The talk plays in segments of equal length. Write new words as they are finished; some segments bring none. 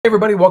Hey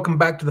everybody, welcome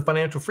back to the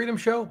Financial Freedom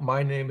Show.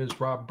 My name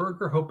is Rob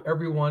Berger. Hope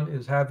everyone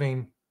is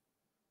having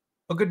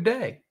a good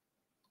day.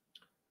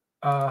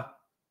 As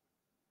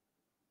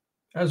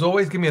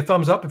always, give me a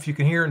thumbs up if you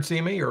can hear and see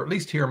me, or at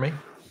least hear me,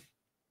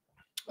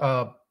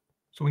 so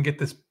we can get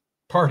this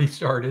party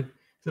started.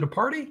 Is it a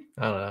party?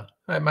 I don't know.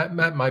 I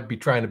might be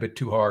trying a bit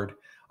too hard.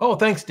 Oh,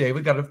 thanks,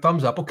 David. Got a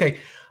thumbs up. Okay.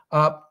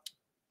 I'm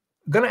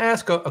going to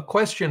ask a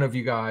question of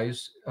you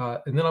guys,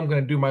 and then I'm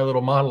going to do my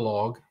little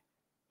monologue,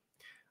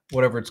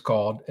 whatever it's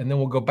called, and then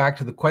we'll go back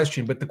to the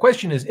question. But the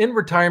question is, in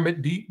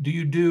retirement, do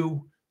you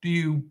do?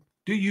 I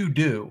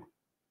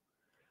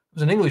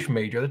was an English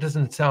major. That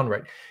doesn't sound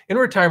right. In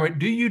retirement,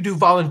 do you do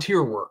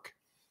volunteer work?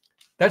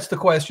 That's the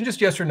question.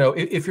 Just yes or no.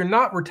 If you're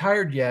not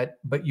retired yet,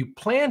 but you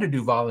plan to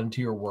do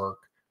volunteer work,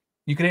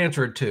 you can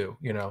answer it too.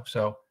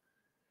 So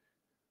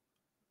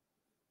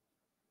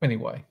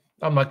anyway,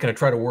 I'm not going to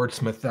try to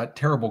wordsmith that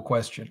terrible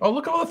question. Oh,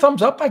 look at all the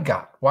thumbs up I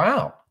got.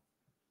 Wow.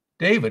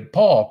 David,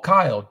 Paul,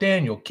 Kyle,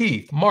 Daniel,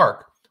 Keith,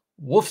 Mark,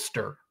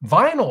 Wolfster.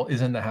 Vinyl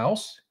is in the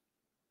house.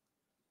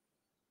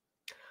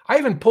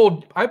 I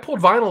pulled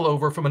Vinyl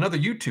over from another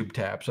YouTube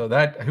tab, so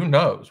that who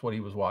knows what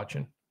he was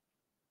watching.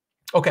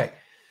 Okay,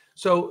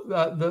 so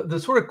the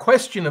sort of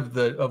question of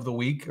the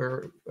week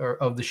or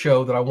of the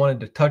show that I wanted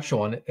to touch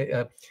on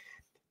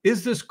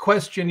is this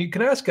question. You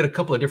can ask it a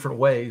couple of different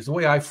ways. The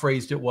way I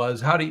phrased it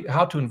was how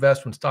to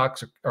invest when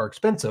stocks are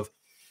expensive.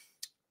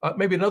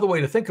 Maybe another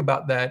way to think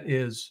about that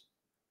is,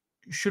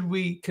 should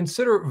we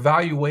consider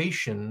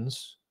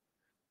valuations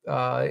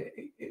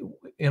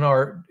in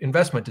our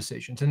investment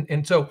decisions?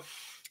 And so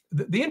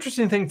the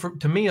interesting thing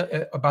to me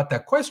about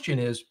that question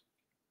is,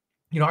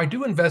 I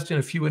do invest in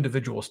a few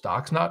individual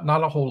stocks,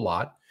 not a whole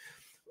lot.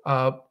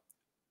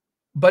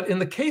 But in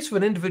the case of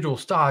an individual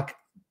stock,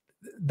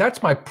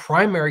 that's my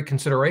primary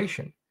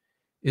consideration.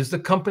 Is the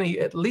company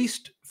at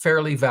least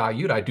fairly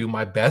valued? I do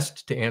my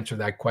best to answer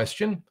that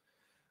question.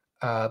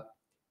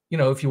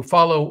 If you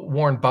follow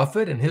Warren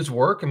Buffett and his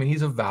work,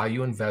 he's a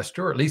value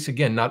investor, or at least,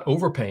 again, not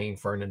overpaying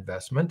for an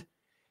investment.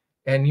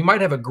 And you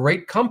might have a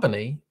great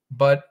company,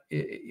 but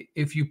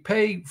if you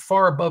pay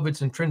far above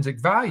its intrinsic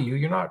value,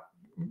 you're not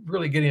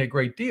really getting a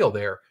great deal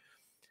there.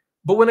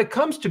 But when it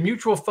comes to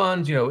mutual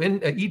funds, in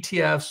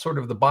ETFs, sort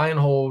of the buy and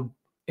hold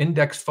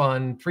index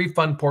fund,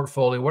 3-fund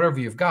portfolio, whatever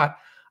you've got,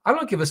 I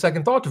don't give a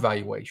second thought to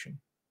valuation.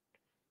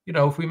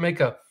 If we make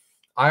a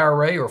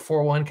IRA or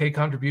 401k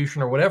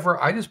contribution or whatever,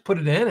 I just put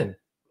it in and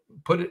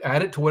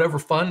add it to whatever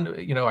fund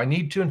I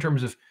need to in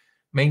terms of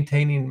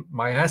maintaining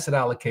my asset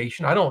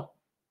allocation. I don't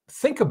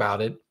think about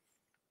it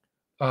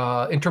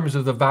in terms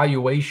of the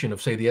valuation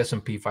of, say, the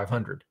S&P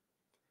 500.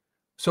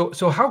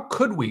 So how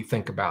could we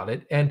think about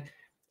it? And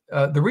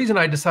the reason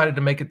I decided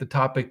to make it the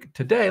topic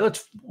today,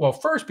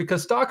 first,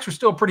 because stocks are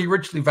still pretty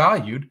richly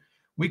valued.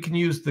 We can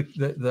use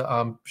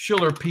the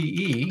Shiller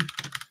PE.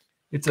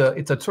 It's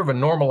a sort of a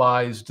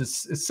normalized,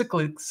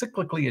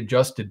 cyclically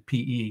adjusted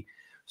PE.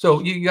 So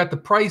you got the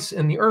price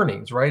and the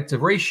earnings, right? It's a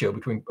ratio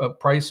between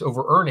price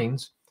over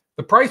earnings.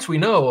 The price we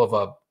know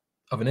of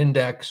an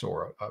index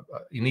or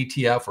an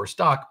ETF or a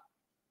stock.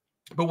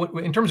 But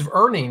in terms of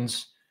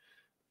earnings,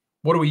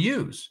 what do we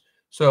use?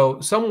 So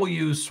some will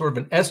use sort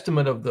of an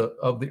estimate of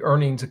the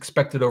earnings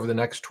expected over the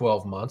next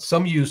 12 months.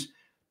 Some use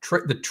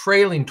the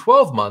trailing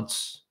 12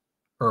 months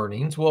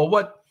earnings. Well,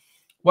 what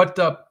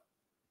the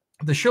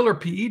Shiller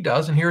PE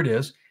does, and here it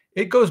is,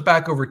 it goes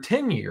back over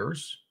 10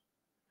 years,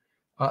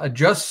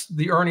 adjusts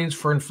the earnings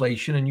for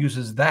inflation and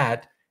uses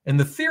that. And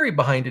the theory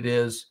behind it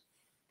is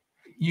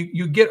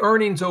you get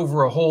earnings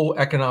over a whole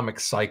economic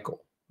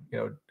cycle,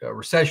 a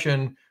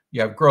recession,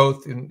 you have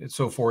growth and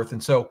so forth.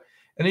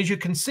 And as you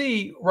can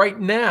see right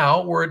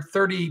now, we're at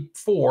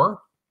 34.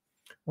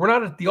 We're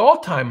not at the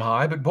all-time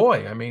high, but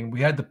boy,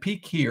 we had the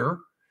peak here,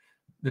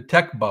 the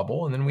tech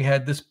bubble, and then we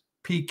had this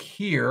peak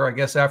here, I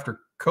guess,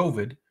 after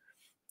COVID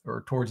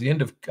or towards the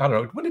end of, I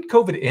don't know, when did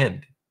COVID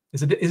end?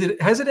 Has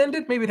it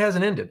ended? Maybe it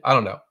hasn't ended. I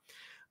don't know.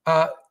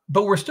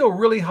 But we're still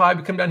really high.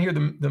 We come down here,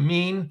 the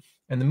mean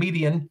and the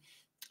median,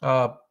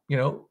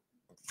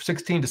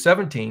 16 to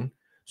 17.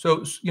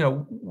 So,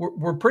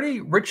 we're pretty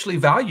richly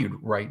valued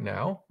right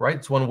now, right?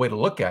 It's one way to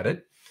look at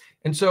it.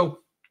 And so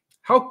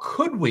how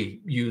could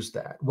we use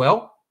that?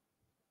 Well,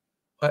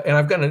 and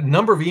I've got a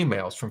number of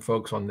emails from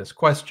folks on this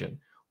question.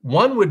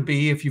 One would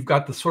be if you've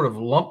got the sort of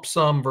lump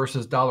sum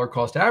versus dollar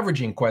cost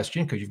averaging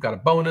question, because you've got a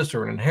bonus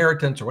or an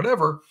inheritance or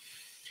whatever,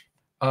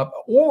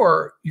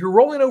 or you're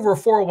rolling over a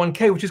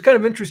 401k, which is kind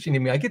of interesting to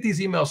me. I get these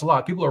emails a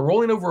lot. People are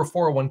rolling over a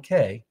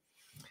 401k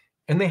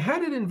and they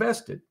had it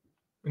invested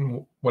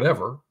in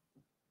whatever.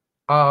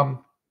 And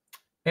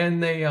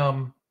they,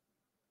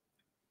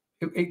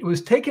 it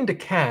was taken to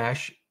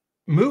cash,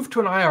 moved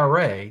to an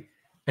IRA,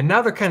 and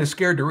now they're kind of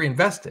scared to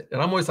reinvest it.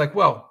 And I'm always like,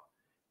 well,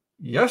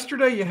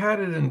 yesterday you had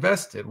it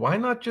invested. Why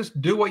not just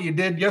do what you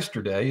did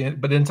yesterday,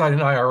 but inside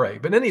an IRA?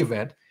 But in any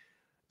event,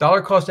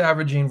 dollar cost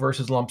averaging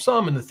versus lump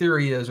sum. And the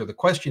theory is, or the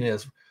question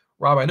is,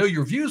 Rob, I know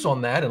your views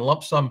on that, and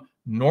lump sum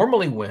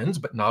normally wins,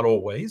 but not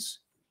always.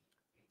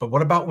 But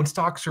what about when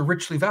stocks are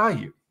richly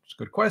valued? It's a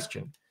good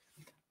question.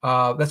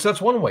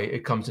 That's one way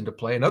it comes into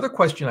play. Another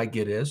question I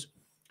get is,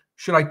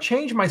 should I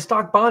change my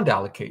stock bond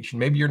allocation?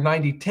 Maybe you're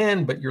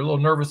 90-10, but you're a little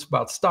nervous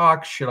about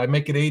stocks. Should I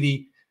make it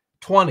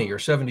 80-20 or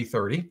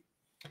 70-30?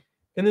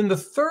 And then the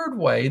third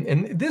way,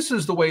 and this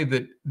is the way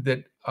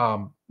that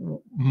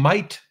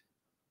might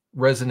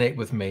resonate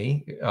with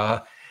me,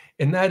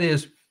 and that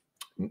is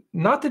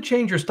not to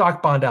change your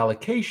stock bond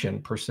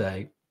allocation per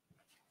se,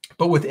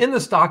 but within the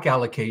stock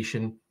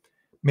allocation,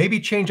 maybe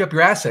change up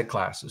your asset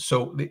classes.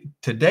 So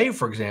today,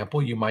 for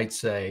example, you might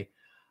say,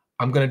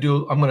 I'm going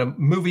to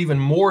move even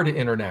more to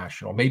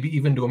international, maybe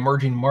even to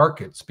emerging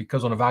markets,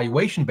 because on a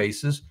valuation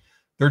basis,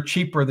 they're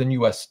cheaper than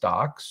US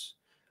stocks.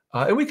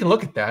 And we can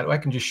look at that. I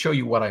can just show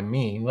you what I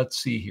mean. Let's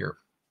see here.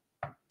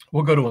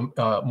 We'll go to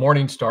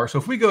Morningstar. So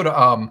if we go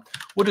to,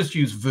 we'll just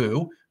use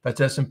VU. That's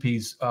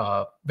S&P's,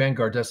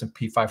 Vanguard's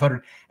S&P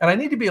 500. And I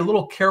need to be a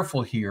little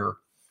careful here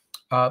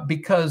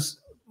because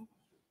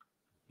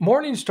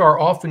Morningstar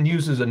often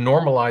uses a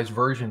normalized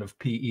version of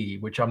PE,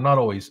 which I'm not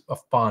always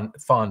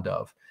fond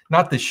of.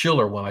 Not the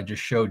Shiller one I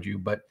just showed you,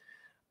 but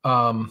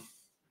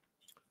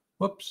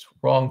whoops,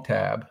 wrong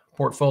tab,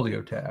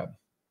 portfolio tab.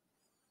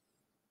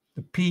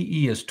 The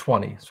PE is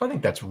 20. So I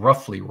think that's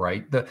roughly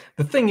right. The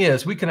thing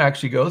is, we can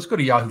actually go, let's go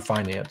to Yahoo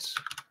Finance.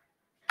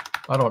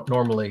 I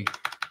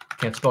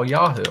can't spell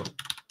Yahoo.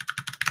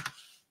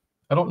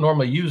 I don't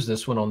normally use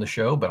this one on the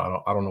show, but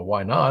I don't know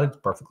why not. It's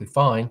perfectly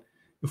fine.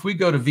 If we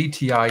go to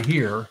VTI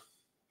here,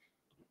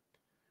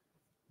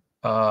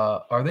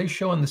 are they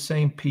showing the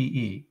same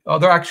PE? Oh,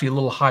 they're actually a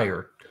little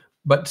higher.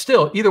 But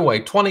still, either way,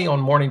 20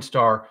 on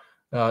Morningstar.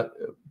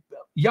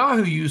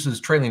 Yahoo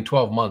uses trailing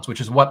 12 months, which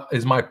is what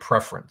is my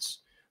preference.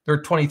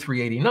 They're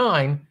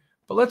 23.89,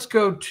 but let's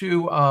go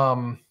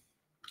to,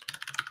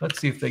 let's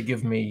see if they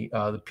give me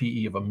the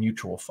PE of a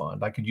mutual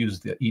fund. I could use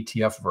the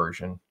ETF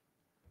version.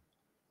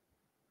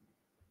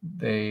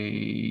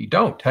 They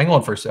don't. Hang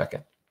on for a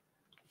second.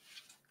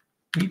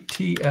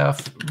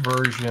 ETF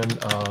version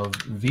of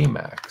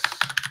VMAX.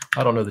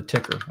 I don't know the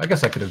ticker. I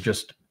guess I could have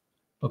just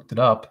looked it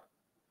up.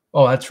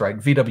 Oh, that's right.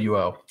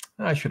 VWO.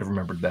 I should have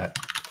remembered that.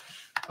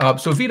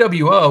 So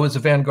VWO is a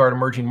Vanguard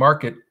Emerging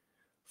Market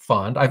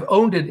Fund. I've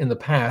owned it in the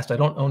past. I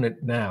don't own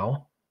it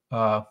now.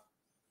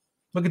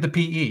 Look at the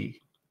PE,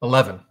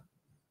 11.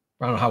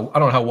 I don't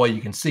know how well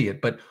you can see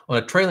it, but on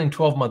a trailing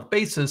 12-month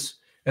basis,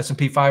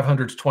 S&P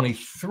 500 is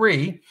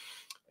 23.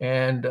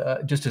 And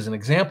just as an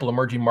example,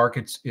 emerging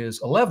markets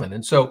is 11.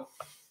 And so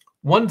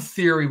one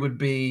theory would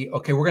be,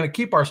 okay, we're going to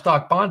keep our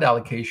stock bond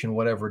allocation,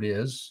 whatever it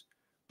is,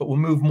 but we'll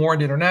move more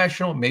into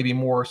international, maybe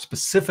more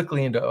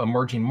specifically into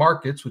emerging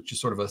markets, which is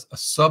sort of a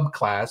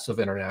subclass of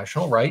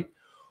international, right?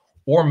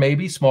 Or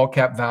maybe small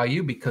cap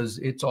value, because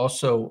it's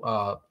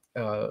also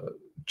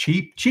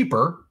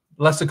cheaper,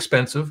 less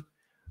expensive.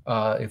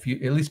 If you,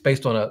 at least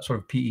based on a sort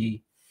of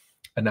PE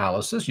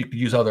analysis, you could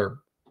use other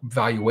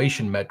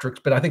valuation metrics,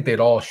 but I think they'd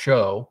all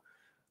show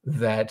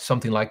that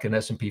something like an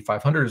S&P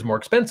 500 is more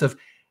expensive.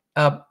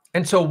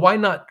 And so why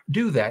not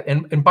do that?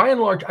 And by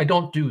and large, I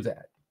don't do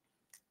that.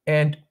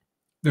 And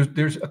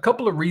there's a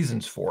couple of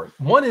reasons for it.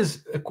 One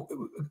is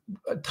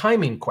a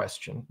timing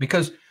question,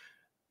 because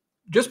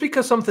just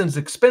because something's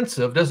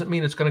expensive doesn't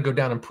mean it's going to go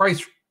down in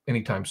price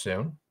anytime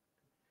soon.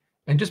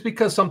 And just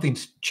because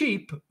something's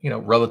cheap,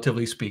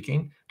 relatively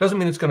speaking, doesn't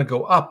mean it's going to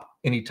go up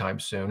anytime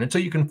soon. And so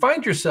you can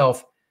find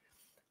yourself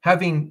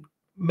having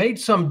made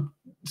some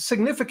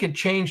significant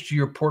change to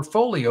your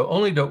portfolio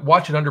only to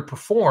watch it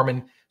underperform.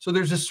 And so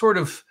there's this sort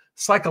of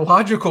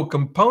psychological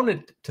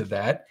component to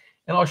that.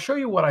 And I'll show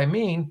you what I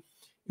mean.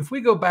 If we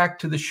go back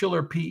to the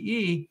Shiller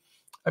PE,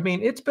 I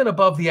mean, it's been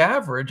above the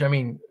average. I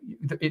mean,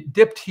 it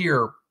dipped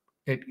here.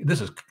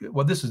 This is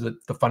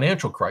the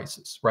financial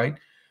crisis, right?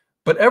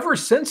 But ever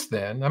since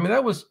then, I mean,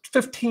 that was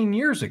 15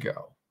 years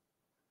ago.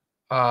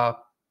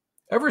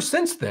 Ever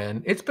since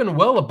then, it's been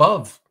well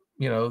above,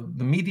 the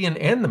median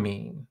and the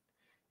mean.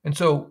 And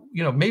so,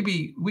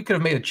 maybe we could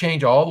have made a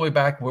change all the way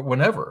back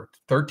whenever,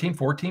 13,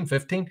 14,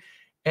 15,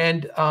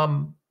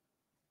 and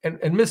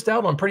missed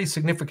out on pretty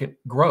significant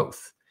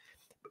growth.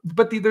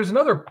 But there's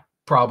another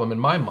problem in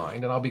my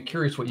mind, and I'll be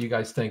curious what you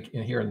guys think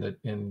here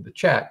in the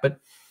chat. But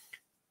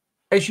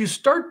as you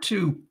start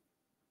to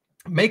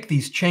make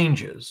these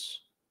changes,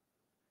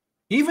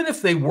 even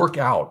if they work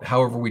out,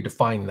 however we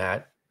define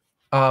that,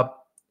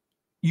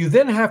 you're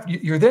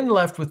then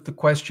left with the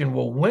question,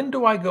 well, when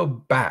do I go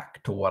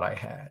back to what I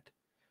had?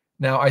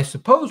 Now, I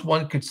suppose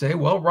one could say,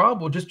 well,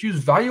 Rob, we'll just use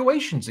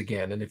valuations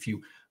again. And if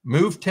you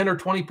move 10 or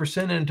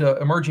 20% into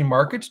emerging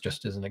markets,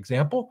 just as an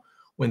example,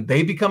 when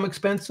they become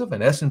expensive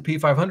and S&P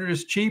 500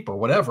 is cheap or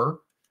whatever,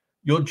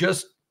 you'll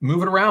just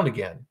move it around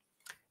again.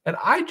 And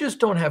I just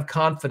don't have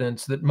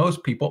confidence that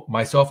most people,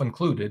 myself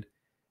included,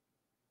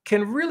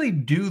 can really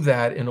do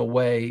that in a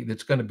way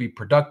that's going to be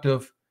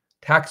productive,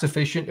 tax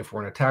efficient if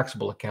we're in a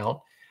taxable account,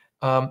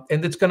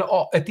 and that's going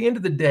to, at the end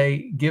of the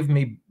day, give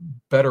me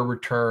better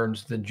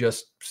returns than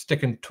just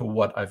sticking to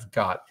what I've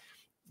got.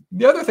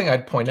 The other thing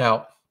I'd point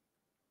out,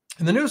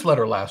 in the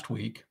newsletter last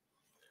week,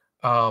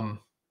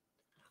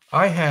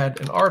 I had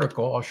an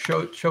article. I'll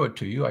show it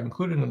to you. I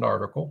included an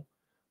article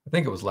I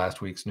think it was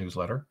last week's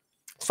newsletter.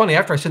 It's funny,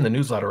 after I send the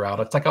newsletter out,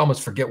 it's like I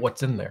almost forget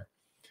what's in there.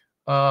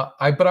 But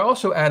I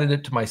also added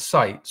it to my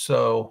site.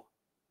 So,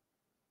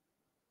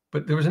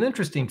 but there was an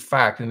interesting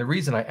fact, and the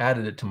reason I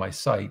added it to my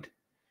site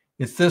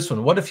is this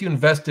one. What if you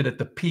invested at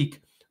the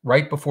peak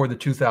right before the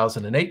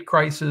 2008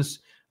 crisis?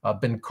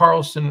 Ben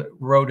Carlson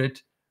wrote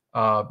it.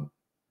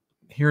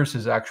 Here's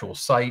his actual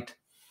site.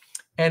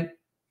 And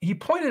he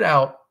pointed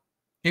out,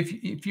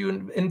 if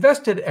you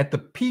invested at the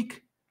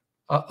peak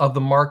of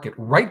the market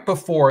right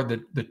before the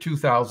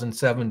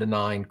 2007 to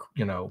 9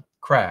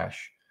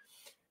 crash,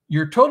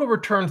 your total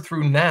return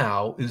through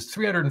now is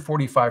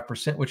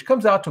 345%, which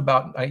comes out to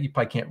about, you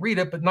probably can't read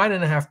it, but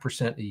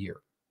 9.5% a year.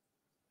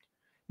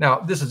 Now,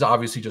 this is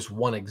obviously just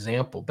one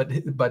example, but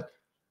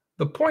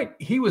the point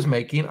he was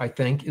making, I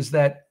think, is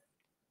that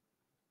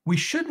we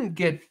shouldn't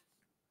get,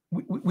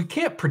 we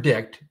can't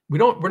predict.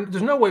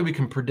 There's no way we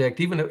can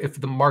predict, even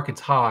if the market's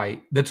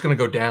high, that's going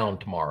to go down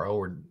tomorrow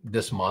or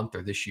this month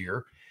or this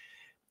year.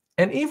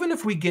 And even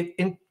if we get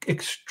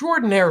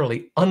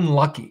extraordinarily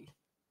unlucky,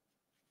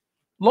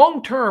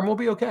 long term, we'll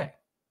be okay.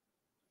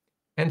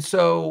 And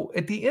so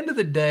at the end of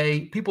the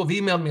day, people have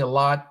emailed me a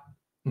lot.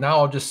 Now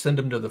I'll just send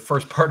them to the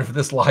first part of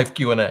this live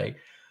Q&A.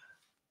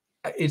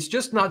 It's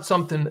just not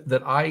something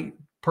that I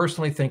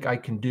personally think I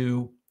can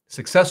do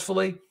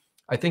successfully.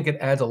 I think it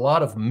adds a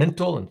lot of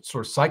mental and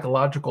sort of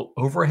psychological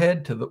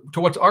overhead to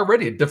what's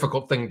already a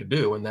difficult thing to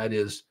do, and that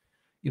is,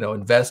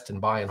 invest and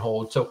buy and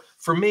hold. So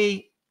for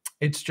me,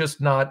 it's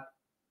just not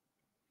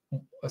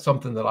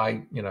something that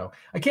I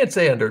can't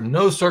say under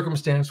no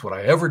circumstance would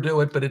I ever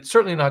do it, but it's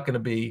certainly not going to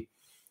be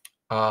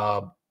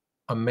a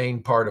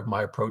main part of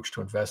my approach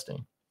to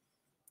investing.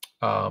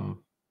 All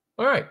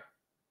right,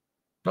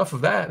 enough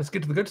of that. Let's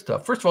get to the good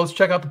stuff. First of all, let's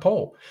check out the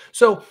poll.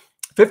 So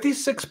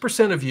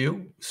 56% of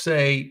you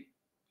say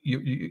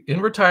you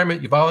in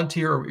retirement, you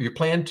volunteer or you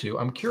plan to.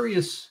 I'm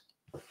curious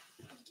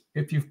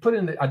if you've put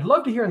in I'd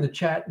love to hear in the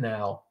chat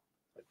now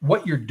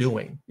what you're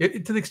doing, to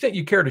the extent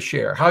you care to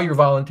share, how you're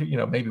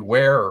volunteering, maybe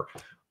where, or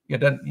you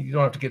don't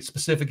have to get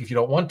specific if you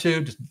don't want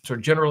to, just sort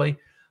of generally.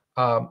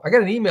 I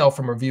got an email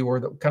from a viewer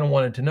that kind of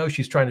wanted to know,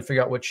 she's trying to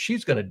figure out what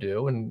she's going to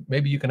do, and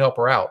maybe you can help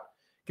her out,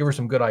 give her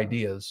some good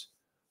ideas.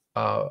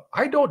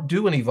 I don't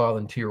do any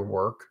volunteer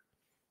work.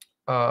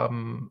 I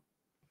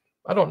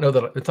don't know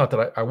that it's not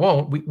that I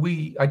won't.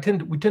 We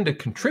tend to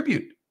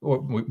contribute, or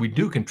we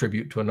do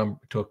contribute to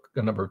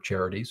a number of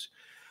charities.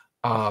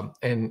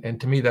 And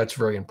to me, that's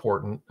very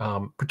important,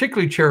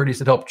 particularly charities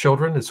that help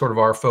children is sort of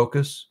our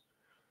focus.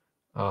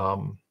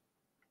 But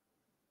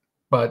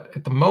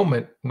at the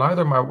moment,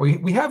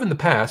 we have in the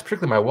past,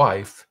 particularly my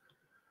wife,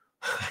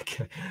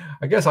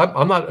 I guess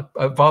I'm not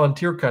a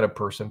volunteer kind of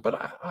person,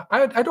 but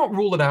I don't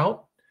rule it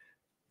out.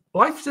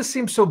 Life just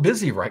seems so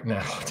busy right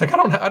now. It's like,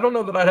 I don't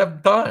know that I'd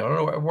have time. I don't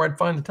know where I'd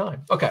find the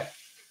time. Okay.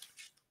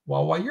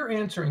 Well, while you're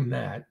answering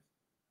that,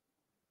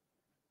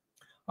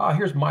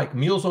 here's Mike,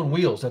 Meals on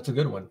Wheels. That's a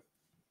good one.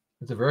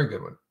 It's a very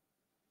good one.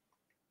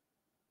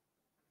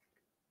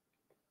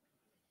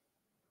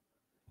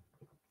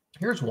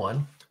 Here's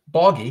one.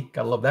 Boggy,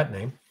 gotta love that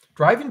name.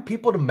 Driving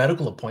people to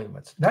medical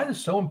appointments. That is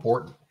so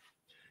important.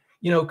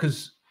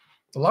 Because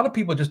a lot of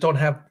people just don't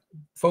have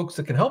folks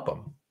that can help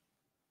them.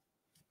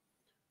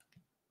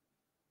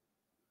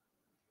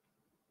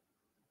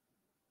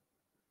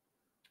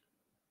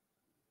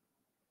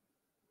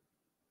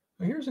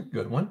 Here's a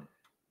good one.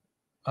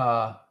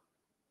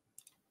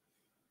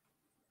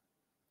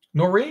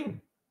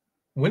 Noreen,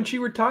 when she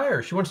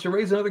retires, she wants to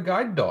raise another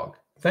guide dog.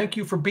 Thank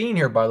you for being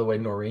here, by the way,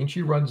 Noreen.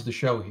 She runs the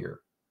show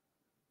here.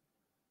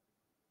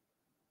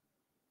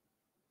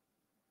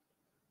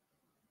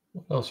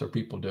 What else are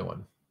people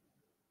doing?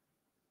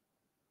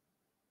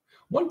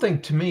 One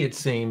thing to me, it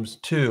seems,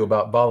 too,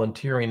 about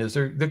volunteering is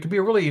there could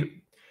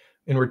be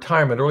in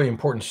retirement, a really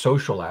important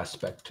social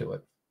aspect to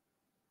it.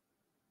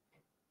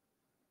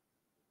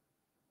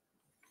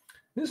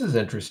 This is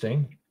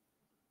interesting.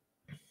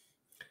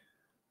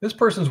 This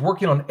person's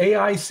working on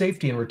AI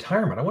safety in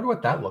retirement. I wonder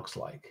what that looks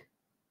like.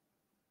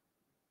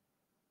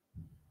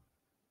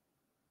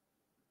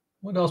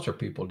 What else are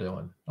people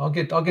doing? I'll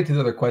get to the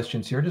other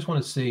questions here. I just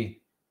want to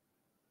see.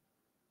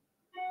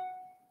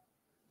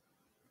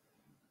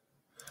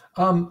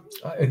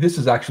 This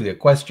is actually a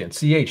question.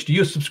 CH, do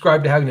you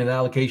subscribe to having an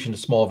allocation to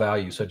small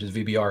value, such as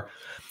VBR?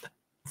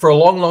 For a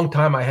long, long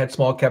time, I had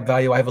small cap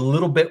value. I have a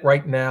little bit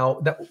right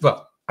now.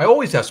 I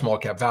always have small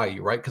cap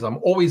value, right? Because I'm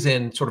always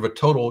in sort of a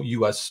total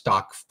U.S.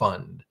 stock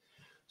fund.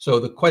 So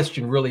the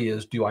question really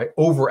is, do I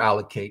over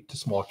allocate to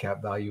small cap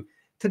value?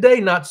 Today,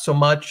 not so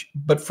much,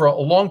 but for a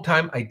long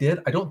time I did.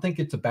 I don't think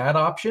it's a bad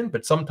option,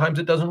 but sometimes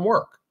it doesn't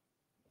work.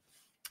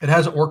 It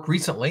hasn't worked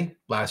recently,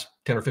 last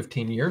 10 or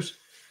 15 years.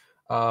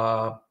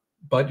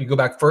 But you go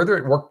back further,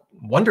 it worked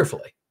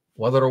wonderfully.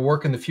 Whether it'll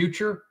work in the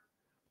future,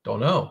 don't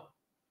know.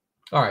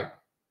 All right.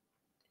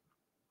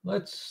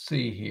 Let's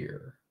see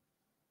here.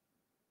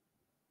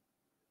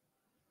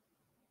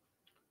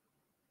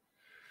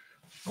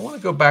 I want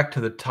to go back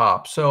to the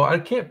top. So I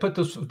can't put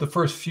the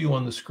first few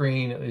on the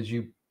screen, as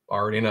you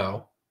already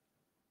know,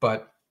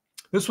 but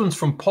This one's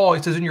from Paul.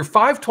 He says, in your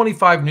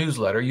 525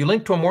 newsletter, you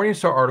link to a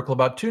Morningstar article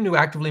about 2 new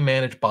actively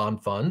managed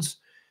bond funds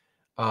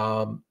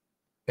and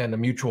a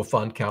mutual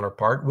fund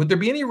counterpart. Would there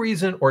be any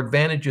reason or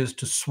advantages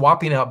to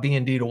swapping out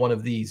BND to one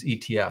of these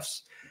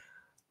ETFs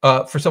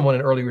for someone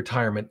in early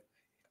retirement?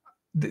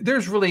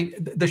 There's really,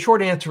 the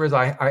short answer is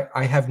I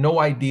have no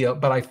idea,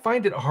 but I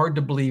find it hard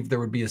to believe there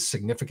would be a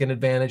significant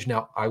advantage.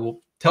 Now, I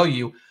will tell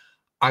you,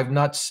 I've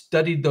not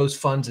studied those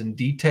funds in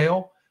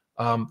detail.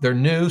 They're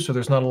new, so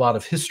there's not a lot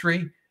of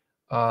history.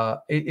 I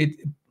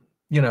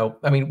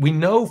mean, we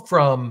know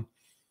from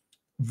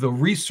the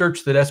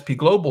research that SP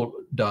Global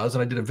does,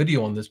 and I did a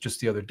video on this just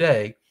the other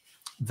day,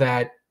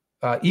 that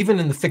even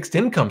in the fixed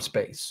income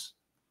space,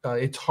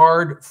 it's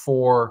hard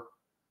for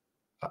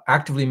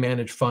actively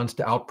managed funds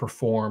to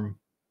outperform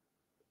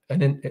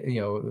an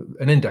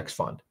index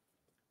fund.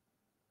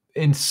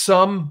 In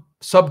some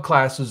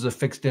subclasses of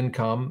fixed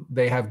income,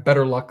 they have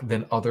better luck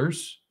than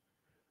others,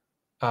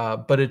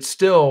 but it's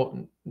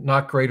still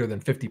not greater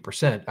than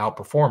 50%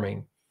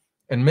 outperforming.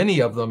 And many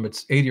of them,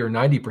 it's 80 or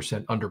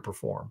 90%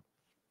 underperform.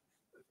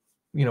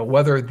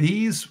 Whether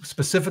these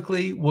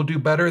specifically will do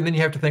better, and then you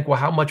have to think, well,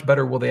 how much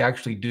better will they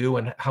actually do,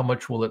 and how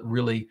much will it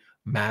really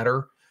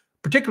matter?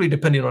 Particularly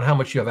depending on how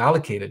much you have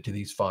allocated to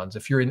these funds.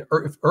 If you're in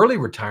early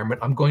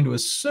retirement, I'm going to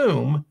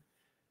assume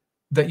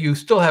that you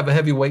still have a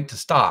heavy weight to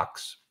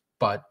stocks.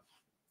 But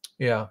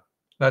yeah,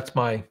 that's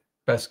my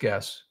best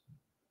guess.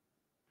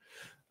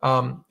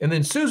 And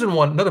then Susan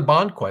won another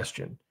bond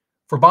question.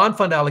 For bond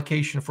fund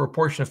allocation for a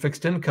portion of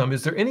fixed income,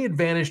 is there any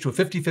advantage to a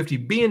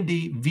 50-50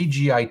 BND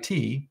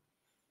VGIT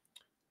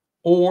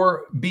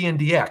or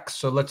BNDX?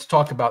 So let's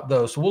talk about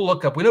those. So we'll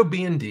look up, we know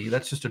BND,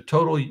 that's just a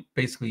total,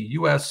 basically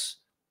US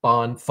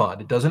bond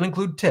fund. It doesn't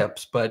include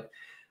TIPS, but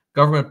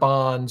government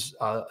bonds,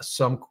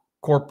 some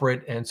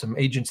corporate and some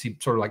agency,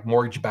 sort of like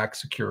mortgage-backed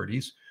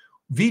securities.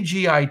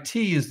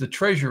 VGIT is the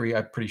Treasury,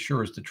 I'm pretty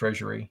sure is the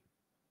Treasury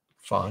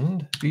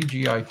fund.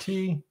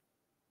 VGIT,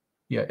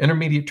 yeah,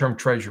 intermediate term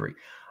Treasury.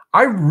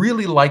 I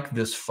really like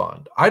this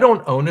fund. I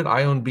don't own it.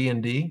 I own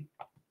BND.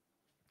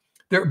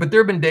 But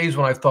there have been days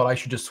when I thought I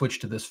should just switch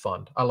to this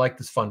fund. I like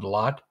this fund a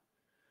lot.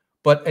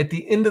 But at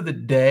the end of the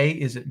day,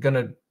 is it going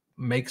to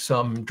make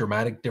some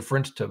dramatic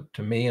difference to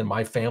me and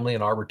my family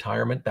and our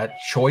retirement? That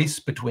choice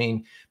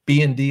between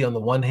BND on the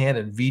one hand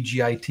and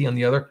VGIT on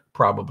the other?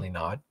 Probably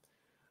not.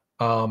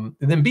 And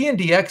then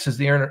BNDX is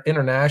the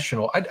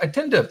international. I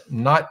tend to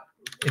not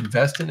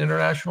invest in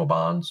international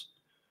bonds,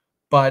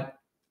 but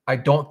I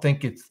don't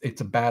think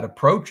it's a bad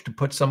approach to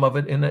put some of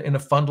it in a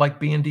fund like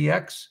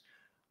BNDX.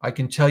 I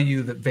can tell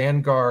you that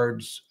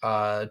Vanguard's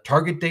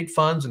target date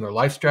funds and their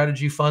life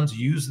strategy funds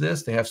use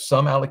this. They have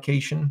some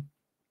allocation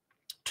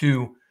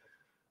to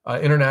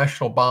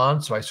international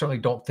bonds, so I certainly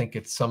don't think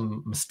it's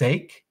some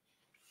mistake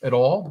at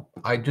all.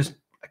 I've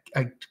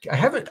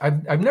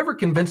never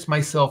convinced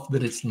myself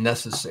that it's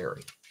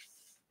necessary.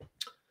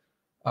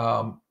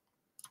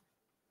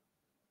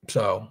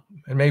 So,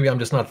 and maybe I'm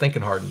just not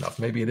thinking hard enough.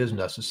 Maybe it is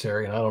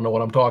necessary and I don't know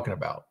what I'm talking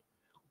about,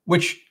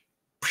 which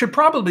should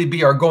probably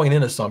be our going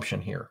in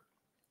assumption here.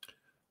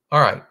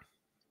 All right.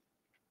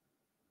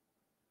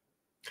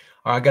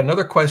 I got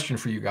another question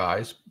for you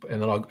guys,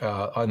 and then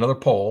another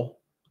poll.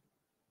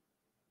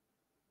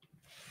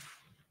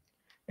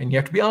 And you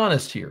have to be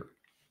honest here.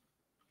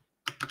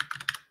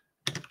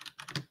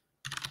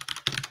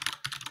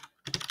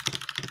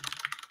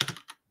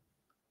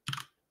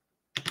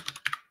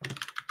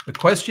 The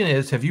question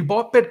is, have you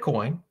bought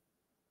Bitcoin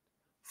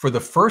for the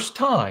first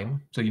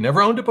time? So you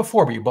never owned it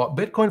before, but you bought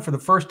Bitcoin for the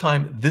first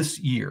time this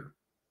year.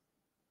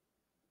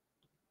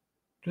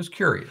 Just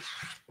curious,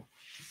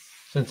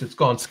 since it's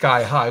gone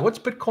sky high. What's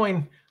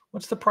Bitcoin?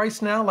 What's the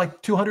price now?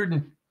 Like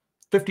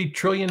 $250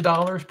 trillion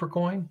per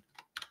coin?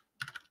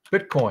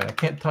 Bitcoin, I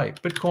can't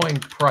type.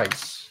 Bitcoin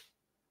price,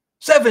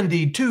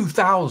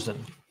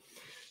 72,000.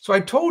 So I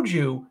told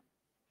you,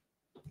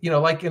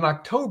 like in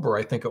October,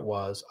 I think it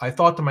was, I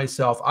thought to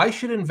myself, I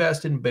should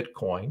invest in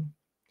Bitcoin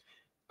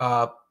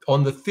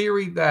on the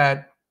theory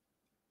that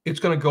it's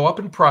going to go up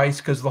in price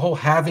because the whole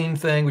halving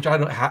thing, which I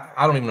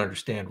don't even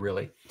understand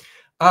really.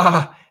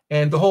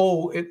 And the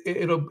whole,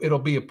 it'll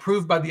be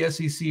approved by the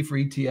SEC for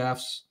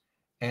ETFs,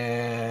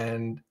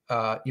 and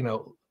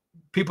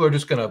people are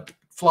just going to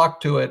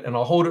flock to it, and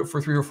I'll hold it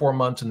for 3 or 4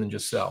 months and then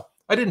just sell.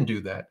 I didn't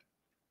do that.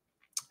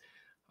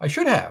 I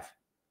should have.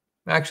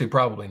 Actually,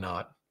 probably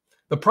not.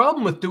 The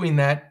problem with doing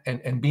that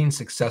and being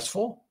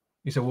successful,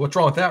 you say, well, what's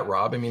wrong with that,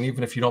 Rob? I mean,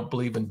 even if you don't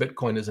believe in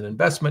Bitcoin as an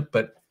investment,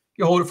 but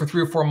you hold it for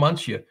 3 or 4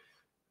 months, you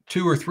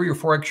 2 or 3 or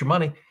 4 extra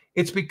money.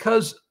 It's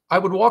because I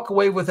would walk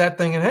away with that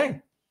thing and, hey,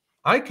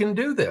 I can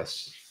do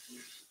this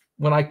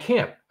when I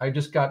can't. I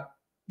just got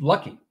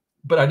lucky,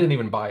 but I didn't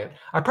even buy it.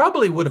 I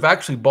probably would have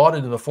actually bought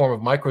it in the form of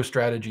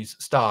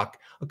MicroStrategies stock,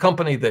 a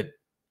company that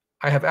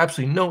I have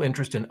absolutely no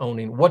interest in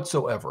owning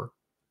whatsoever.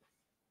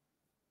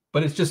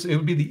 But it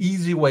would be the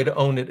easy way to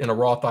own it in a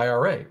Roth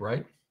IRA,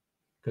 right?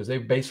 Because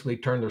they've basically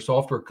turned their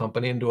software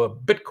company into a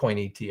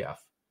Bitcoin ETF.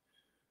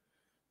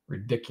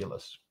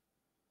 Ridiculous.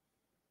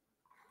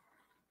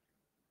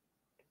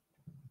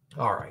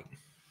 All right.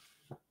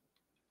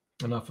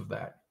 Enough of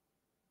that.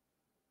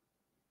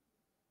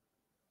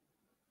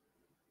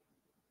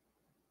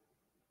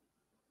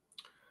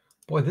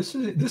 Boy, this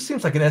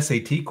seems like an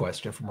SAT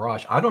question from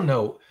Raj. I don't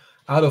know.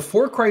 Out of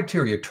 4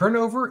 criteria,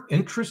 turnover,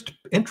 interest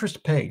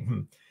paid,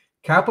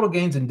 capital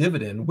gains, and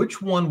dividend,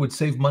 which one would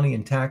save money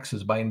in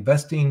taxes by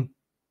investing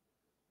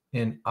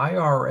in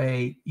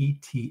IRA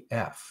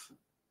ETF?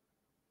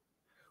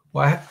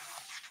 Well,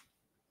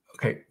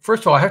 okay.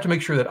 First of all, I have to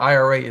make sure that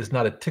IRA is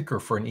not a ticker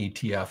for an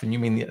ETF, and you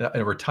mean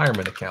a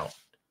retirement account,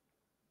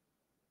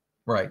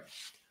 right?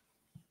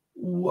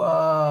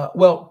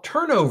 Well,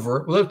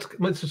 turnover.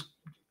 Let's just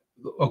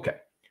okay.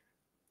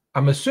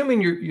 I'm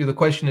assuming the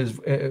question is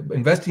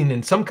investing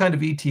in some kind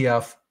of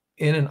ETF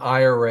in an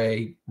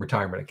IRA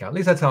retirement account. At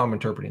least that's how I'm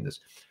interpreting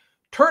this.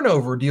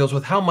 Turnover deals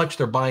with how much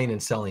they're buying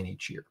and selling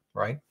each year,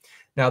 right?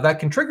 Now that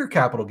can trigger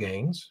capital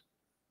gains,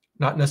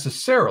 not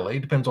necessarily.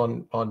 It depends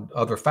on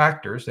other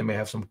factors. They may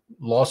have some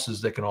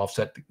losses that can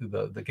offset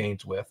the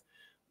gains with.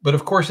 But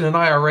of course, in an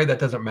IRA, that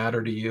doesn't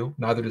matter to you.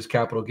 Neither does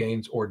capital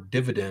gains or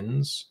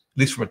dividends,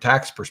 at least from a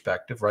tax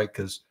perspective, right?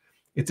 Because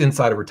it's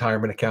inside a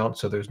retirement account,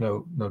 so there's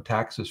no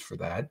taxes for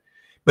that.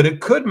 But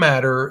it could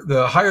matter.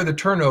 The higher the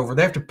turnover,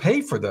 they have to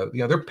pay for those.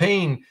 They're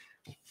paying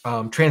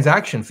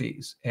transaction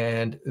fees,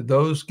 and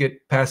those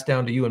get passed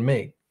down to you and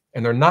me,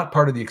 and they're not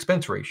part of the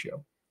expense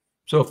ratio.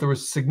 So if there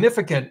was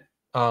significant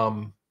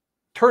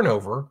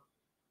turnover,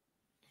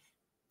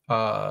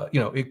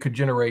 it could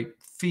generate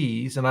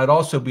fees, and I'd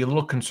also be a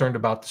little concerned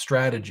about the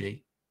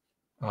strategy.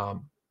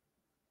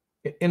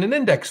 In an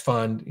index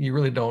fund, you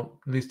really don't,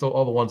 at least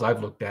all the ones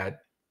I've looked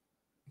at,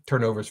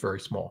 turnover is very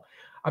small.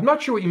 I'm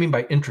not sure what you mean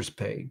by interest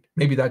paid.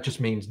 Maybe that just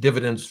means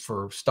dividends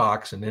for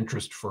stocks and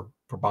interest for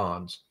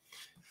bonds.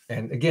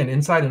 And again,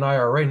 inside an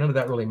IRA, none of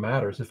that really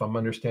matters if I'm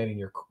understanding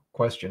your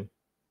question.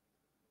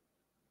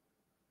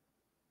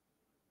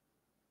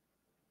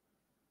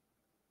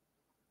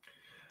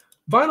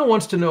 Vinyl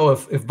wants to know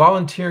if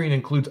volunteering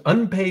includes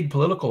unpaid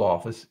political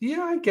office.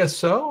 Yeah, I guess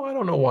so. I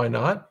don't know why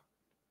not.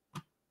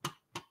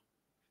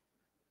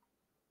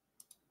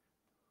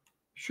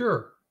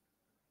 Sure.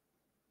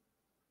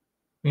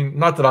 I mean,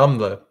 not that I'm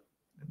the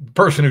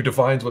person who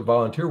defines what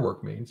volunteer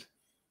work means.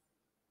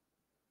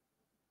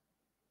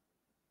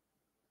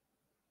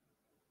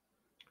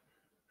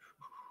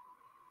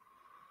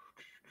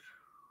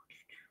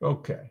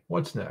 Okay,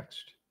 what's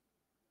next?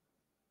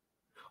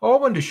 Oh, I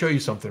wanted to show you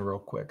something real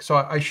quick. So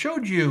I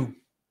showed you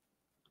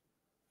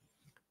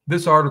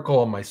this article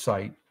on my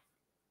site.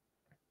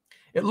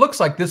 It looks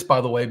like this, by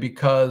the way,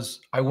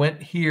 because I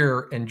went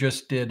here and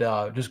just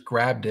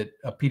grabbed it,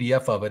 a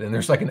PDF of it, and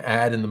there's like an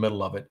ad in the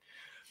middle of it.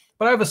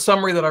 But I have a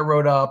summary that I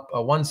wrote up, a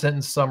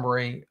 1-sentence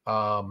summary,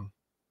 some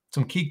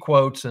key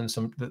quotes, and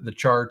the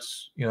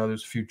charts.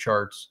 There's a few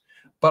charts.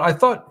 But I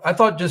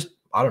thought just,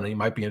 I don't know, you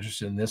might be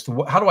interested in this.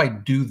 How do I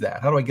do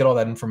that? How do I get all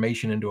that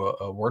information into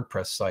a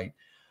WordPress site?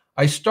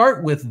 I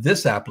start with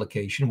this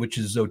application, which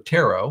is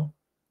Zotero,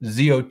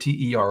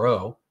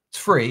 Zotero. It's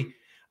free.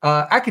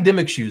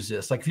 Academics use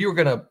this. Like if you were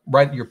going to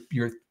write you're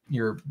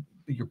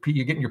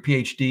getting your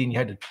PhD and you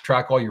had to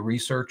track all your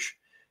research,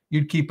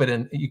 you'd keep it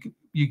in.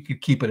 You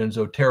could keep it in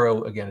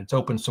Zotero. Again, it's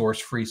open source,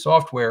 free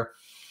software,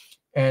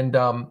 and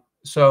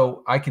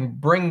so I can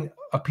bring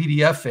a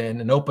PDF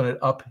in and open it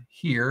up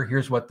here.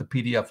 Here's what the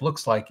PDF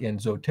looks like in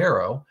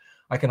Zotero.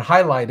 I can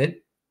highlight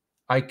it.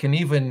 I can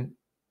even,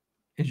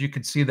 as you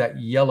can see, that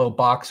yellow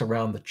box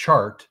around the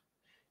chart,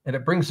 and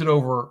it brings it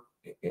over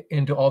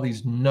into all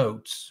these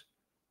notes.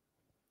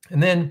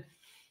 And then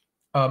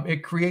I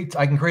can create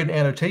an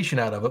annotation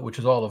out of it, which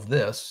is all of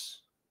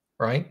this,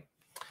 right?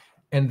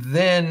 And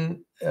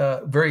then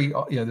there's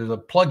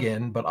a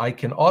plugin, but I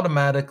can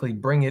automatically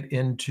bring it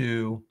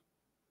into,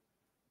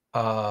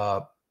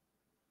 let's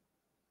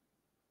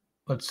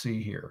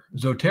see here,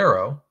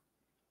 Zotero.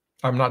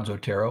 I'm not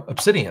Zotero,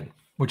 Obsidian,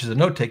 which is a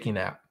note-taking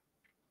app.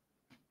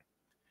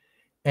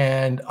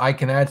 And I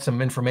can add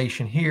some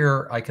information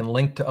here. I can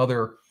link to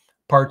other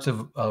parts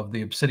of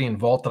the Obsidian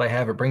vault that I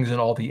have. It brings in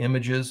all the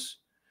images.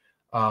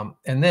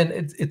 And then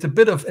it's a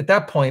bit of, at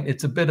that point,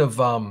 it's a bit of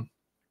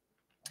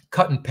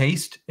cut and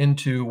paste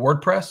into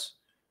WordPress.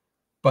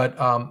 But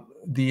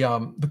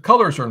the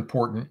colors are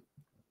important.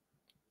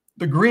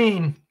 The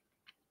green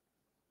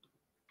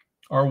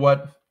are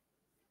what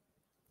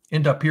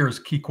end up here as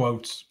key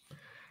quotes.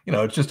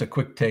 It's just a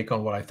quick take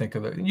on what I think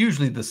of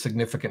usually the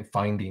significant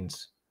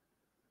findings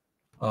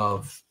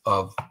of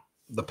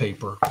the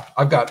paper.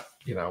 I've got,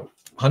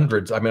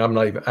 hundreds. I mean,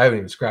 I haven't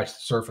even scratched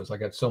the surface. I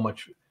got so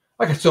much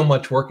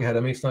work ahead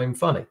of me. It's not even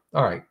funny.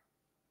 All right.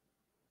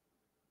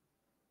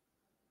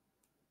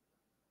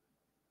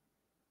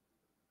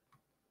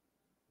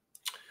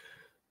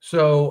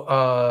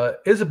 So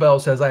Isabel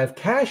says, I have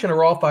cash in a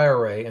Roth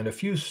IRA and a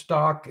few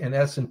stock and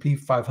S&P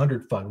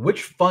 500 fund.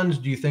 Which funds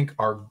do you think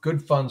are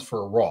good funds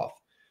for a Roth?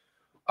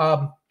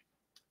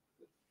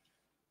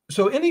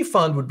 So any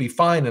fund would be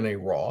fine in a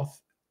Roth.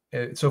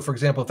 So for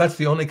example, if that's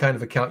the only kind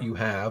of account you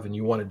have and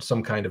you wanted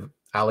some kind of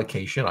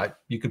allocation,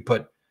 you could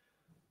put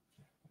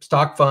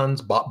stock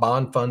funds,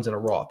 bond funds in a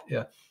Roth.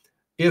 Yeah.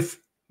 If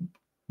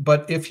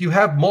But if you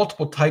have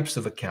multiple types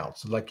of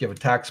accounts, like you have a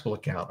taxable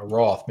account, a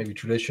Roth, maybe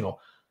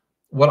traditional,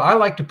 what I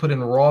like to put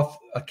in Roth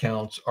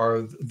accounts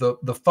are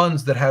the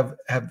funds that have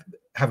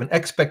an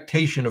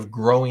expectation of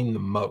growing the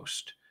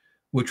most,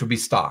 which would be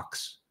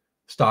stocks,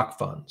 stock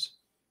funds.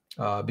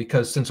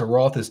 Because since a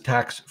Roth is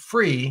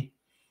tax-free,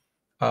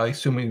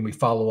 assuming we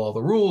follow all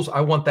the rules,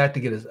 I want that to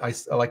get,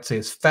 as I like to say,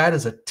 as fat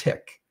as a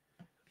tick,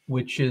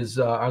 which is,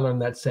 I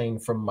learned that saying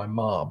from my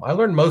mom. I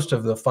learned most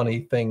of the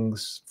funny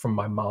things from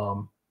my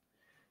mom.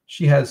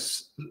 She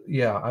has,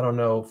 yeah, I don't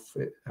know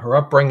if her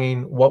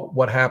upbringing,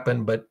 what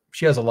happened, but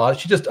she has a lot.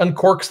 She just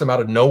uncorks them out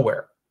of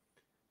nowhere.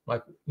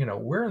 Like,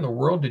 where in the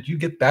world did you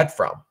get that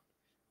from?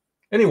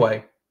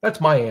 Anyway,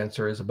 that's my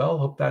answer, Isabel.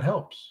 Hope that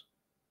helps.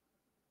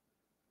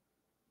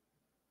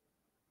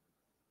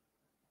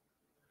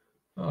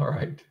 All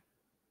right.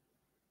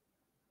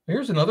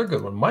 Here's another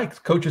good one.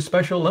 Mike coaches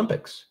Special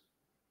Olympics.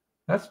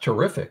 That's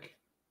terrific.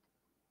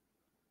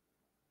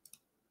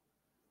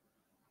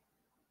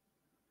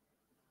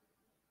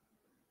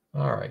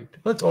 All right.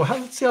 Let's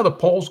see how the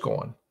poll's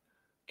going.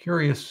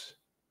 Curious.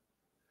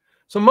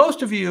 So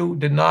most of you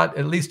did not,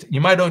 at least you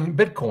might own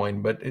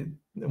Bitcoin, but it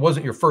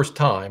wasn't your first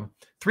time.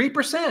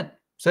 3%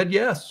 said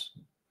yes.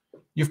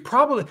 You've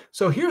probably,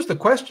 so here's the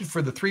question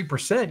for the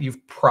 3%.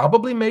 You've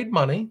probably made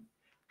money.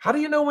 How do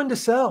you know when to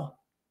sell?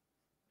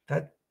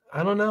 That,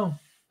 I don't know.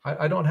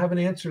 I don't have an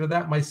answer to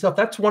that myself.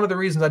 That's one of the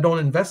reasons I don't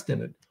invest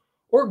in it.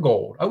 Or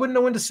gold. I wouldn't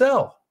know when to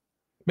sell.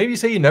 Maybe you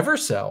say you never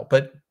sell,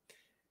 but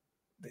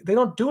they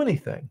don't do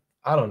anything.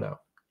 I don't know.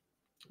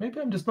 Maybe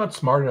I'm just not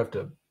smart enough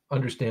to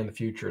understand the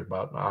future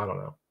about, I don't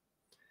know.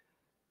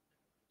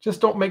 Just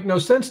don't make no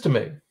sense to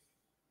me.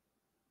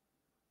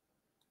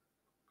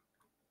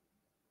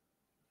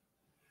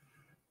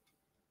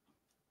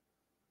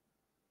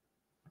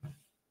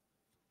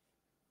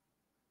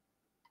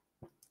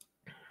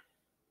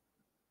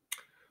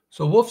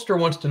 So Wolfster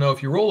wants to know,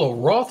 if you roll a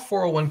Roth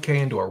 401k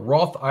into a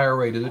Roth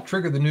IRA, does it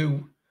trigger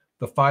the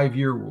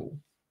 5-year rule?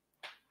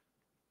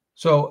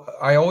 So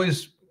I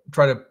always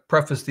try to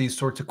preface these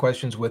sorts of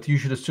questions with, you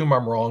should assume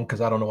I'm wrong because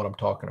I don't know what I'm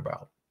talking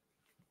about.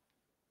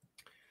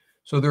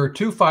 So there are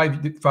two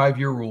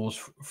five-year rules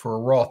for a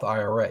Roth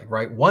IRA,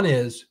 right? One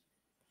is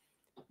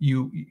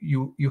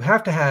you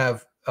have to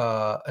have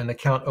an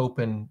account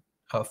open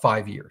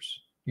 5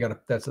 years.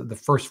 That's the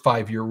first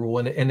 5-year rule,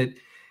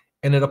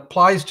 and it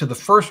applies to the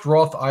first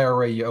Roth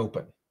IRA you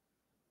open.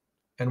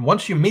 And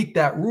once you meet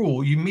that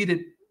rule, you meet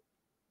it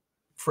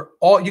for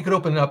all. You could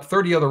open up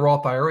 30 other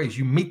Roth IRAs.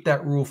 You meet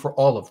that rule for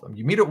all of them.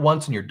 You meet it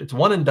once, and it's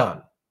one and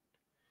done.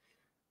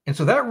 And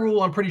so that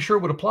rule, I'm pretty sure,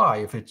 would apply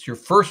if it's your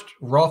first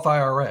Roth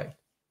IRA.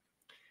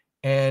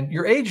 And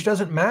your age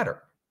doesn't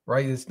matter,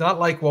 right? It's not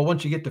like, well,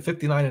 once you get to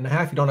 59 and a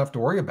half, you don't have to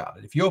worry about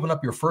it. If you open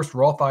up your first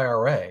Roth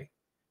IRA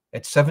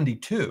at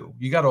 72,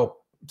 you got to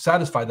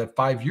satisfy that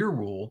 5-year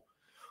rule.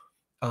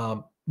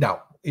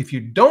 Now, if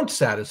you don't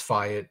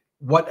satisfy it,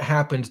 what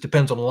happens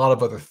depends on a lot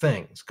of other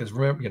things. Because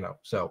remember,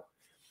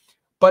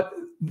 but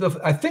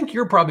I think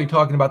you're probably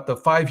talking about the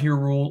 5-year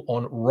rule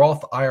on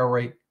Roth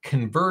IRA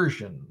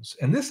conversions.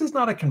 And this is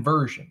not a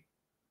conversion.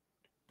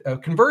 A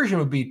conversion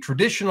would be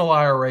traditional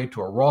IRA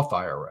to a Roth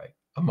IRA,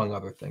 among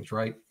other things,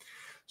 right?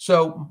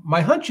 So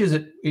my hunch is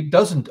it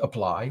doesn't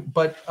apply,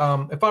 but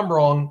if I'm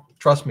wrong,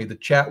 trust me, the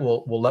chat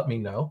will let me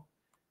know.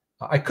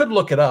 I could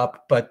look it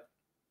up, but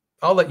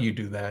I'll let you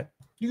do that.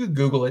 You could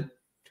Google it,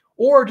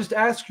 or just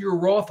ask your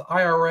Roth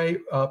IRA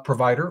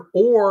provider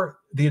or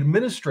the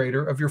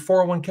administrator of your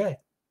 401k,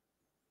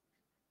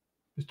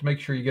 just to make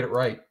sure you get it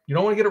right. You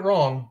don't want to get it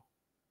wrong.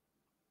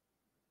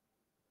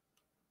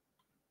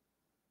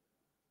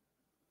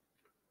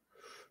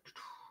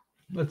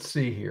 Let's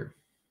see here.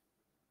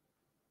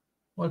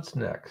 What's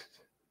next?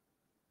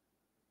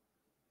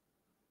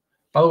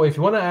 By the way, if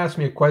you want to ask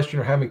me a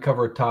question or have me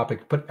cover a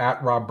topic, put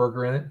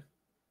 @RobBurger in it.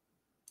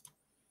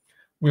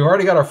 We've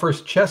already got our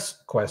first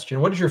chess question.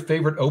 What is your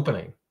favorite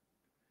opening?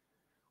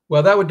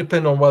 Well, that would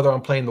depend on whether I'm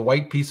playing the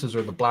white pieces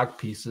or the black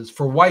pieces.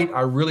 For white,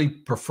 I really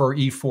prefer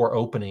E4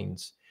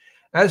 openings.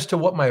 As to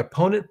what my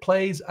opponent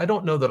plays, I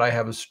don't know that I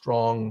have a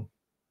strong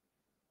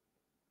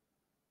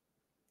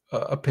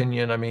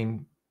opinion. I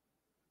mean,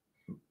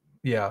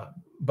 yeah,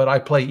 but I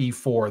play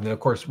E4. And then, of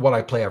course, what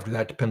I play after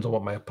that depends on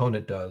what my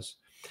opponent does.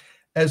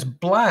 As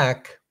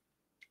black,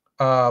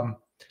 I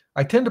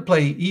tend to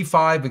play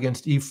E5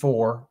 against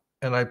E4,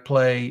 and I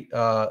play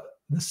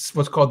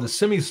what's called the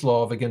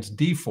semi-Slav against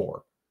D4,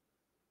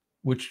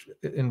 which,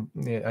 and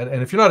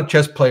if you're not a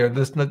chess player,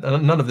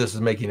 none of this is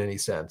making any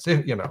sense,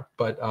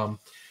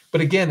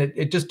 But again,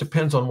 it just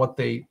depends on what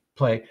they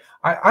play.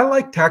 I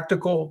like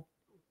tactical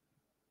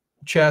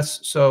chess.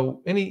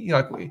 So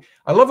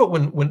I love it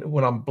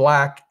when I'm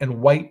black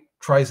and white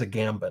tries a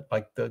gambit,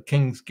 like the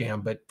King's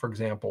Gambit, for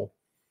example,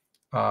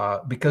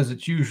 because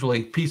it's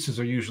usually pieces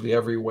are usually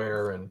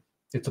everywhere and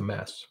it's a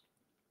mess.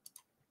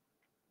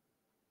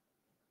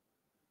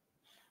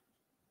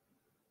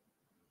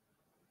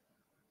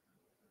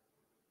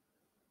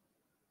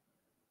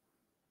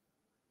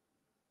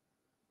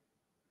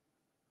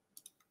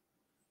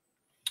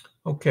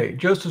 Okay,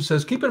 Joseph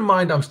says, keep in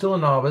mind I'm still a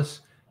novice.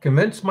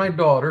 Convince my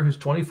daughter, who's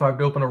 25,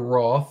 to open a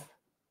Roth.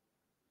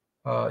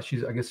 I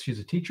guess she's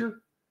a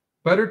teacher.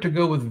 Better to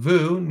go with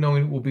VU,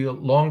 knowing it will be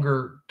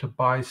longer to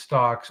buy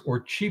stocks, or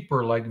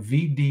cheaper like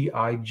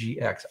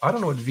VDIGX. I don't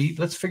know what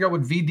let's figure out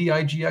what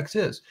VDIGX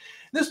is.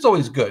 This is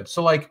always good.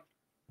 So like,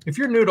 if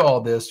you're new to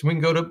all this, we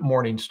can go to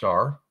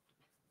Morningstar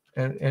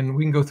and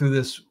we can go through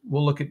this.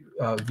 We'll look at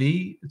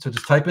V. So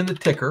just type in the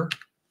ticker.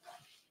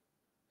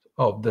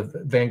 Oh, the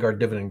Vanguard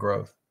Dividend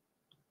Growth.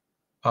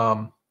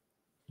 And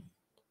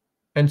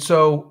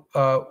so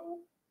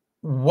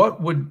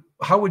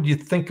how would you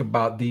think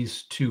about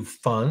these two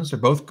funds? They're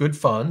both good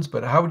funds,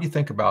 but how would you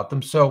think about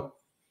them? So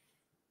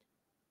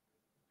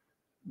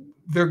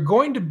they're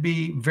going to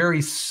be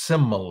very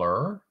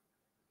similar.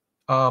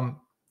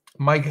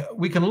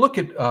 We can look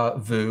at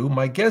VU.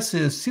 My guess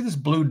is, see this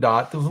blue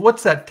dot?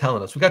 What's that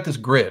telling us? We got this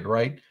grid,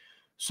 right?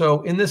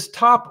 So in this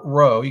top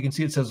row, you can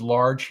see it says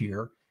large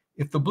here.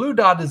 If the blue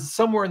dot is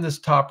somewhere in this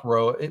top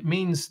row, it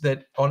means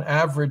that on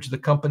average, the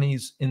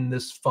companies in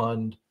this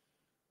fund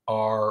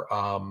are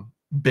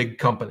big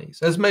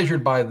companies as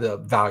measured by the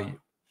value,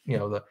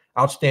 the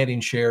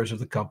outstanding shares of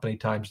the company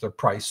times their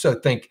price. So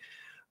think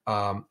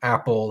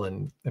Apple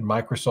and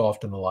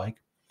Microsoft and the like.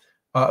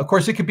 Of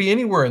course, it could be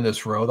anywhere in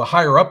this row. The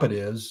higher up it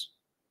is,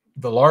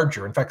 the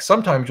larger. In fact,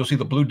 sometimes you'll see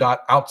the blue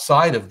dot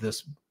outside of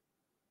this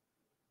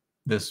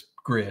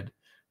grid,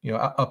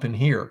 up in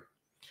here.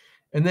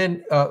 And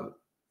then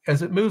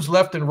as it moves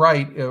left and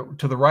right,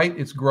 to the right,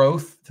 it's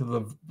growth. To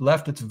the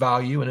left, it's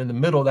value. And in the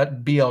middle,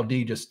 that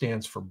BLD just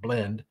stands for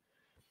blend.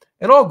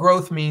 And all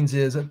growth means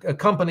is a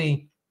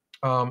company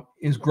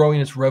is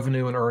growing its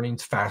revenue and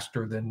earnings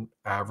faster than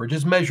average,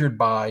 is measured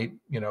by,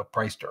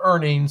 price to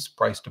earnings,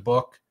 price to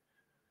book.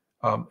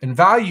 And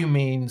value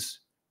means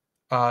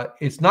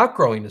it's not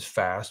growing as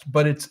fast,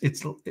 but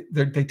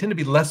they tend to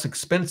be less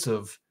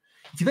expensive.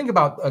 If you think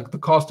about the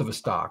cost of a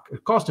stock, the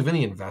cost of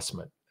any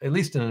investment, at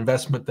least an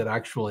investment that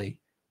actually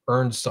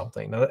earns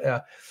something.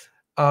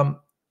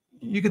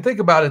 You can think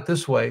about it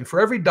this way: for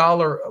every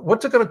dollar,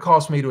 what's it going to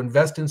cost me to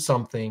invest in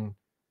something,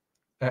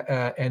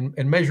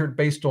 and measure it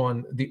based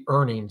on the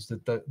earnings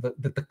that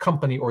the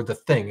company or the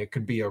thing? It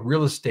could be a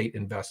real estate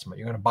investment.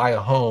 You're going to buy a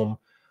home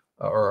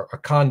or a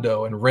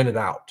condo and rent it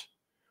out.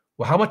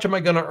 Well, how much am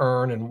I going to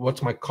earn, and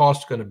what's my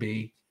cost going to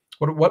be?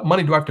 What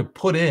money do I have to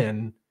put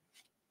in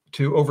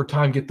to over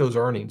time get those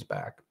earnings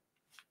back?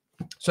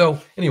 So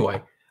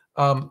anyway,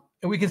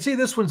 and we can see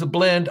this one's a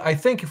blend. I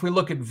think if we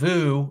look at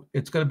VU,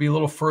 it's going to be a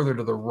little further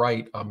to the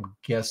right, I'm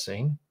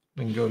guessing.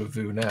 We can go to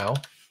VU now.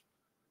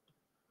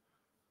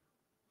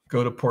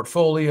 Go to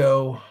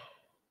portfolio.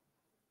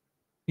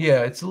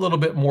 Yeah, it's a little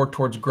bit more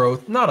towards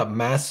growth. Not a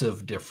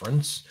massive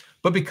difference,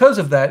 but because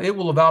of that, it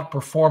will have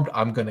outperformed,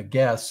 I'm going to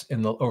guess,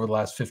 over the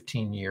last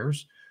 15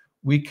 years.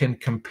 We can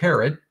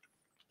compare it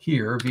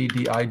here,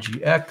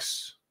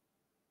 VDIGX.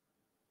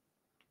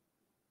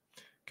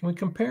 Can we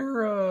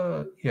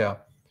compare? Yeah.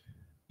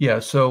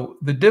 So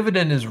the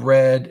dividend is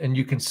red, and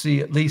you can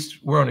see at least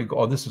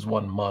this is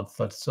 1 month.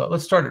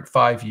 Let's start at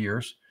 5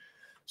 years.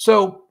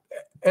 So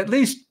at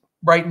least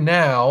right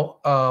now,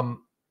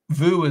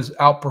 VU is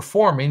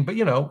outperforming, but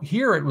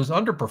here it was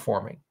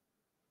underperforming,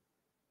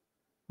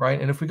 right?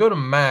 And if we go to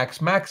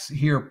max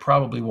here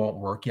probably won't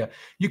work. Yeah,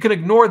 you can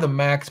ignore the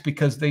max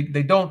because they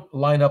don't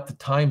line up the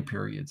time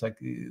periods. Like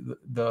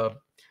the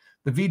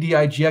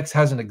VDIGX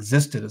hasn't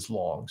existed as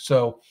long.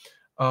 So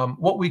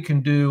what we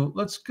can do,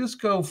 let's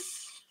just go.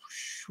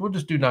 We'll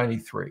just do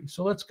 93.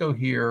 So let's go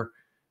here,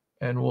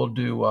 and we'll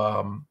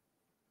do.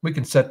 We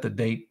can set the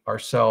date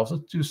ourselves.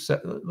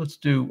 Let's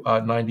do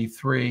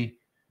 93.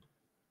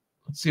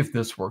 Let's see if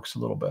this works a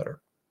little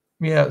better.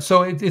 Yeah,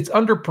 so it's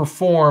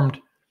underperformed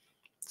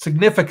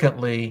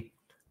significantly,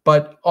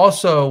 but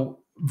also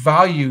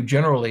value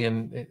generally,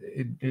 and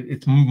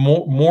it's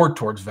more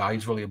towards value.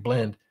 It's really a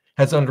blend.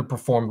 Has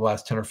underperformed the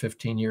last 10 or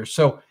 15 years.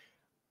 So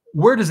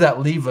where does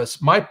that leave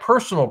us? My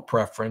personal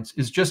preference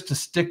is just to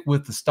stick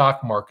with the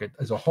stock market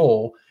as a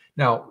whole.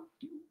 Now,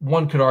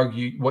 one could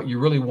argue what you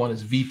really want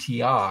is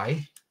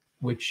VTI,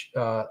 which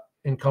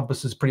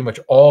encompasses pretty much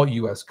all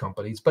U.S.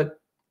 companies.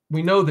 But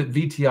we know that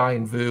VTI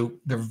and VU,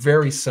 they're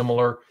very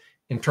similar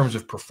in terms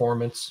of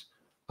performance.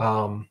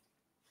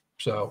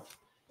 So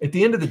at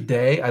the end of the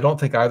day, I don't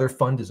think either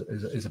fund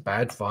is a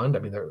bad fund. I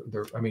mean,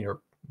 they're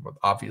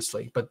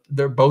obviously, but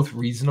they're both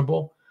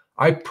reasonable.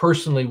 I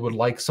personally would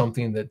like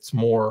something that's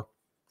more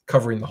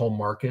covering the whole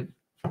market.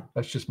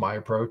 That's just my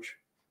approach.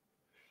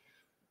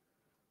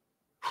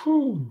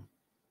 Whew.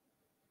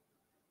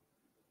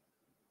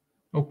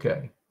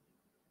 Okay.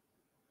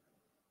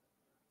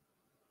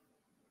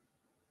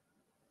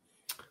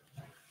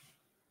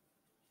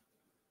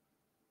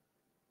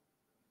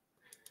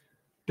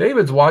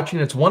 David's watching.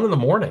 It's 1 in the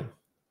morning.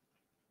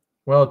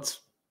 Well, it's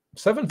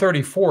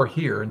 7:34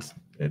 here.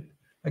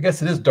 I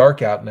guess it is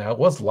dark out now. It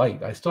was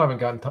light. I still haven't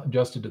gotten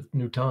adjusted to the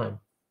new time.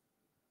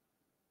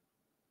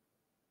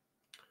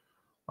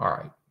 All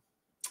right.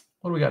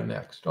 What do we got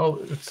next?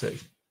 Oh, let's see.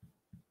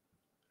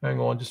 Hang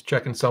on, just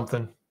checking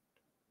something.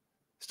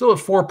 Still at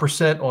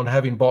 4% on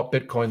having bought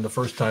Bitcoin the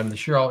first time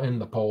this year. I'll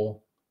end the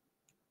poll.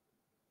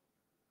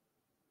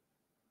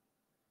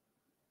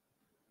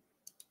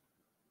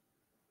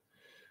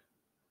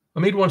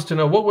 Amit wants to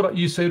know, what would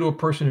you say to a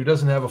person who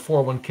doesn't have a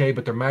 401k,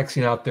 but they're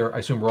maxing out their, I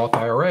assume, Roth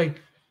IRA?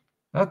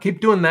 Well,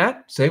 keep doing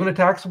that. Save in a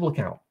taxable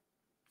account.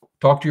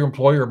 Talk to your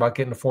employer about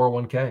getting a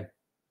 401k.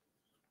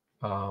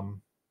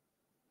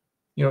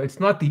 It's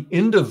not the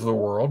end of the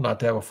world not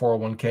to have a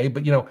 401k,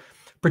 but,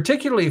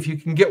 particularly if you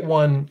can get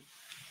one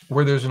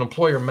where there's an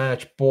employer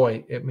match,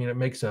 boy, it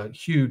makes a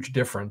huge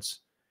difference.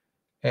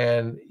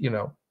 And,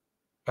 you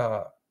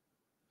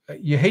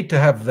hate to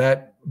have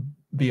that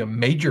be a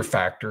major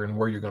factor in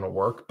where you're going to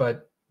work,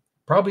 but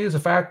probably is a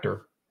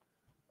factor.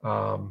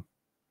 But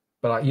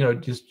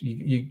just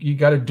you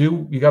got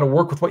to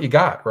work with what you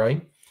got,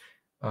 right?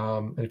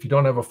 And if you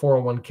don't have a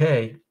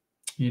 401k,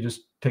 you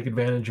just take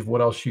advantage of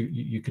what else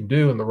you can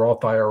do, in the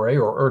Roth IRA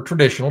or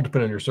traditional,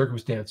 depending on your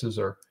circumstances,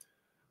 are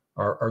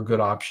good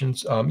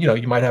options.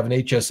 You might have an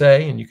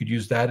HSA, and you could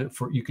use that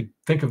you could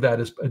think of that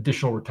as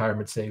additional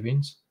retirement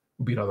savings.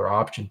 Would be another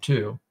option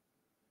too.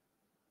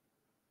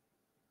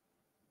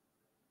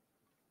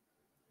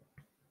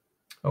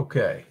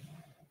 Okay.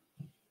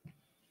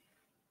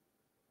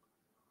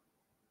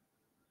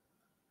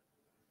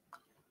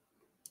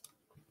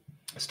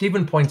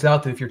 Stephen points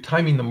out that if you're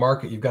timing the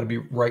market, you've got to be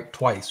right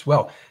twice.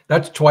 Well,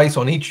 that's twice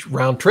on each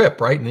round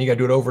trip, right? And then you got to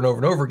do it over and over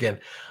and over again.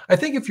 I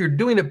think if you're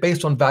doing it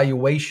based on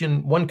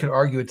valuation, one could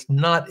argue it's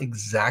not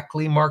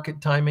exactly market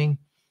timing,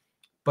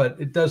 but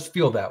it does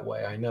feel that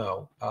way. I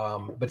know,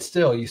 but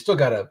still, you still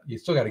gotta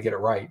get it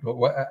right.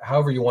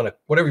 Whatever you want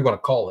to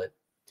call it.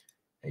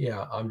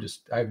 Yeah,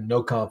 I have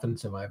no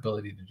confidence in my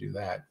ability to do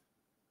that.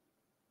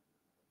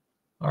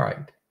 All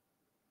right.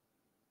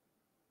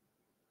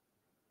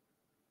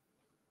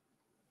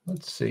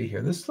 Let's see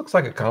here. This looks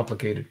like a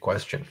complicated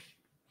question.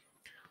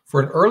 For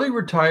an early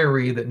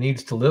retiree that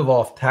needs to live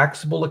off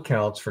taxable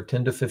accounts for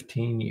 10 to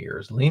 15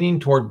 years, leaning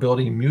toward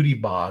building muni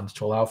bonds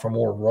to allow for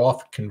more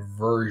Roth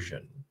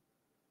conversion,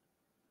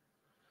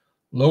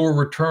 lower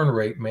return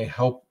rate may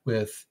help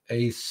with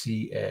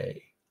ACA.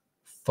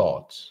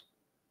 Thoughts?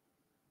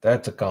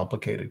 That's a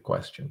complicated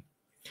question.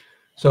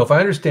 So if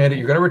I understand it,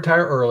 you're going to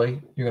retire early.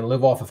 You're going to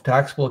live off of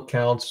taxable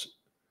accounts,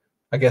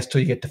 I guess,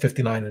 till you get to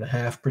 59 and a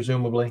half,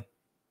 presumably.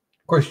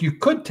 Of course, you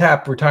could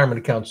tap retirement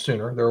accounts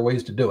sooner. There are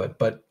ways to do it,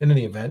 but in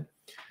any event,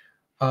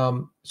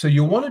 so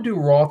you want to do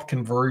Roth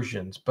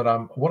conversions, but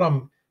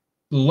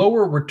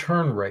lower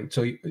return rate.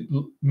 So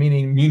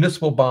meaning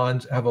municipal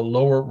bonds have a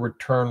lower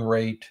return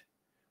rate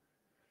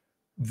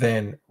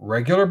than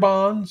regular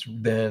bonds,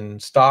 than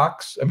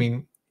stocks. I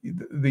mean,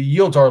 the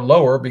yields are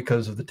lower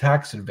because of the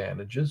tax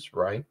advantages,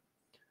 right?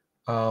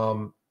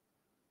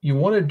 You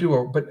want to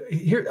do but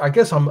here, I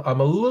guess I'm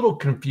a little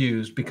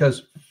confused,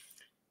 because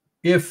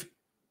if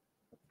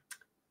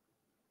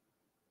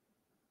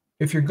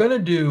you're going to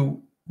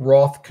do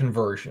Roth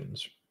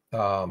conversions,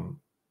 of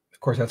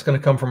course, that's going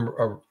to come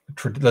from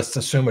let's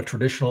assume a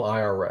traditional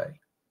IRA.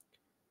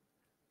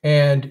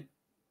 And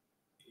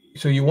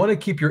so you want to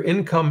keep your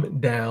income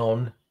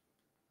down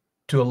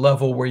to a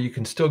level where you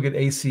can still get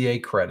ACA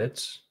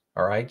credits.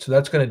 All right. So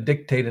that's going to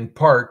dictate in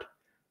part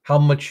how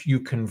much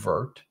you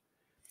convert.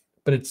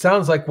 But it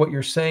sounds like what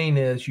you're saying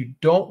is you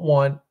don't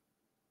want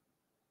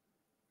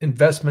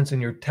investments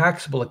in your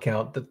taxable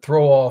account that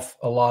throw off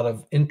a lot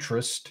of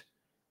interest.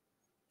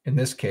 In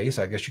this case,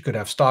 I guess you could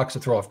have stocks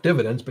that throw off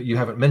dividends, but you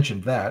haven't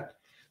mentioned that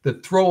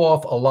throw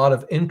off a lot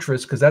of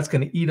interest, because that's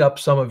going to eat up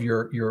some of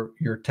your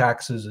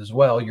taxes as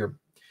well. It's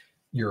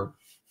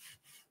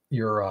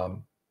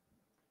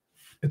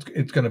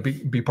going to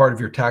be part of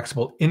your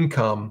taxable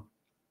income.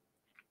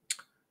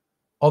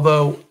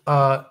 Although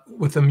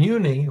with a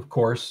muni, of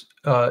course,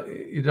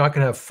 you're not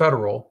going to have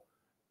federal.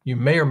 You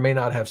may or may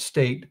not have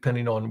state,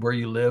 depending on where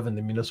you live and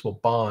the municipal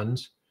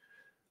bonds.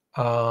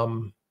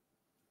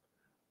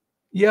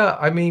 Yeah,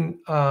 I mean,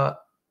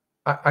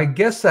 I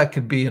guess that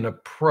could be an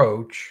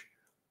approach.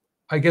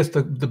 I guess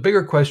the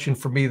bigger question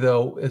for me,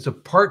 though, is,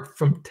 apart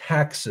from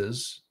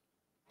taxes,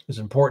 as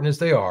important as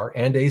they are,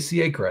 and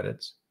ACA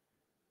credits,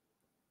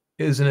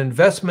 is an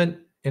investment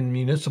in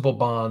municipal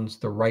bonds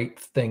the right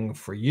thing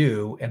for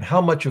you? And how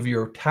much of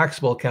your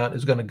taxable account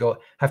is going to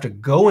have to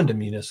go into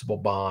municipal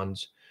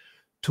bonds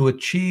to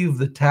achieve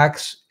the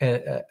tax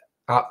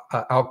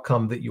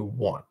outcome that you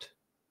want?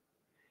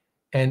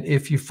 And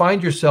if you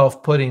find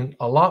yourself putting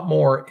a lot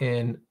more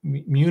in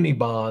muni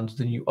bonds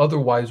than you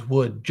otherwise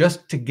would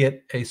just to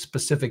get a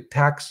specific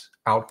tax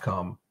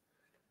outcome,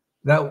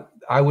 that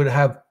I would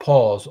have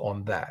pause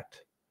on that.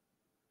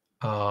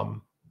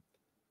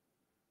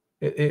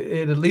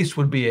 It at least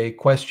would be a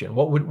question.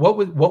 What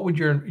would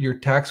your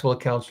taxable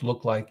accounts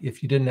look like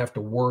if you didn't have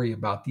to worry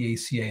about the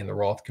ACA and the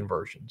Roth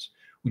conversions?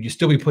 Would you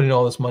still be putting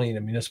all this money in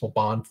a municipal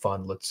bond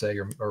fund, let's say,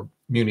 or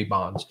muni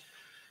bonds,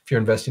 if you're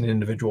investing in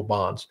individual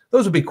bonds?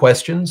 Those would be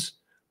questions.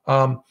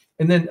 And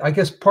then I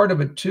guess part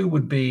of it too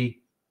would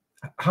be,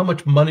 how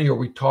much money are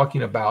we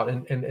talking about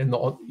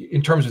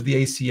in terms of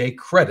the ACA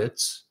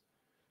credits?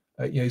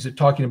 Is it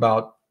talking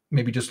about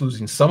maybe just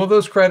losing some of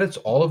those credits,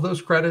 all of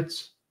those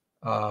credits?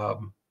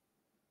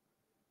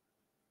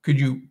 Could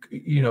you,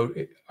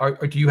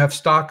 do you have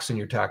stocks in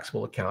your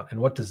taxable account? And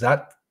what does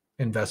that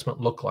investment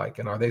look like?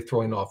 And are they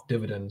throwing off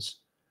dividends,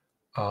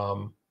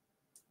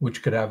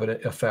 which could have an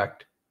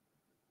effect?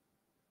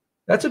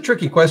 That's a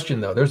tricky question,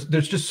 though. There's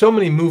just so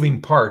many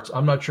moving parts.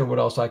 I'm not sure what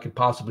else I could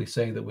possibly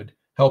say that would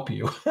help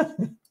you.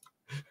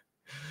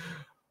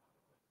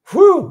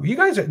 Whew, you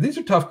guys, these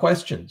are tough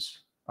questions.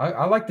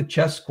 I like the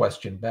chess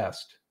question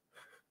best.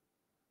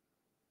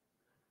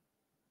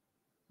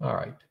 All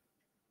right.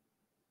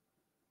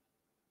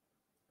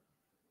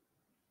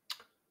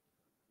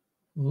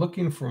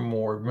 Looking for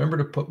more. Remember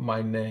to put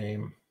my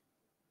name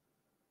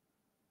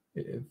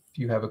if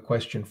you have a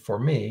question for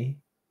me.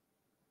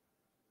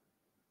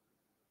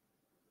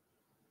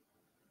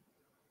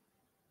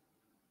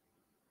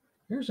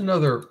 Here's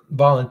another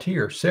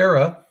volunteer,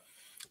 Sarah,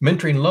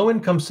 mentoring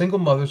low-income single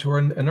mothers who are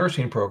in a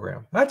nursing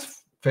program.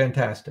 That's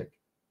fantastic.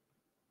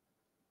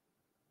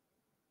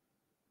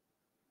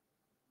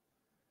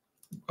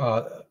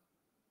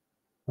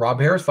 Rob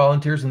Harris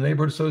volunteers in the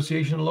neighborhood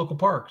association and local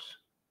parks.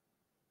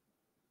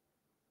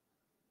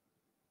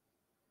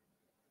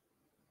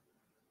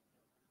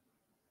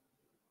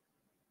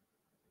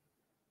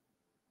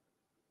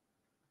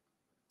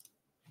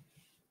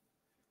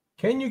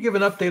 Can you give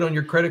an update on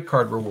your credit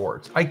card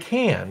rewards? I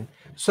can.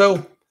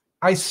 So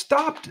I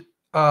stopped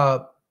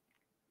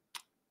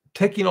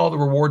taking all the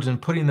rewards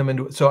and putting them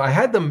into it. So I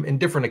had them in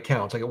different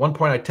accounts. Like at one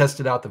point I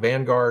tested out the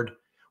Vanguard.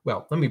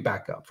 Well, let me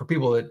back up for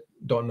people that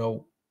don't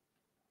know,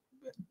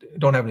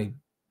 don't have any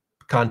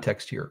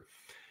context here.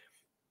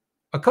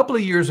 A couple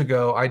of years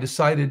ago, I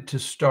decided to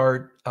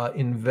start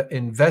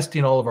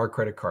investing all of our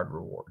credit card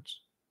rewards.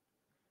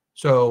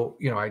 So,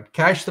 I'd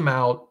cash them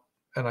out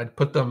and I'd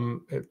put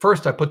them, at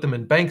first I put them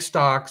in bank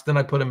stocks. Then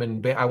I put them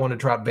in, I wanted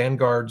to try out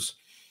Vanguard's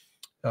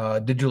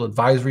digital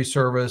advisory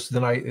service.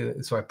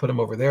 So I put them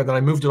over there. Then I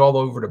moved it all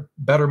over to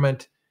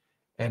Betterment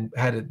and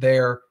had it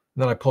there.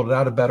 And then I pulled it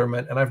out of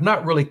Betterment and I've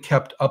not really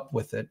kept up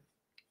with it.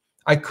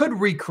 I could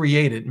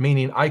recreate it,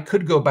 meaning I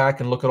could go back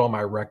and look at all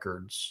my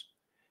records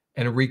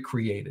and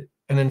recreate it.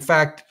 And in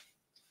fact,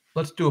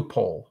 let's do a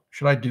poll.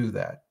 Should I do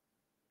that?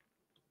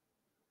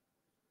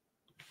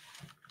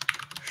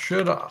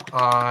 Should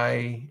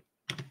I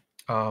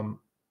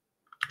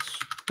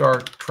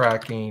start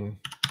tracking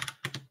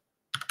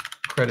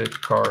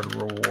credit card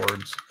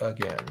rewards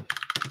again?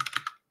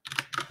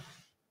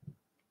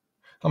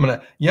 I'm going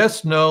to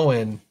yes, no,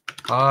 and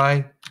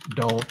I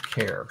don't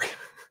care.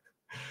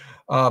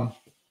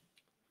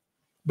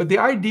 But the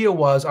idea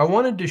was I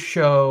wanted to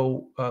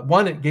show,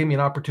 one, it gave me an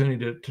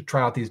opportunity to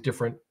try out these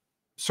different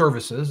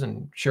services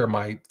and share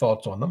my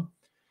thoughts on them.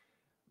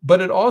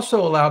 But it also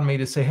allowed me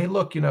to say, hey,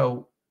 look,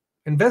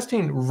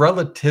 investing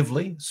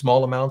relatively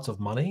small amounts of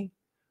money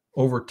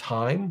over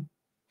time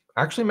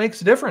actually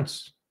makes a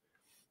difference.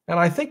 And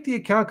I think the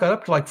account got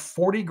up to like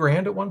 40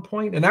 grand at one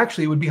point. And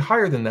actually, it would be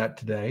higher than that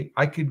today.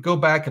 I could go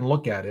back and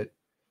look at it.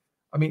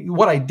 I mean,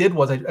 what I did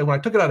was when I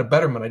took it out of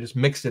Betterment, I just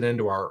mixed it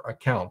into our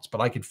accounts,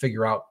 but I could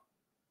figure out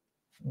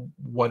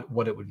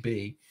what it would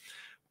be.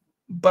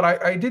 But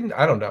I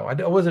don't know. I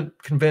wasn't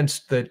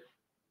convinced that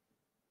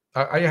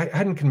I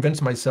hadn't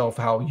convinced myself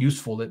how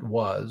useful it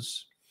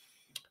was.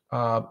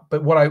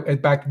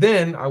 But back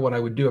then, what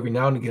I would do every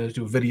now and again is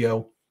do a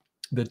video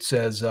that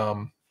says,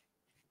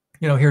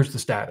 here's the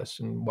status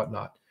and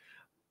whatnot.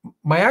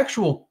 My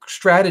actual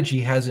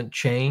strategy hasn't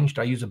changed.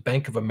 I use a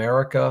Bank of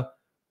America,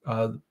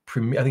 I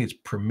think it's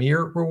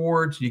Premier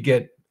Rewards. You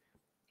get,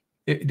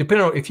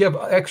 depending on if you have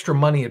extra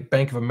money at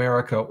Bank of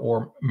America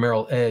or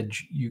Merrill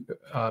Edge, you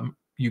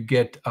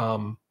get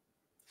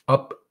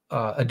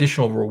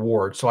additional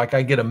rewards. So like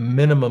I get a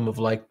minimum of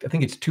I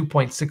think it's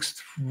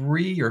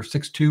 2.63 or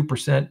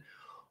 62%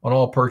 on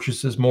all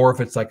purchases. More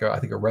if it's I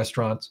think a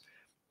restaurants.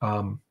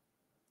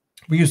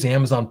 We use the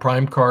Amazon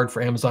Prime card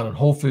for Amazon and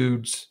Whole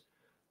Foods.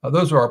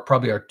 Those are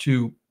probably our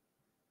two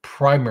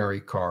primary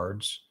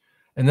cards.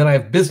 And then I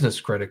have business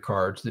credit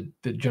cards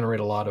that generate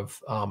a lot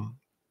of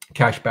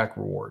cashback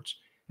rewards.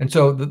 And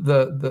so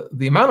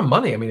the amount of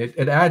money, I mean,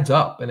 it adds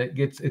up and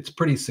it's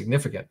pretty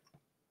significant.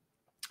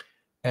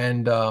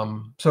 And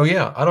so,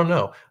 yeah, I don't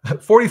know.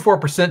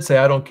 44% say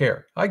I don't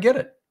care. I get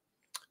it.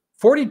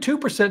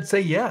 42%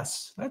 say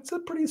yes. That's a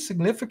pretty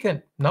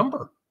significant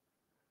number.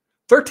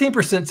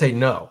 13% say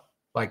no.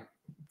 Like,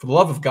 for the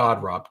love of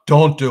God, Rob,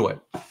 don't do it.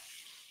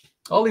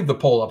 I'll leave the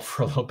poll up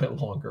for a little bit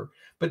longer.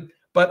 But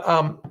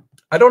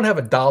I don't have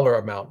a dollar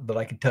amount that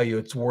I can tell you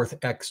it's worth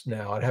X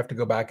now. I'd have to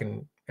go back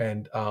and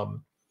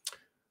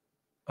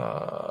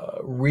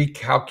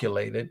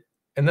recalculate it.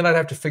 And then I'd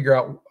have to figure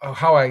out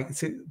how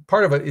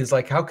part of it is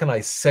how can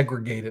I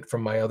segregate it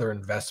from my other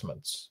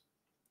investments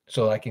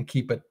so that I can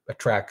keep a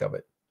track of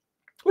it,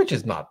 which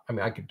is not, I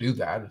mean, I could do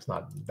that. It's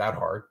not that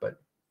hard, but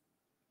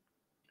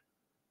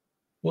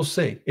we'll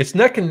see. It's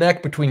neck and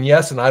neck between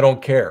yes and I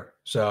don't care.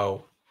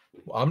 So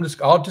I'm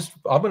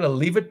going to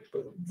leave it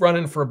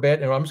running for a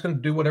bit and I'm just going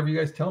to do whatever you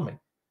guys tell me.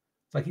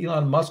 It's like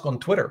Elon Musk on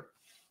Twitter.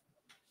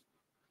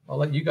 I'll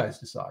let you guys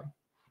decide.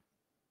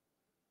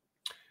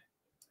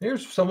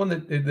 Here's someone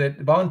that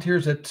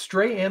volunteers at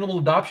stray animal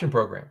adoption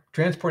program,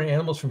 transporting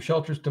animals from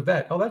shelters to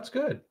vet. Oh, that's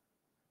good.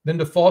 Then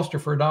to foster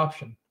for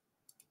adoption.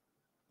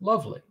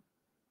 Lovely.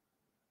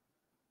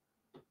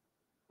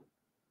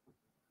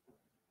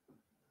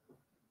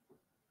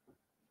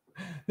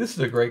 This is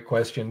a great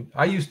question.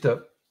 I used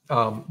to,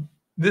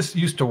 this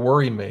used to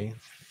worry me.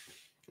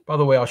 By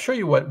the way, I'll show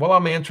you what, while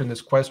I'm answering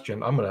this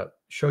question, I'm going to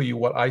show you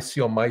what I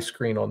see on my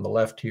screen on the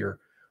left here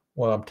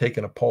while I'm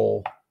taking a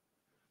poll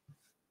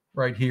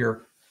right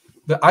here.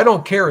 The I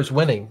don't care is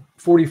winning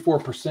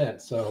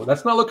 44%. So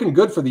that's not looking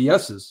good for the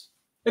yeses.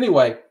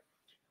 Anyway,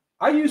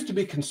 I used to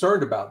be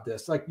concerned about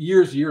this like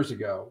years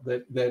ago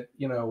that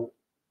you know,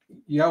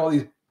 you have all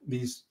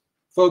these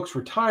folks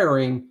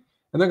retiring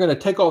and they're going to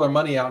take all their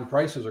money out and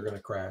prices are going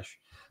to crash.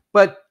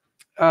 But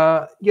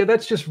yeah,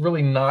 that's just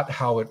really not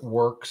how it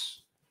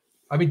works.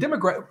 I mean,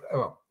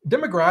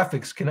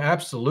 demographics can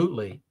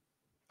absolutely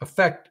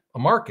affect a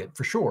market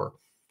for sure.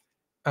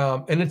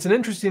 And it's an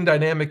interesting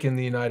dynamic in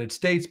the United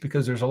States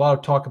because there's a lot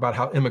of talk about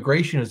how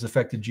immigration has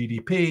affected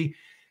GDP.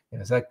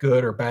 And is that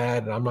good or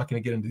bad? And I'm not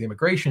going to get into the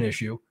immigration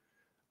issue.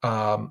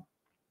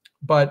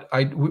 But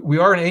we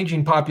are an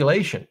aging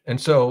population. And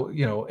so,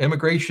 you know,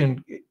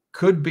 immigration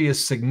could be a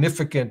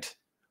significant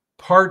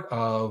part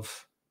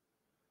of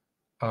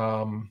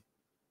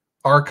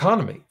our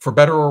economy, for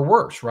better or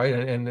worse, right?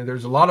 And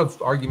there's a lot of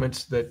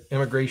arguments that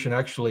immigration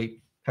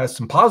actually has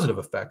some positive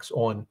effects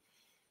on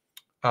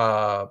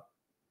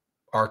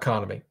our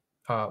economy.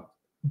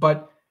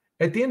 But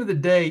at the end of the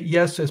day,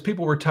 yes, as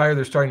people retire,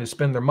 they're starting to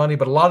spend their money,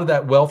 but a lot of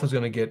that wealth is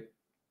going to get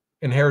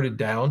inherited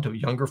down to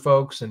younger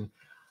folks. And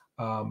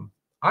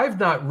I've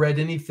not read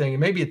anything, and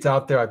maybe it's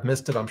out there, I've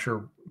missed it. I'm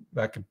sure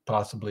that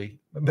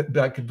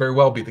could very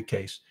well be the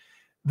case,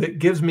 that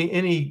gives me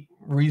any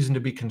reason to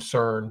be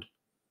concerned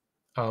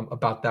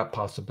about that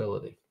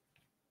possibility.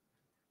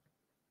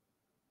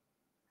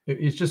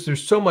 It's just,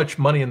 there's so much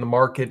money in the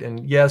market,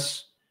 and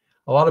yes,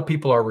 a lot of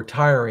people are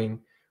retiring,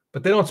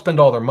 but they don't spend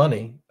all their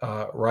money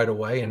right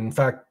away. And in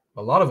fact,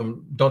 a lot of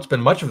them don't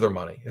spend much of their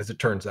money, as it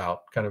turns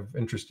out, kind of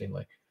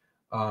interestingly.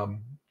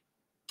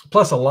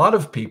 Plus, a lot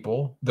of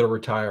people that are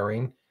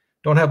retiring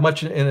don't have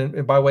much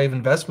in by way of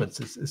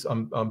investments.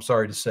 I'm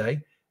sorry to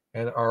say,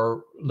 and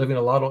are living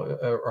a lot on,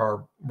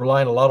 are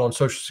relying a lot on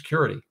Social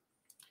Security.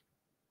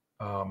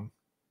 But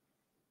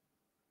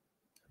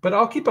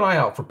I'll keep an eye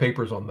out for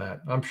papers on that.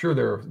 I'm sure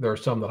there are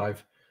some that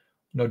I've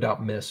no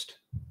doubt missed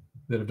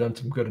that have done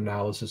some good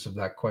analysis of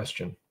that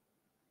question.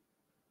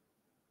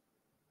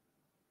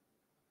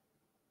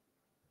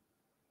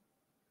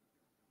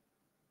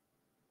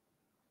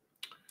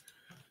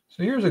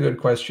 So here's a good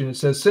question. It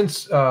says,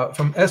 since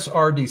from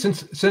SRD,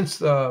 since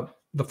the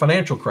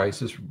financial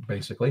crisis,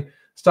 basically,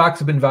 stocks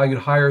have been valued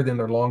higher than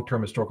their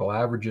long-term historical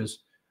averages.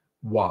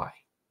 Why?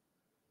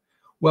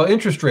 Well,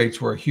 interest rates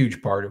were a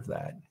huge part of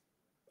that.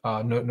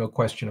 No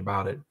question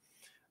about it.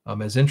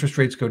 As interest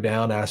rates go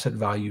down, asset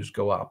values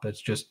go up.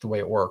 That's just the way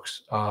it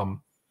works.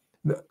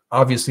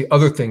 Obviously,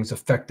 other things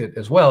affect it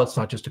as well. It's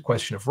not just a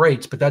question of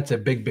rates, but that's a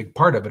big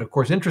part of it. Of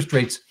course, interest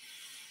rates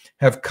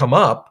have come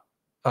up,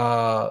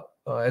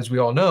 as we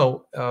all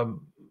know,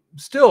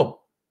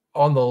 still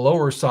on the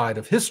lower side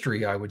of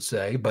history, I would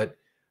say. But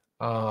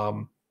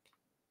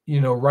you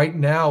know, right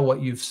now,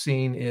 what you've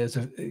seen is,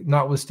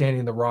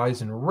 notwithstanding the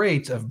rise in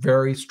rates, a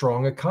very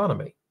strong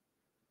economy.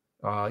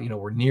 You know,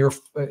 we're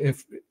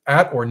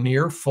at or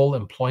near full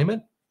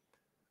employment,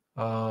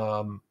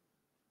 and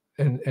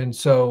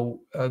so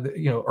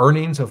you know,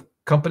 earnings of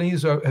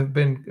companies have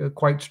been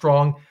quite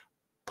strong.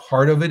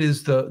 Part of it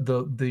is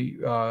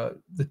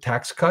the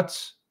tax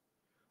cuts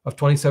of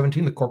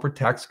 2017, the corporate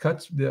tax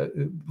cuts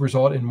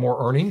result in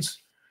more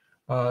earnings,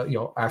 you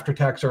know, after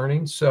tax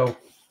earnings. So,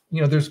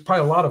 you know, there's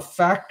probably a lot of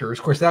factors.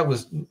 Of course, that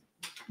was,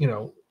 you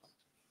know,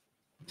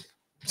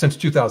 since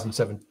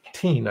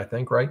 2017, I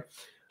think, right?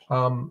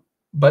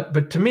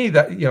 But to me,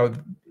 that, you know,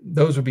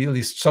 those would be at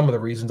least some of the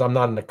reasons. I'm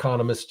not an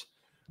economist,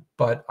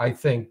 but I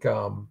think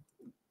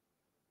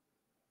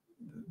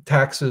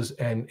taxes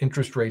and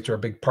interest rates are a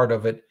big part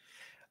of it.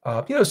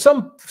 You know,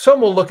 some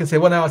will look and say,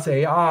 well, now it's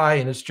AI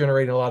and it's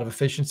generating a lot of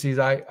efficiencies.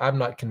 I'm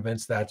not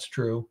convinced that's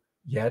true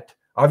yet.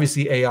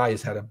 Obviously, AI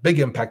has had a big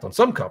impact on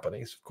some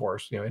companies, of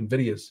course. You know,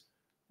 NVIDIA's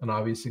an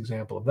obvious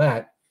example of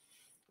that.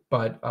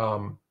 But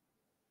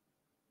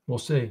we'll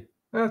see.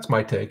 That's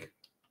my take.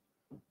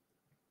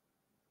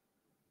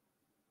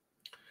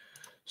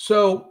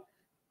 So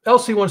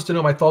Elsie wants to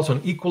know my thoughts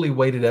on equally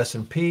weighted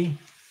S&P.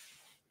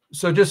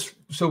 So just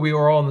so we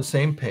are all on the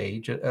same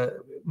page,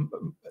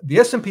 the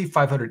S&P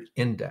 500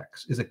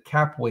 index is a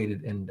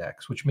cap-weighted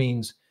index, which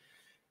means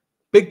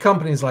big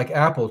companies like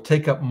Apple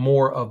take up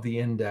more of the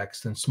index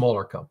than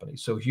smaller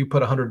companies. So if you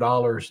put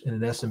 $100 in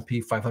an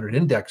S&P 500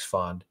 index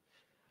fund,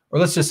 or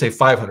let's just say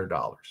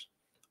 $500,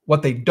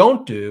 what they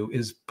don't do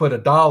is put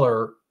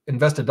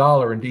invest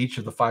 $1 into each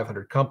of the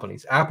 500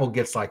 companies. Apple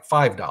gets like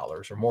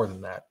 $5 or more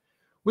than that.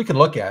 We can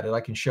look at it.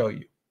 I can show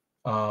you.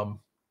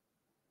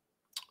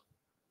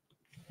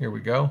 Here we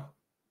go.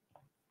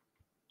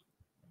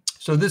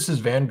 So this is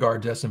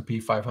Vanguard's S&P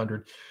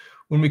 500.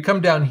 when we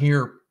come down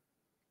here,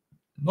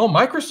 oh,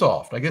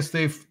 Microsoft, I guess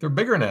they're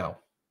bigger now.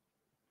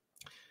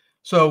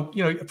 So,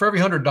 for every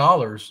 $100,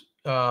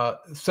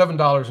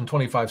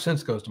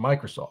 $7.25 goes to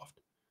Microsoft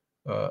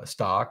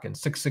stock, and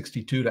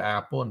 $6.62 to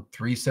Apple, and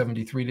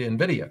 $3.73 to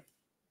NVIDIA,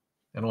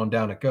 and on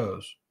down it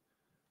goes.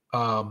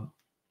 And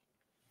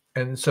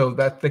so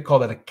that they call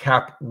that a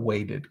cap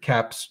weighted.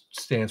 Cap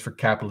stands for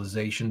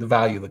capitalization, the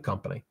value of the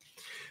company.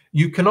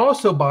 You can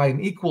also buy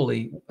an equal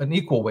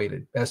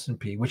weighted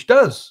S&P, which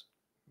does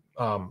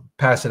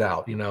pass it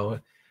out,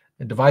 and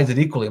divides it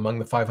equally among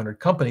the 500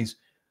 companies.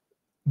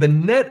 The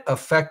net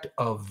effect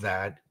of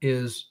that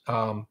is,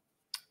 and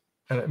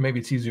maybe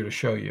it's easier to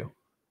show you.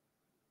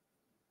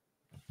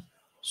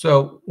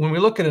 So when we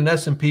look at an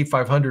S&P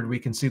 500, we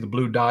can see the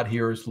blue dot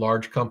here is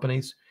large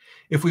companies.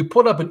 If we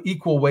put up an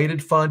equal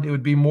weighted fund, it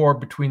would be more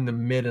between the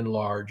mid and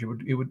large.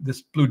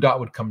 This blue dot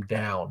would come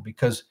down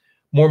because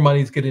more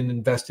money is getting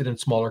invested in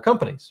smaller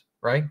companies,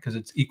 right? Because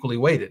it's equally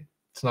weighted.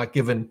 It's not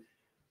given,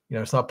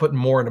 it's not putting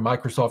more into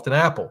Microsoft and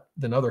Apple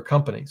than other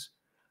companies.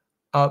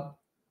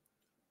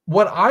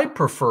 What I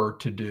prefer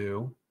to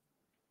do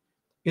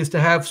is to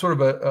have sort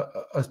of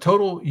a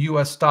total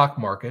U.S. stock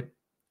market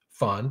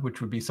fund,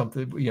 which would be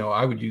something,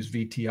 I would use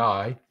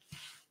VTI,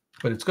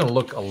 but it's going to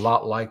look a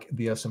lot like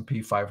the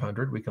S&P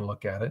 500. We can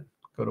look at it,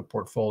 go to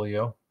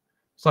portfolio.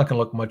 It's not going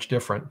to look much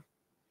different.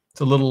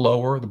 It's a little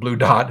lower, the blue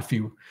dot,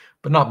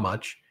 but not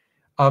much.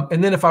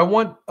 And then if I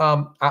want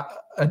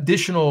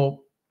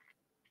additional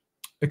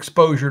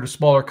exposure to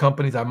smaller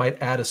companies, I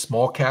might add a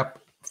small cap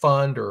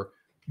fund, or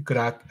you could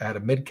add a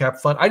mid cap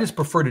fund. I just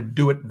prefer to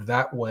do it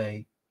that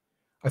way.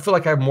 I feel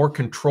like I have more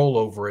control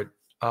over it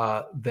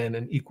than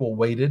an equal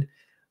weighted.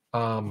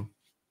 And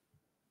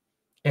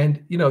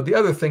the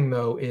other thing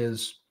though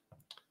is,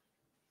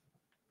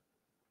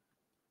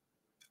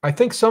 I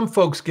think some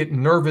folks get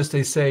nervous.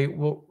 They say,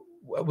 well,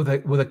 with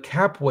a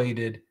cap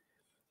weighted,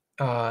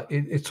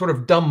 it's sort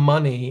of dumb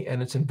money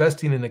and it's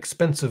investing in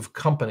expensive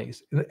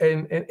companies.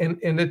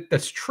 And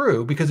that's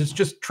true, because it's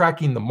just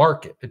tracking the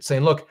market. It's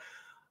saying, look,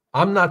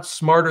 I'm not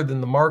smarter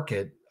than the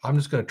market. I'm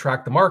just going to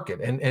track the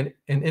market. And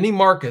in any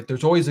market,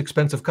 there's always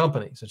expensive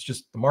companies. It's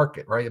just the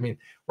market, right? I mean,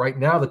 right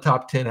now the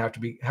top 10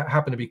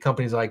 happen to be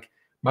companies like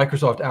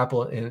Microsoft,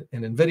 Apple, and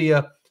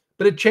NVIDIA,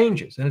 but it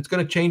changes, and it's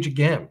going to change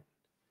again.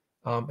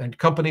 And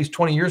companies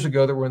 20 years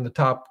ago that were in the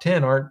top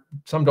 10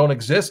 some don't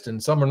exist,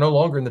 and some are no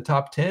longer in the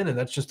top 10, and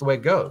that's just the way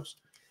it goes.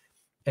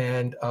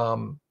 And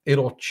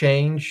it'll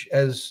change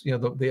as,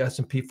 the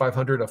S&P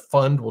 500, a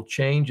fund will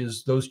change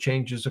as those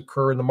changes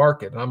occur in the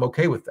market, and I'm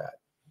okay with that.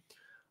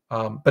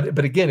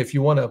 But again, if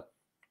you want to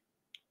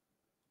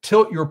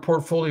tilt your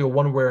portfolio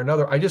one way or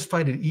another, I just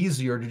find it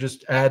easier to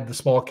just add the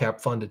small cap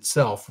fund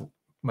itself,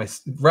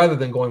 rather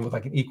than going with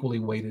like an equally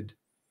weighted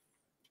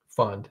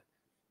fund.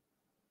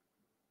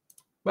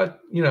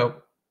 But there's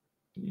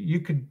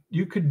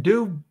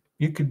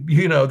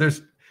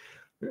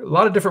a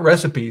lot of different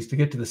recipes to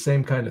get to the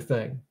same kind of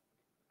thing.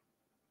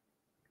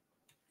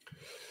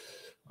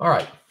 All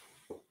right.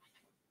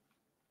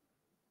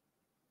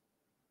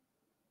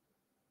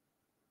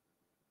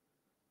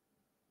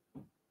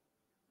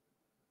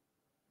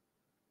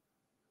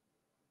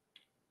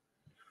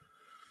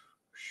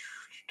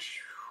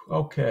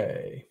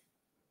 Okay.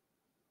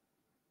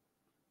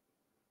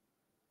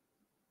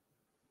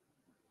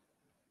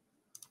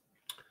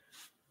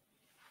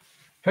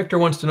 Hector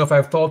wants to know if I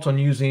have thoughts on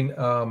using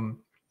an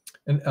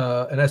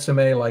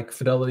SMA like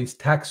Fidelity's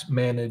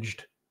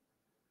tax-managed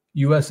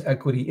U.S.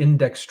 equity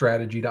index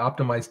strategy to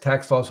optimize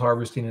tax loss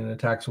harvesting in a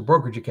taxable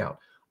brokerage account.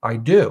 I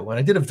do, and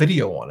I did a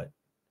video on it,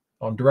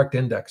 on direct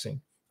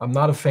indexing. I'm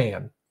not a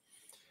fan.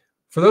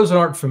 For those that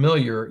aren't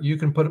familiar, you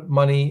can put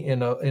money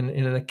in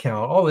an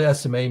account. All the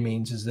SMA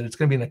means is that it's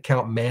going to be an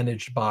account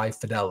managed by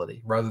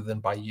Fidelity rather than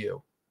by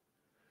you.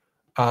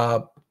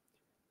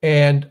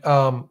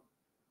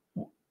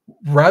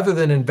 Rather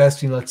than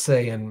investing, let's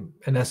say, in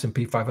an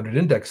S&P 500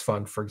 index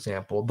fund, for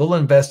example, they'll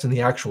invest in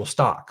the actual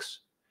stocks,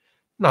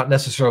 not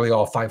necessarily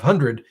all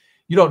 500.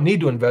 You don't need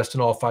to invest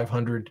in all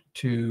 500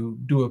 to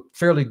do a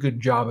fairly good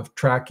job of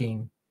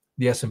tracking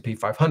the S&P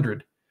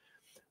 500.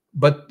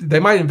 But they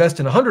might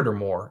invest in 100 or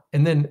more,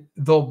 and then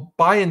they'll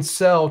buy and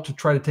sell to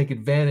try to take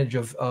advantage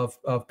of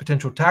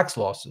potential tax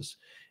losses.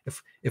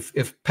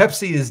 If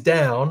Pepsi is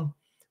down,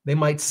 they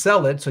might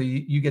sell it so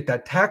you get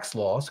that tax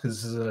loss,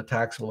 because this is a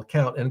taxable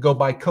account, and go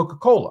buy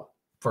Coca-Cola,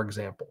 for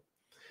example,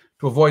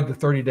 to avoid the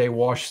 30-day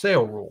wash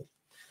sale rule.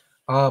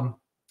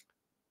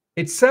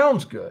 It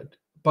sounds good,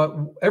 but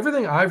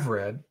everything I've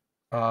read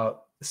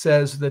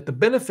says that the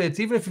benefits,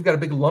 even if you've got a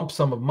big lump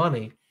sum of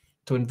money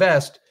to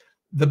invest,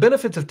 the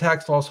benefits of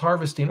tax loss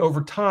harvesting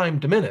over time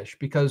diminish,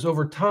 because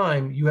over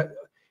time you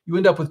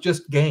end up with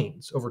just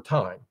gains over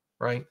time,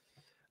 right?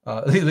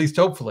 At least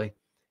hopefully.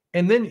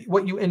 And then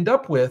what you end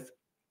up with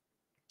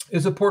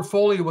is a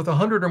portfolio with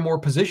 100 or more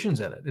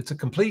positions in it. It's a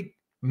complete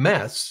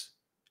mess,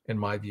 in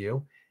my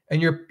view. And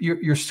you're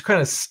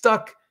kind of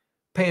stuck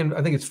paying,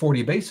 I think it's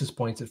 40 basis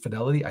points at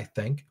Fidelity, I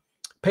think,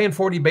 paying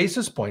 40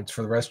 basis points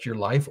for the rest of your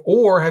life,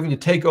 or having to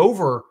take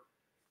over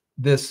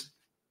this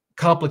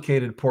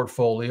complicated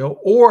portfolio,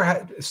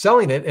 or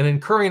selling it and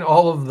incurring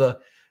all of the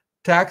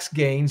tax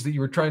gains that you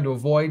were trying to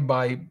avoid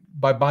by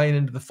buying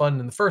into the fund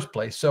in the first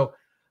place. So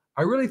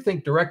I really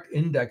think direct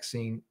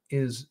indexing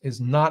is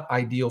not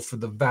ideal for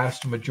the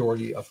vast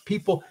majority of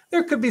people.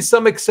 There could be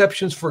some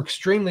exceptions for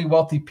extremely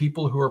wealthy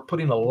people who are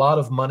putting a lot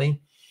of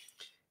money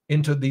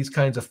into these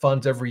kinds of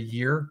funds every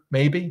year,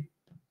 maybe,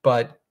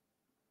 but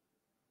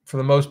for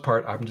the most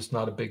part, I'm just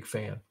not a big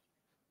fan.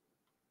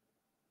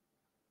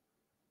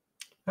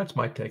 That's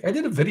my take. I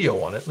did a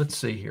video on it. Let's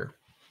see here.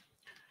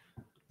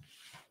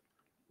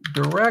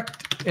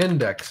 Direct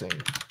indexing.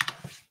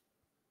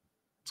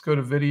 Let's go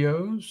to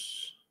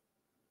videos.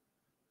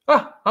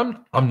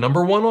 I'm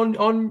number one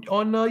on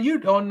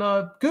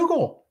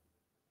Google.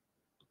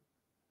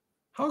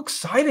 How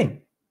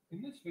exciting!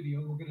 In this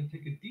video, we're going to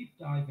take a deep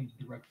dive into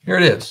direct. Here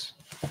it is.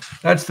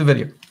 That's the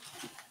video.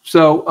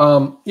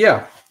 So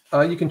yeah,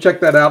 you can check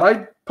that out.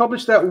 I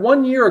published that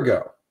 1 year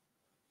ago.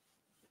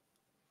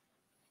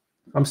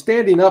 I'm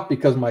standing up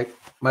because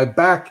my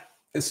back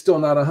is still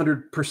not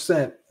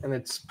 100%,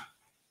 and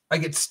I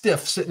get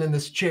stiff sitting in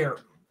this chair.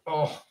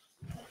 Oh,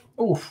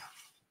 oof,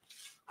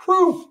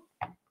 whew.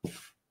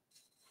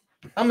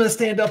 I'm going to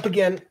stand up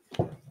again.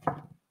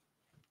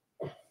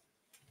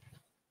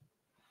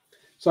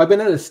 So I've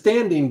been at a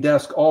standing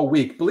desk all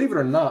week. Believe it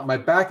or not, my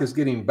back is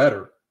getting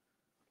better.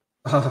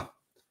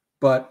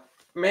 But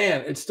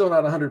man, it's still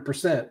not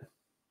 100%.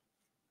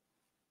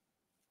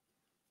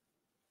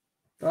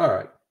 All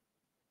right.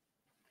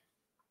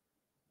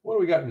 What do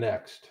we got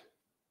next?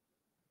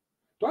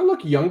 Do I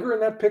look younger in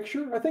that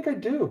picture? I think I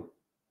do.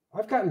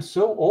 I've gotten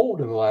so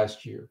old in the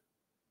last year.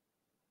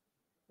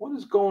 What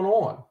is going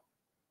on?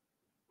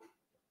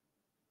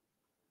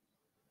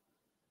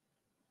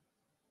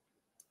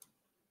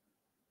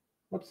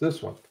 What's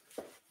this one?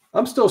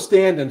 I'm still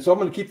standing, so I'm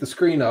going to keep the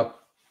screen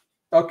up.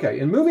 Okay,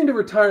 in moving to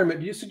retirement,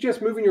 do you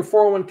suggest moving your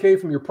 401k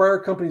from your prior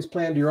company's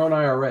plan to your own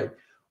IRA?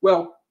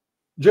 Well,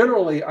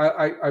 generally,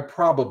 I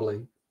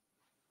probably.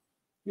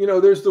 You know,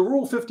 there's the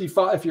rule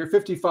 55. If you're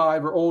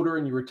 55 or older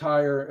and you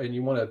retire and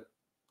you want to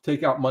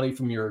take out money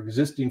from your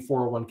existing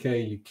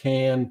 401k, you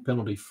can,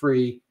 penalty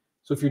free.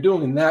 So if you're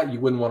doing that, you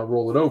wouldn't want to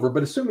roll it over.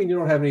 But assuming you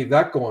don't have any of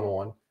that going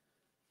on,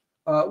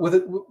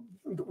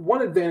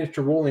 one advantage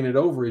to rolling it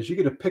over is you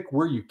get to pick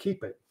where you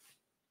keep it,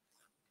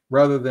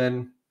 rather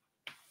than,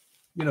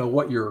 you know,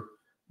 what your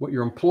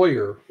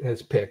employer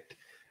has picked.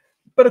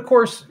 But of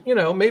course, you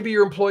know, maybe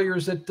your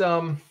employer's at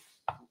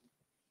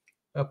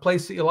a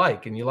place that you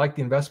like and you like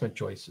the investment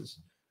choices.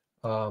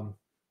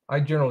 I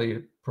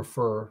generally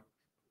prefer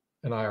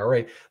an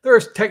IRA.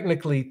 There's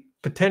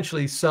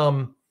potentially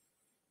some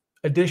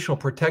additional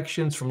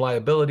protections from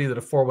liability that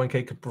a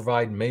 401k could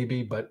provide,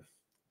 maybe, but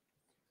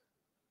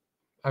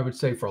I would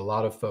say for a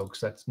lot of folks,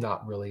 that's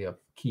not really a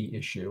key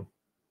issue.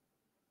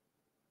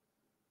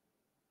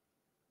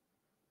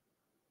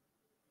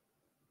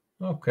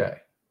 Okay.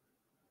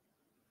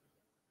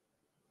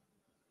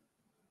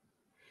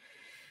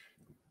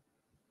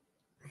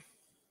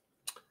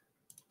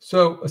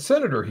 So a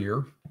senator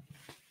here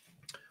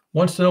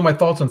wants to know my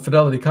thoughts on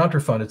Fidelity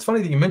Contra Fund. It's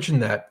funny that you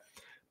mentioned that,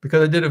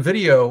 because I did a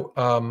video,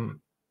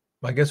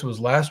 I guess it was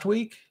last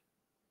week,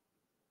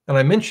 and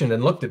I mentioned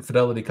and looked at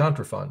Fidelity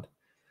Contra Fund.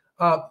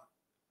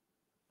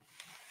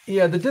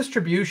 Yeah, the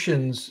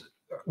distributions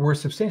were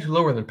substantially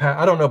lower than past.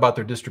 I don't know about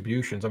their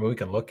distributions. I mean, we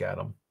can look at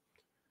them.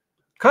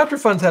 Contra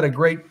Fund's had a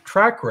great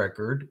track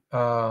record.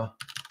 Here,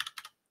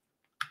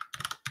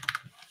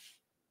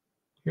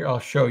 I'll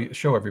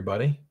show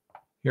everybody.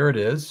 Here it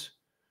is.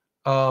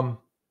 But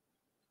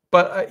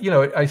you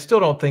know, I still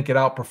don't think it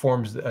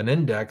outperforms an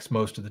index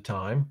most of the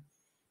time.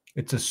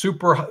 It's a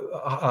super,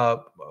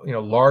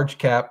 large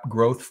cap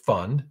growth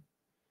fund.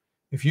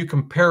 If you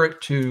compare it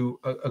to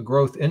a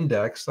growth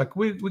index, like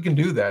we can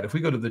do that. If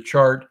we go to the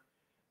chart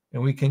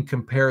and we can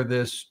compare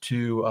this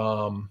to,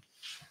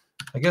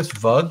 I guess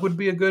VUG would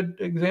be a good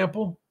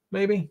example,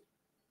 maybe.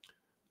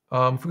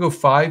 If we go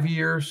 5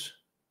 years,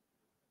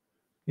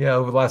 yeah,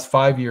 over the last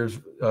 5 years,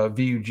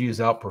 VUG has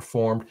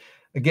outperformed.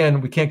 Again,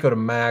 we can't go to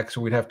max,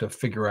 or we'd have to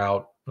figure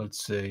out,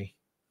 let's see,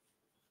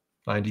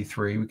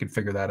 93. We could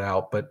figure that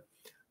out. But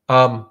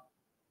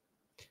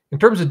in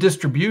terms of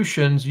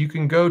distributions, you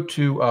can go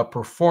to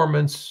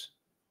performance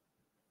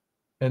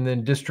and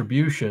then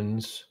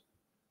distributions.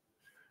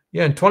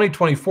 Yeah, in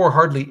 2024,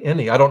 hardly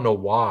any. I don't know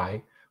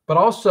why. But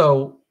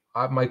also,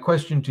 my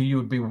question to you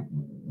would be,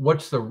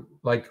 what's the,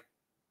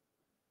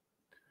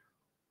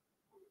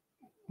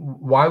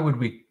 why would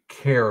we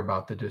care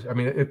about the, I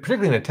mean,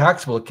 particularly in a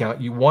taxable account,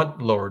 you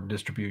want lower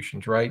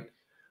distributions, right?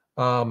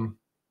 But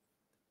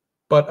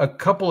a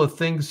couple of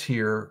things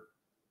here.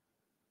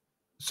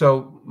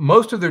 So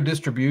most of their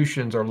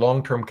distributions are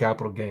long-term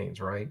capital gains,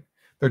 right?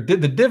 The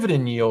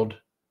dividend yield,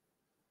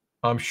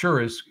 I'm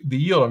sure is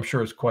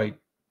quite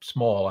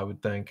small, I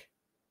would think.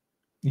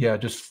 Yeah,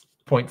 just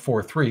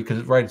 0.43,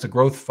 because right, it's a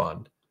growth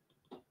fund.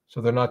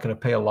 So they're not going to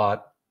pay a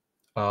lot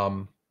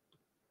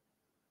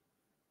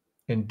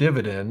in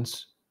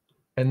dividends.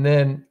 And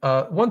then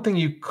one thing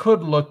you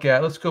could look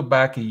at, let's go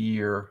back a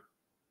year.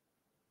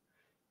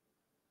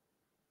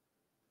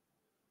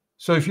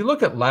 So if you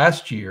look at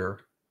last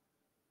year,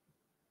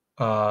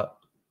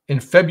 in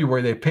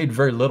February, they paid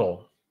very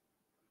little.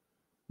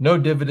 No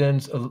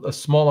dividends, a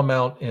small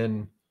amount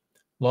in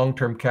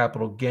long-term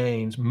capital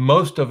gains.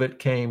 Most of it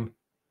came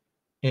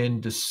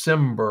in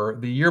December.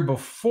 The year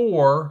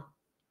before,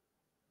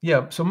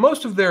 yeah, so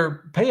most of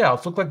their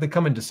payouts look like they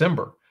come in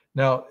December.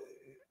 Now,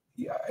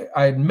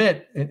 I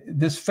admit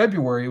this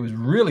February it was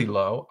really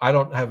low. I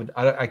don't have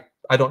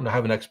I don't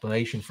have an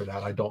explanation for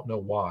that. I don't know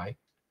why.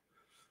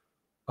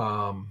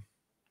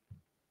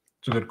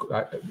 It's a good.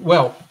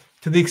 Well,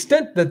 to the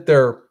extent that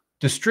they're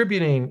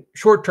distributing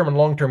short-term and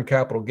long-term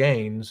capital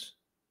gains,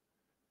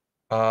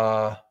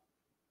 yeah,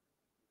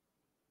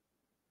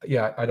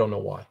 I don't know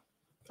why.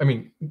 I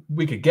mean,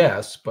 we could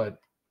guess, but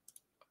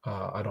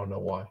I don't know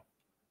why.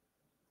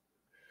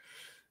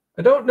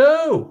 I don't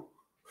know.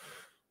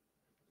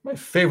 My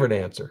favorite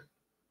answer.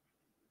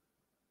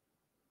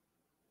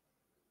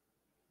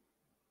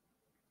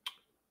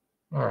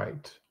 All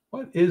right.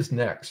 What is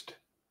next?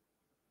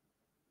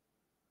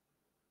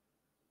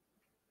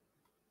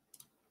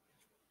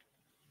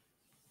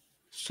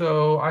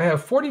 So I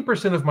have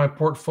 40% of my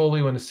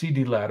portfolio in a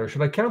CD ladder.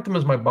 Should I count them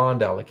as my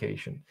bond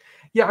allocation?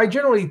 Yeah, I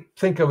generally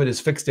think of it as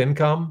fixed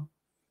income,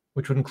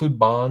 which would include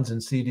bonds and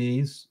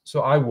CDs.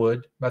 So I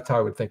would. That's how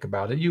I would think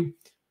about it.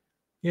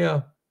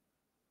 Yeah.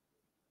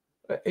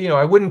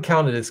 I wouldn't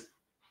count it as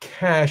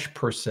cash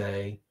per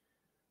se,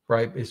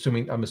 right?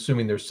 I'm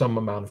assuming there's some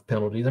amount of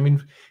penalties. I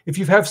mean, if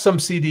you have some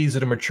CDs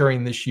that are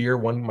maturing this year,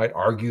 one might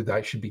argue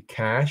that should be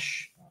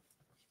cash.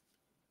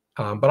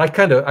 But I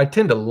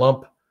tend to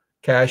lump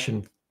cash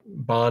and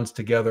bonds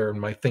together in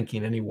my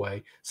thinking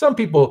anyway. Some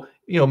people,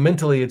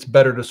 mentally it's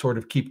better to sort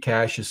of keep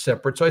cash as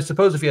separate. So I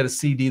suppose if you had a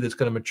CD that's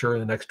going to mature in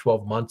the next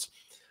 12 months,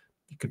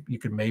 you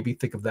could maybe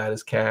think of that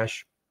as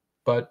cash.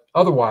 But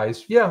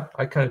otherwise, yeah,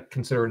 I kind of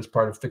consider it as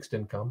part of fixed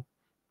income.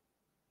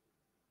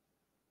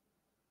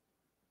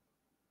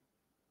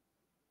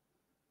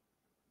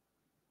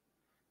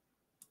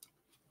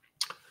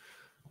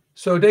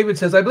 So David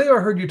says, I believe I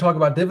heard you talk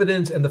about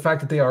dividends and the fact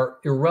that they are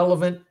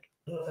irrelevant.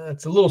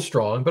 It's a little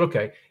strong, but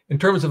okay. In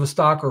terms of a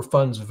stock or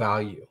fund's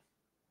value.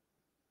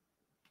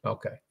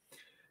 Okay.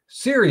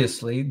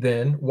 Seriously,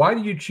 then, why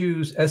do you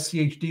choose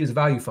SCHD as a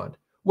value fund?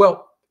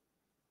 Well,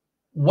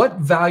 what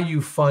value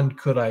fund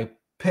could I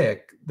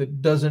pick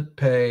that doesn't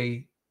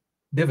pay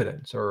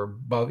dividends or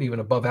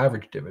even above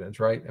average dividends,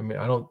 right? I mean,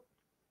 I don't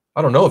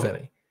know of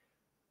any.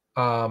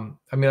 I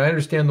mean, I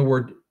understand the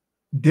word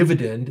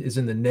dividend is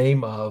in the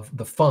name of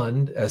the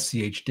fund,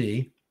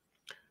 SCHD,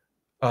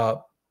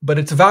 but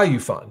it's a value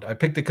fund. I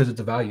picked it because it's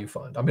a value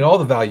fund. I mean, all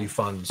the value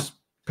funds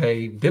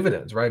pay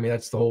dividends, right? I mean,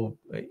 that's the whole,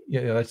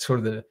 that's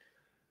sort of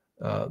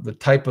the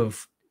type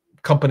of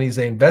companies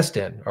they invest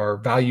in are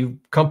value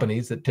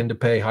companies that tend to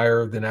pay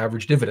higher than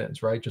average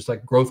dividends, right? Just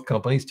like growth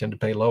companies tend to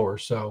pay lower.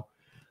 So,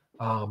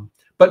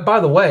 but by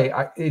the way,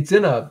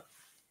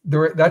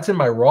 that's in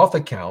my Roth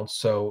account.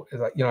 So,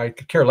 I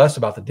could care less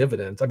about the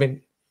dividends. I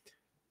mean,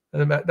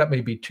 that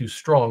may be too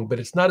strong, but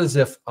it's not as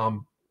if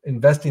I'm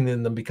investing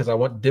in them because I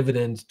want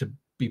dividends to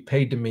be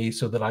paid to me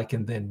so that I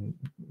can then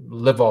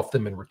live off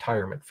them in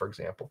retirement, for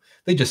example.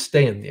 They just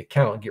stay in the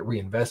account and get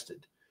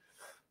reinvested.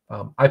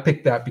 I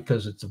picked that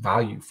because it's a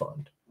value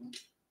fund.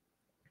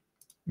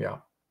 Yeah.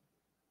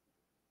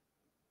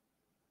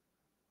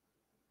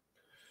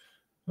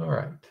 All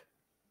right.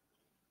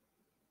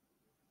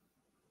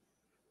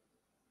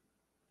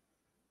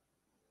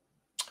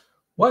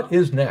 What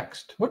is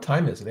next? What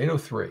time is it?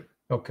 8:03.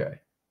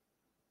 Okay.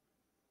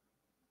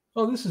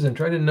 Oh, this is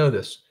interesting. I didn't know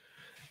this.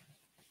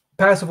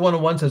 Passive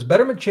 101 says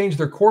Betterment changed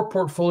their core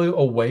portfolio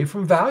away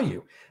from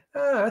value.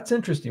 That's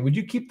interesting. Would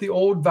you keep the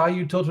old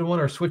value tilted one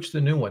or switch to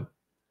the new one?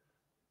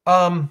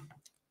 I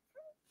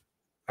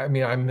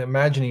mean, I'm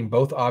imagining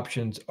both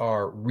options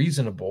are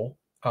reasonable.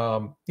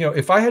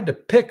 If I had to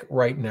pick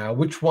right now,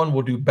 which one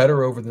will do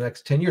better over the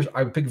next 10 years,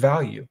 I would pick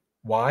value.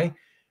 Why?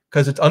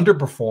 Because it's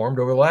underperformed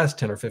over the last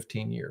 10 or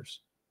 15 years.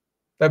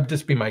 That would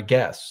just be my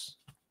guess.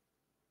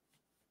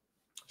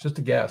 It's just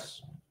a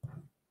guess.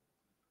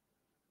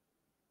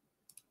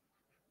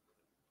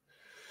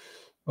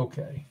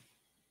 Okay.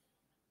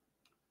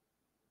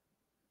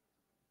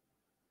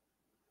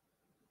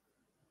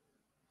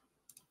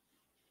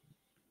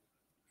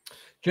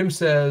 Jim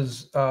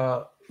says,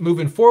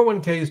 moving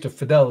 401ks to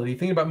Fidelity,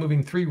 thinking about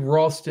moving 3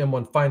 Roths to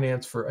M1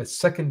 Finance for a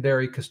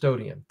secondary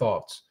custodian.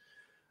 Thoughts?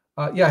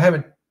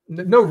 Yeah,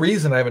 no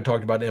reason I haven't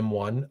talked about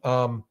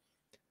M1.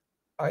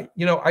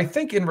 I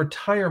think in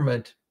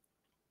retirement,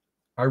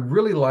 I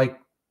really like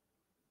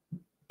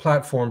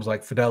platforms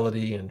like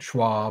Fidelity and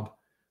Schwab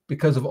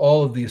because of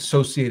all of the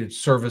associated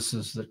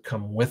services that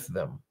come with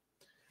them.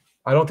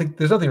 I don't think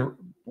there's nothing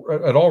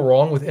at all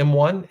wrong with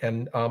M1,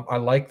 and I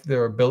like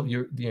their ability.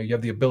 You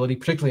have the ability,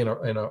 particularly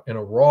in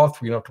a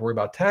Roth, where you don't have to worry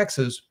about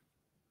taxes.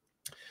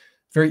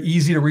 Very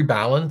easy to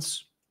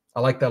rebalance.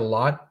 I like that a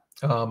lot.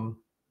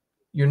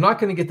 You're not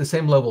going to get the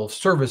same level of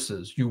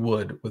services you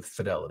would with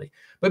Fidelity,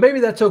 but maybe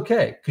that's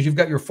okay because you've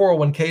got your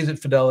 401ks at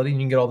Fidelity and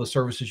you can get all the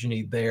services you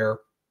need there.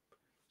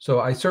 So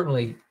I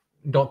certainly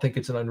don't think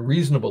it's an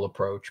unreasonable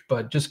approach,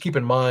 but just keep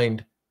in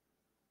mind,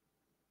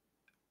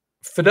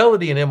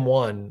 Fidelity and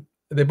M1,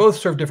 they both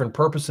serve different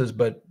purposes,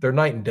 but they're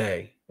night and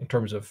day in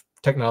terms of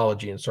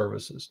technology and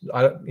services.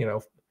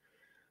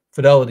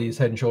 Fidelity is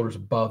head and shoulders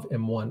above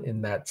M1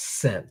 in that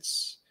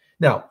sense.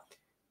 Now,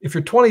 if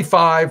you're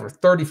 25 or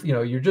 30,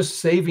 you're just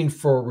saving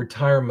for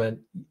retirement,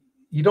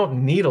 you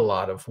don't need a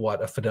lot of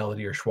what a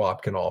Fidelity or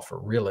Schwab can offer,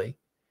 really.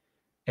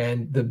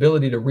 And the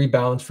ability to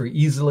rebalance very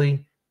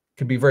easily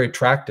can be very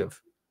attractive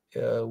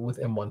with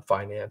M1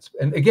 Finance.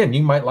 And again,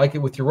 you might like it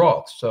with your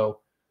Roth.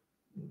 So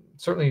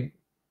certainly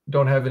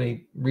don't have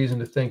any reason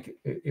to think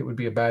it would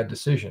be a bad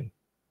decision.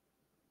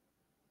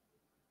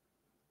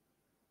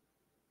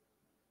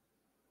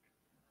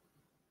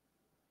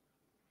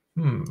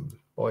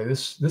 Boy,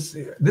 this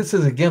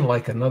is again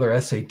like another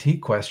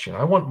SAT question.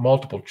 I want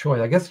multiple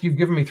choice. I guess you've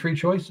given me 3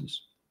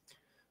 choices.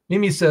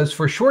 Mimi says,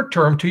 for short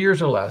term, 2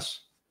 years or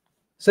less,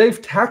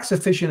 safe tax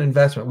efficient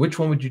investment, which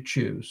one would you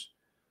choose?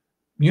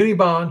 Muni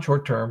bond,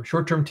 short term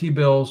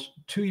T-bills,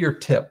 2-year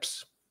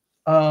tips.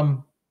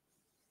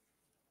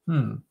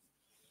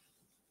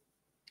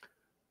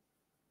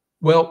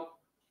 Well,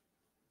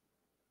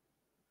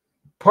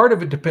 part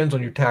of it depends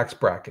on your tax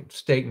bracket,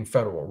 state and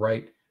federal,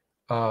 right?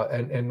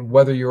 And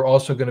whether you're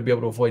also going to be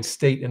able to avoid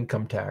state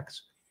income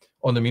tax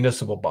on the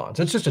municipal bonds.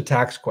 It's just a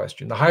tax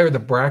question. The higher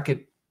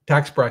the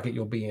tax bracket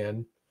you'll be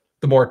in,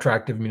 the more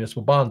attractive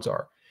municipal bonds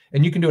are.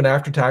 And you can do an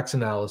after-tax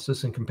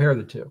analysis and compare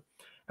the two.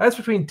 As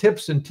between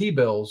tips and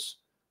T-bills,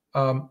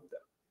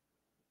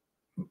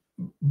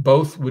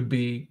 both would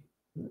be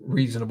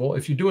reasonable.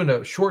 If you're doing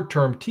a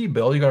short-term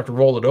T-bill, you're going to have to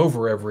roll it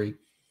over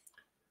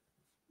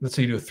let's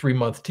say you do a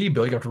 3-month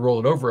T-bill, you have to roll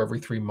it over every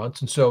 3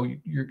 months. And so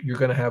you're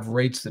going to have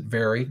rates that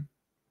vary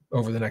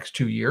over the next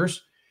 2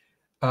 years.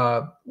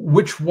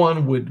 Which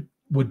one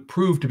would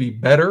prove to be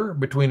better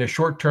between a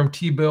short-term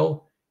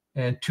T-bill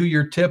and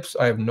 2-year tips?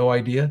 I have no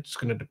idea. It's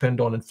going to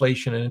depend on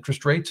inflation and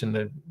interest rates,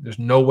 and there's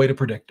no way to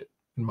predict it,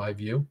 in my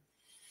view.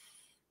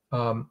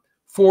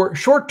 For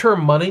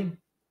short-term money,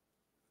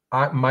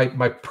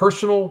 my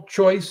personal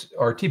choice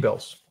are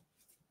T-bills.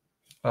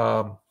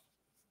 But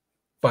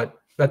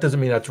that doesn't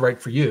mean that's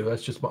right for you.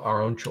 That's just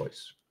our own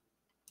choice.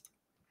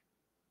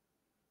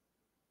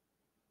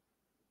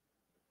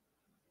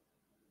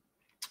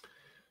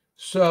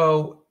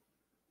 So,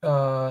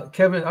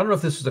 Kevin, I don't know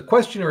if this is a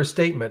question or a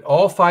statement.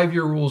 All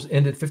 5-year rules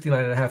end at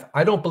 59.5.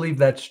 I don't believe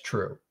that's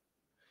true.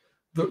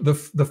 The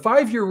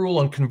 5-year rule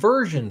on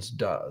conversions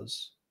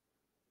does.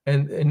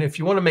 And if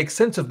you want to make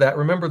sense of that,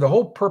 remember the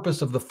whole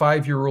purpose of the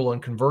 5-year rule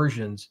on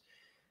conversions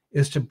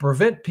is to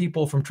prevent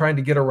people from trying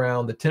to get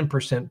around the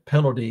 10%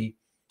 penalty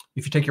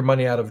if you take your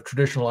money out of a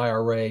traditional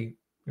IRA,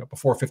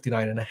 before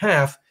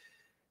 59.5.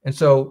 And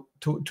so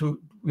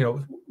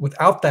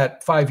without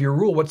that 5-year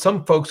rule, what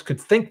some folks could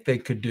think they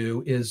could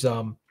do is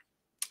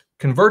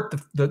convert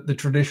the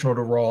traditional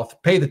to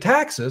Roth, pay the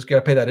taxes, got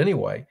to pay that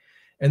anyway,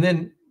 and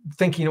then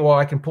thinking, well,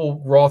 I can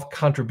pull Roth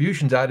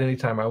contributions out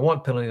anytime I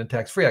want, penalty and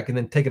tax-free. I can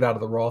then take it out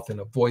of the Roth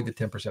and avoid the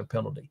 10%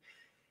 penalty.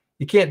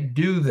 You can't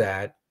do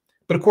that.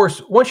 But of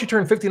course, once you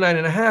turn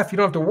 59.5, you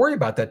don't have to worry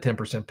about that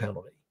 10%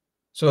 penalty.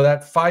 So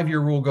that 5-year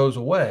rule goes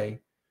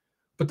away.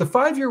 But the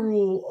 5-year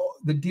rule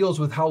that deals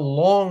with how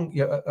long,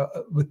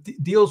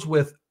 deals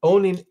with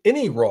owning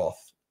any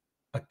Roth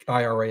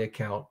IRA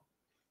account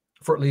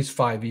for at least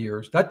 5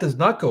 years, that does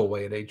not go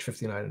away at age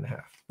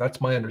 59.5.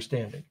 That's my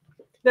understanding.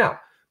 Now,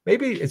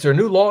 maybe is there a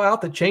new law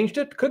out that changed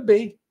it? Could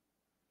be.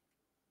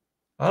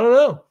 I don't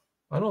know.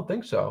 I don't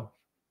think so.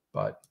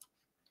 But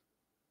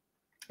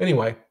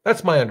anyway,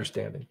 that's my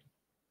understanding.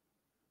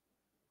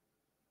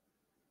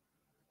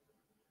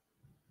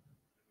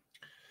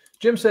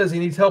 Jim says he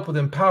needs help with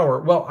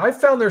Empower. Well, I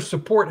found their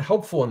support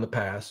helpful in the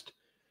past.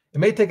 It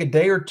may take a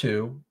day or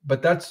two,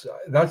 but that's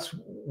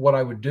what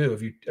I would do.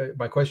 If you,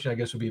 my question, I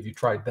guess, would be if you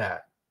tried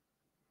that.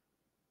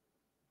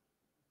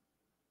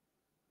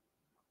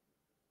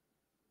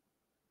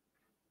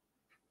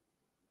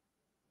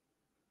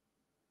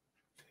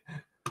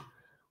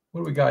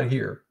 What do we got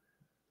here?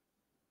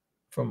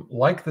 From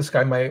Like This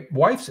Guy, my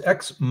wife's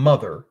ex's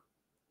mother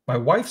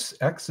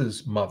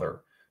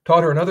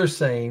taught her another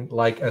saying,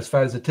 like as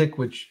fat as a tick,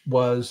 which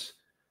was,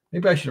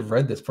 maybe I should have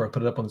read this before I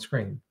put it up on the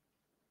screen.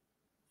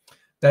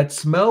 That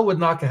smell would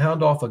knock a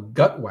hound off a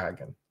gut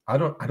wagon. I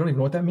don't even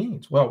know what that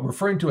means. Well,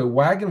 referring to a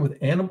wagon with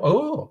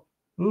animal.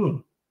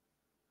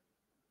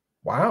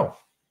 Wow.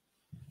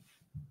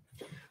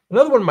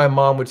 Another one my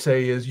mom would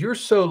say is, you're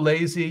so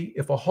lazy.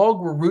 If a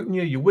hog were rooting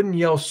you, you wouldn't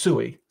yell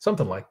suey.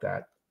 Something like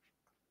that.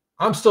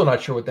 I'm still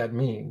not sure what that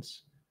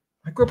means.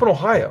 I grew up in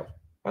Ohio.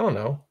 I don't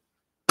know.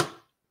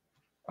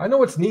 I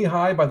know it's knee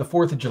high by the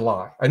 4th of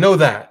July. I know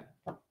that.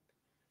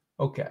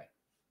 Okay.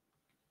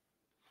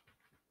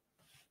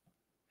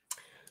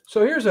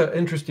 So here's an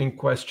interesting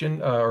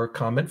question or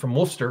comment from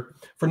Wolfster.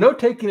 For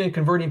note-taking and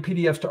converting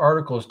PDFs to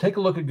articles, take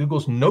a look at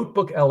Google's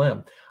Notebook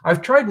LM.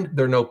 I've tried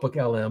their Notebook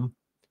LM.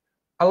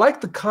 I like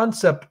the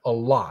concept a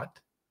lot,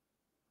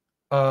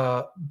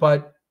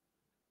 but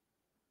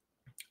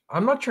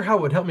I'm not sure how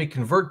it would help me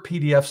convert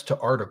PDFs to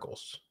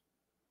articles.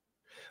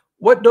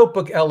 what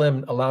Notebook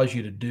LM allows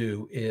you to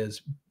do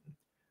is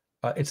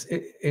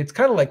it's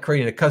kind of like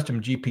creating a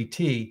custom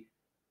GPT.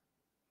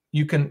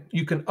 You can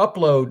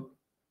upload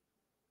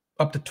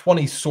up to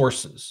 20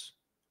 sources,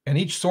 and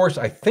each source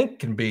I think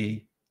can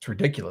be, it's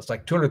ridiculous,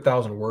 like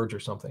 200,000 words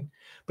or something.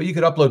 But you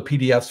could upload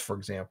PDFs, for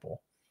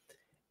example,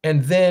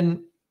 and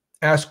then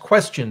ask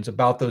questions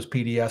about those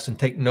PDFs and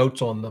take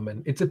notes on them.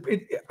 And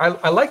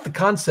I like the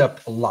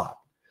concept a lot,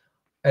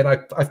 and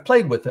I've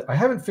played with it. I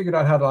haven't figured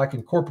out how I can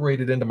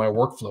incorporate it into my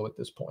workflow at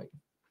this point.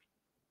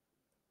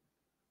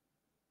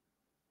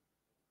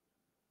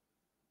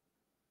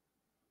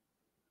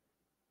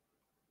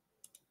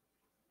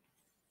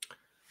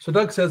 So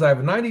Doug says, I have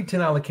a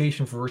 90-10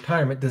 allocation for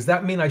retirement. Does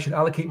that mean I should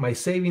allocate my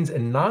savings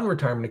and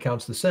non-retirement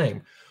accounts the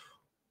same?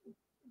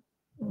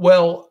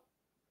 Well,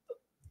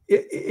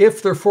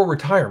 if they're for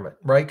retirement,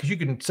 right? Because you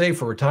can save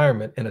for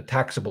retirement in a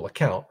taxable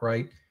account,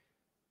 right?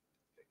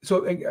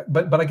 So,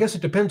 but I guess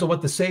it depends on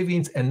what the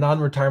savings and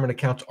non-retirement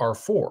accounts are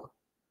for.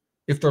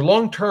 If they're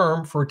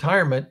long-term for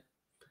retirement,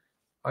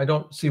 I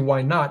don't see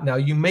why not. Now,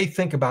 you may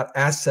think about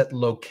asset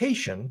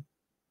location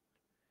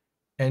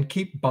and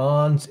keep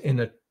bonds in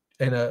a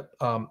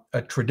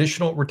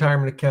traditional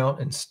retirement account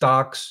and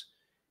stocks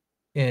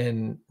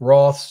in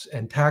Roths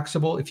and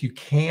taxable if you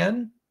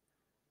can,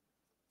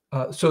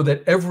 so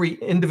that every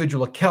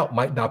individual account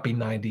might not be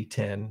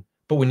 90-10,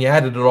 but when you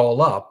added it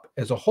all up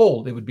as a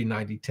whole, it would be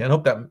 90-10.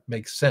 Hope that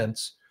makes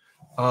sense.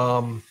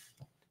 I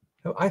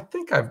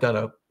think I've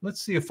done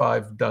let's see if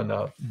I've done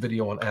a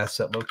video on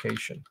asset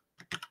location.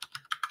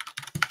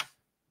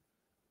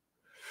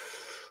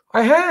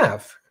 I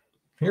have.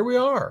 Here we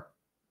are.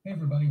 Hey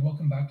everybody,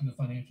 welcome back to the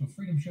Financial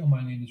Freedom Show.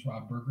 My name is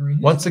Rob Berger.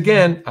 Once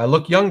again, I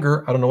look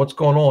younger. I don't know what's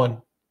going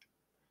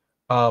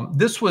on.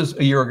 This was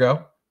a year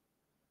ago.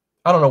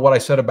 I don't know what I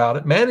said about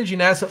it.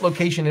 Managing asset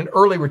location in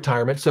early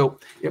retirement. So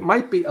it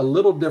might be a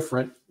little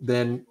different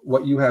than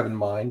what you have in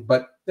mind,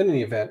 but in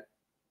any event,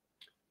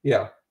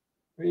 yeah,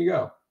 there you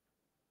go.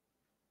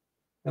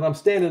 And I'm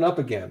standing up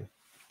again.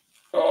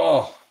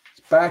 Oh,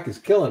 this back is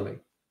killing me.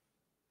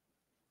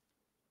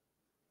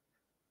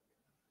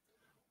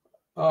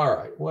 All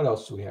right, what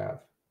else do we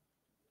have?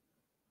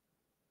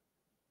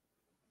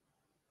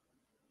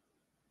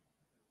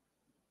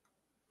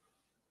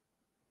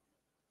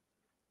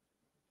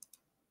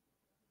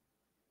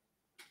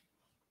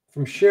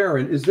 From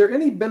Sharon, is there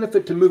any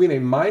benefit to moving a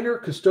minor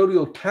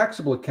custodial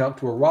taxable account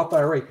to a Roth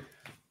IRA?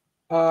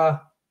 I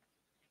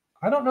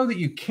don't know that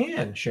you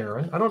can,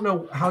 Sharon. I don't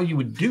know how you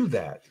would do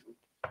that.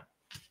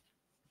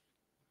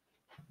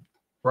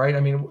 Right? I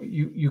mean,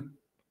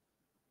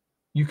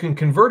 you can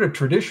convert a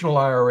traditional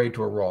IRA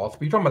to a Roth,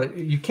 but you're talking about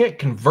you can't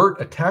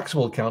convert a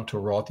taxable account to a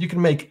Roth. You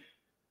can make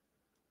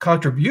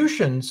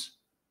contributions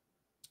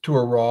to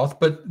a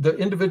Roth, but the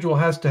individual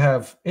has to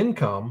have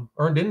income,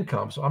 earned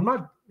income. So I'm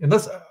not,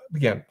 unless,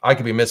 again, I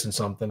could be missing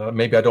something.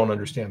 Maybe I don't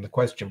understand the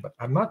question, but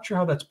I'm not sure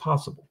how that's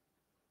possible.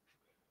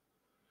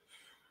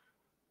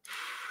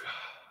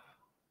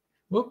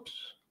 Whoops.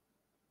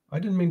 I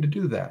didn't mean to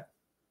do that.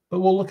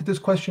 But we'll look at this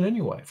question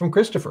anyway. From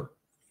Christopher.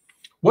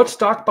 What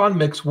stock bond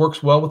mix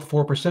works well with the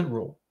 4%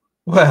 rule?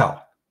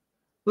 Well,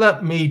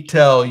 let me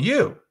tell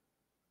you.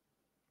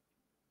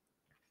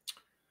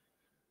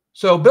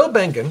 So Bill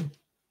Bengen,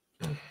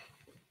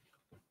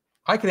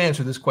 I can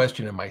answer this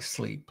question in my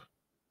sleep,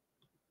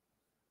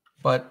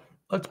 but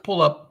let's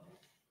pull up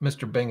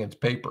Mr. Bengen's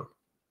paper.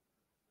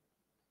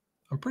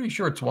 I'm pretty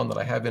sure it's one that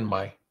I have in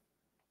my,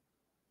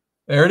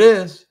 there it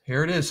is.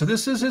 Here it is. So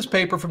this is his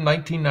paper from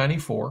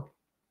 1994.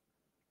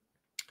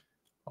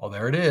 Oh,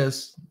 there it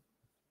is.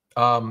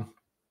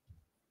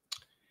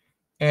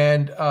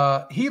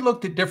 He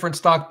looked at different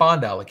stock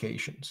bond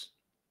allocations,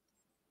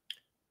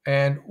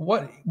 and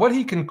what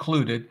he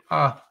concluded,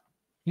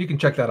 you can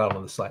check that out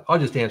on the site. I'll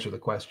just answer the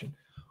question.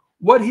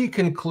 What he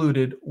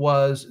concluded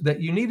was that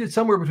you needed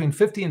somewhere between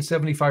 50 and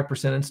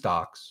 75% in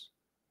stocks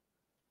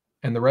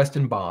and the rest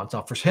in bonds.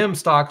 Now for him,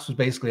 stocks was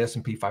basically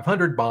S&P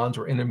 500, bonds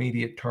were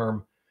intermediate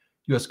term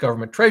US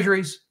government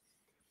treasuries.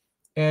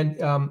 And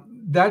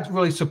that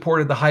really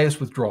supported the highest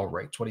withdrawal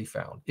rates, what he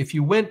found. If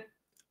you went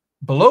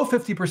below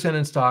 50%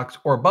 in stocks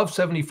or above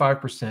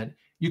 75%,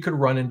 you could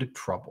run into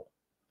trouble.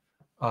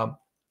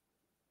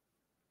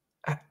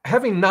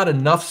 Having not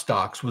enough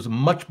stocks was a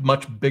much,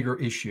 much bigger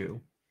issue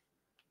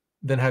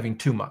than having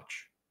too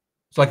much.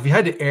 It's like if you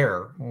had to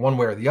err one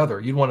way or the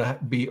other, you'd want to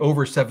be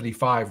over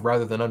 75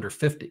 rather than under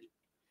 50.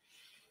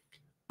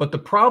 But the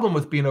problem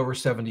with being over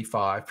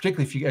 75,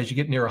 particularly as you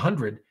get near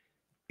 100,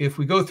 if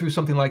we go through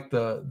something like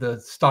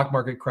the stock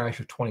market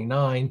crash of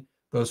 29,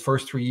 those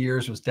first 3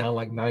 years was down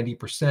like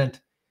 90%,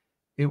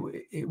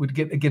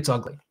 it gets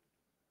ugly.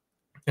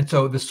 And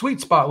so the sweet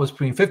spot was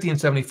between 50 and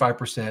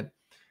 75%.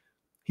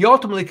 He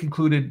ultimately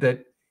concluded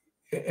that,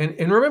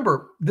 and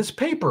remember, this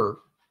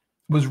paper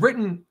was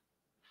written,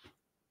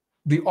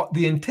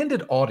 the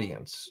intended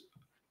audience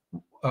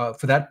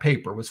for that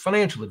paper was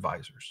financial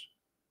advisors,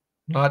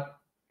 not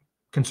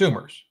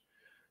consumers.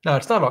 Now,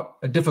 it's not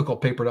a difficult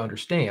paper to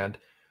understand,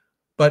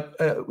 But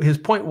his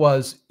point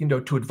was,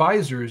 to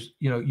advisors,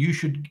 you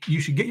should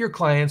get your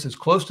clients as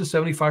close to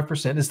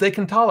 75% as they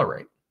can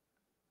tolerate.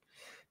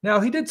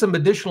 Now, he did some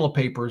additional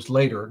papers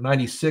later.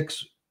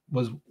 96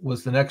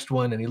 was the next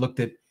one, and he looked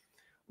at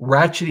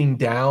ratcheting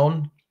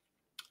down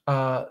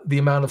the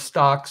amount of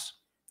stocks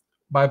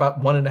by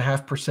about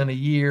 1.5% a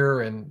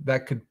year, and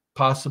that could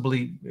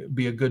possibly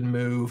be a good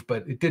move,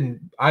 but it didn't.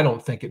 I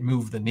don't think it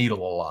moved the needle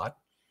a lot.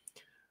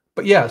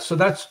 But yeah, so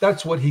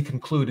that's what he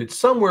concluded,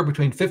 somewhere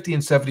between 50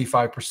 and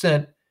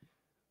 75%,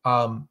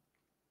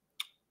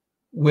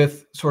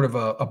 with sort of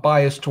a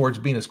bias towards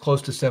being as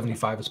close to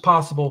 75 as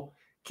possible.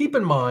 Keep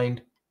in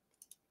mind,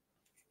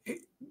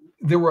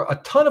 there were a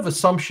ton of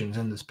assumptions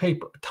in this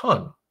paper, a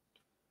ton.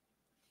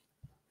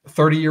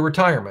 30-year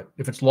retirement.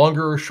 If it's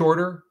longer or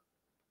shorter,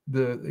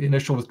 the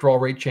initial withdrawal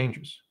rate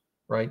changes,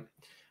 right?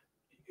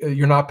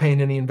 You're not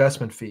paying any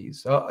investment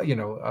fees,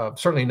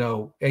 certainly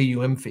no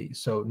AUM fees,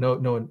 so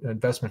no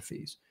investment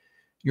fees.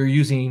 You're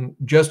using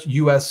just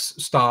U.S.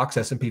 stocks,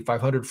 S&P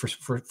 500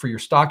 for your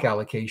stock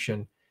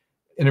allocation,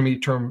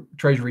 intermediate term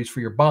treasuries for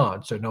your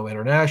bonds, so no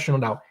international.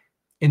 Now,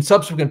 in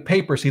subsequent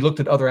papers, he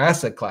looked at other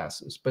asset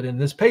classes, but in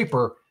this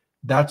paper,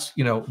 that's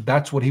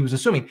what he was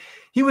assuming.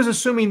 He was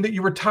assuming that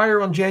you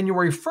retire on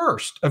January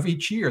 1st of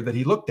each year that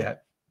he looked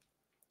at.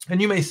 And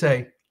you may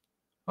say,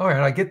 all right,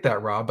 I get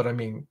that, Rob, but I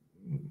mean,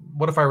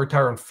 what if I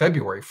retire on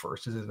February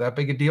 1st? Is it that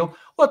big a deal?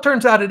 Well, it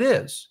turns out it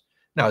is.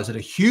 Now, is it a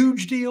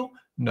huge deal?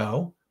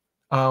 No.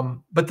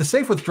 But the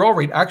safe withdrawal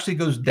rate actually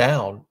goes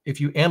down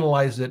if you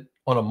analyze it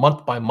on a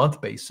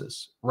month-by-month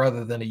basis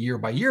rather than a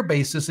year-by-year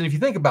basis. And if you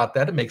think about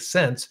that, it makes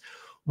sense.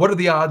 What are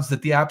the odds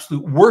that the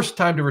absolute worst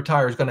time to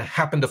retire is going to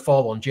happen to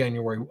fall on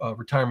January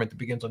retirement that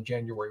begins on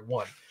January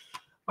 1?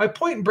 My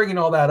point in bringing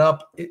all that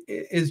up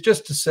is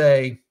just to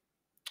say,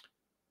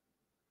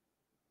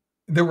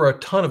 there were a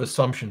ton of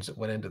assumptions that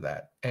went into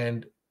that.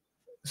 And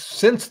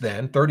since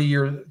then, 30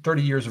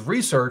 years of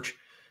research,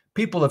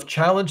 people have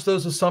challenged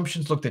those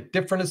assumptions, looked at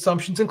different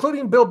assumptions,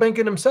 including Bill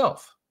Benken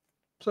himself.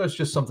 So it's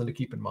just something to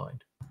keep in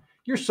mind.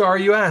 You're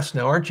sorry you asked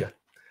now, aren't you?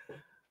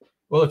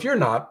 Well, if you're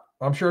not,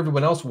 I'm sure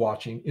everyone else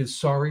watching is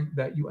sorry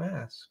that you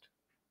asked.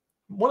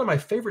 One of my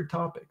favorite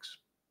topics.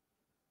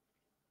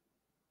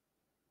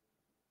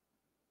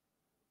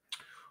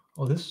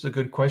 Oh, this is a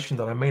good question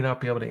that I may not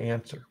be able to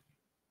answer.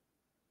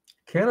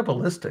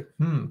 Cannibalistic.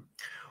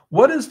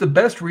 What is the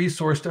best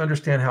resource to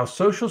understand how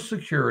Social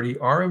Security,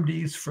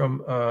 RMDs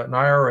from an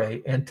IRA,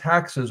 and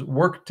taxes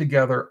work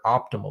together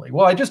optimally?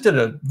 Well, I just did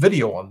a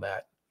video on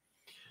that.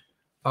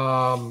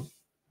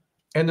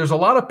 And there's a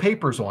lot of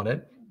papers on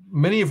it,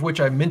 many of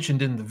which I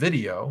mentioned in the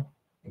video.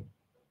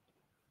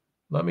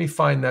 Let me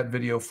find that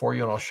video for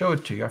you, and I'll show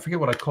it to you. I forget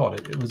what I called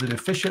it. Was it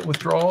efficient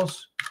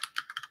withdrawals?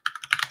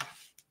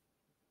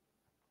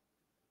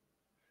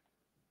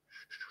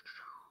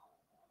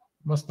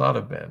 Must not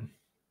have been.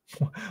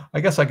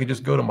 I guess I could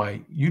just go to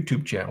my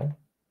YouTube channel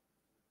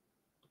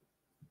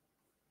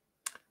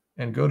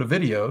and go to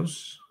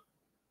videos.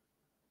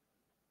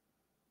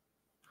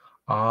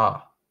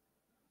 I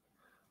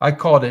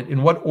called it,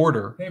 in what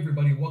order? Hey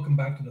everybody, welcome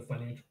back to the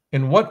financial.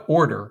 In what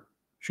order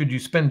should you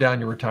spend down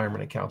your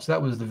retirement accounts? That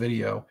was the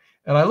video.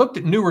 And I looked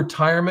at New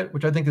Retirement,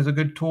 which I think is a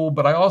good tool,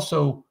 but I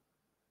also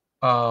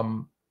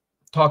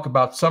talk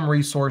about some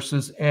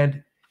resources.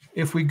 And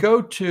if we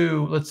go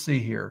to, let's see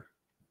here.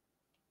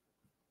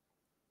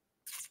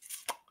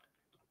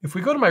 If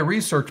we go to my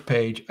research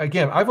page,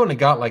 again, I've only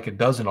got like a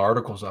dozen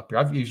articles up here.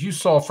 As you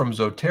saw from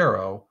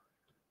Zotero,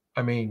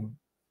 I mean,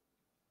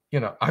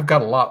 I've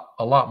got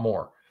a lot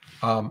more.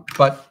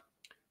 But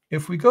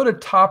if we go to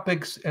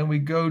topics and we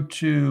go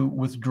to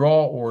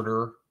withdrawal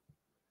order,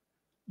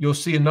 you'll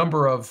see a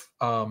number of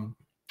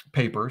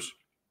papers.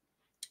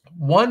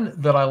 One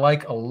that I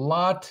like a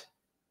lot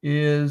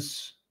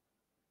is,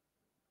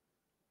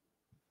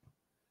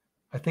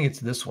 I think it's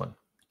this one,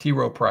 T.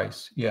 Rowe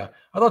Price. Yeah,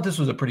 I thought this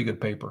was a pretty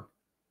good paper.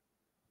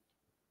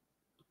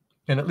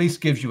 And at least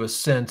gives you a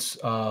sense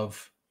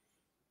of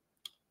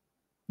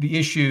the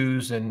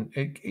issues, and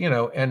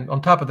and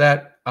on top of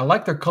that, I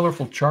like their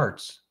colorful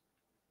charts.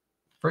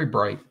 Very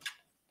bright.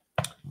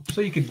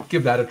 So you could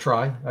give that a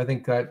try. I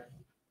think that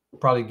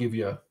probably give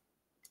you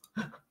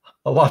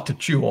a lot to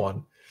chew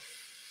on.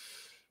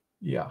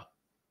 Yeah.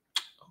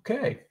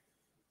 Okay.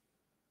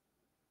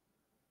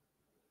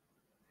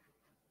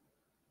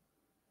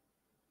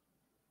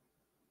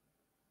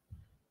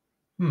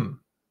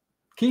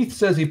 Keith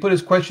says he put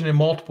his question in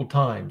multiple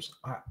times.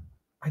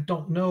 I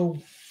don't know.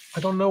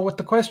 I don't know what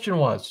the question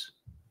was.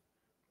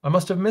 I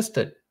must have missed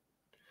it.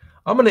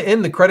 I'm going to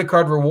end the credit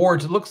card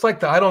rewards. It looks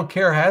like the I don't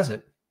care has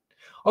it.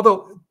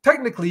 Although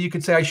technically you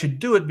could say I should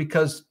do it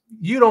because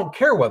you don't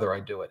care whether I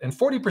do it. And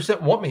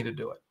 40% want me to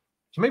do it.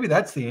 So maybe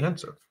that's the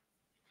answer.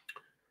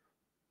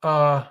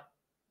 Let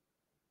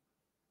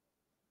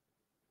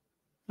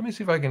me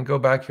see if I can go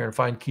back here and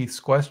find Keith's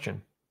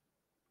question.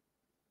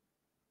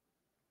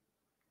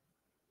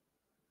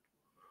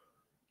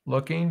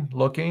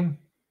 Looking.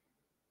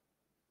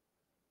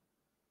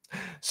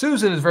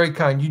 Susan is very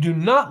kind. You do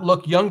not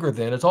look younger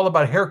then. It's all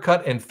about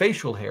haircut and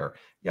facial hair.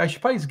 Yeah, I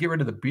should probably just get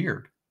rid of the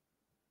beard.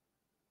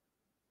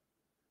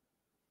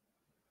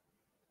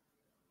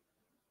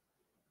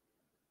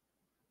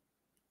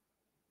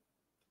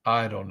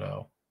 I don't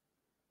know.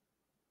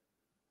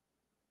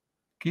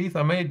 Keith,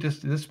 I may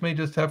just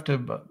have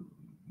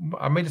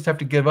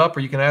to give up, or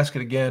you can ask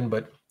it again,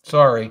 but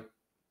sorry.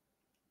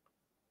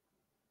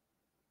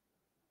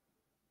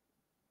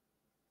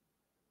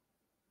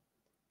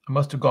 I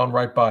must have gone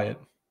right by it.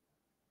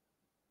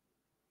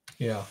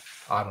 Yeah,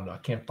 I don't know. I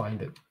can't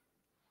find it.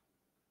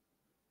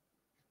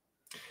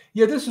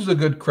 Yeah, this is a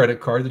good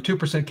credit card. The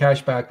 2%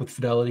 cash back with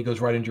Fidelity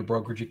goes right into your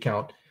brokerage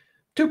account.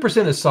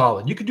 2% is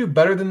solid. You could do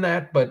better than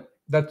that, but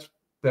that's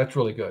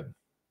really good.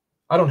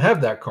 I don't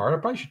have that card. I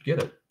probably should get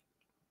it.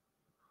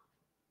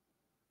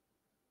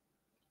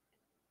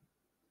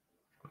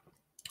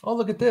 Oh,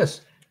 look at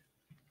this.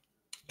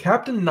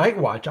 Captain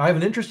Nightwatch. I have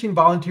an interesting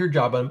volunteer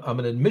job. I'm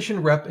an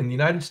admission rep in the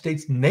United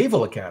States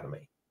Naval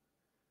Academy.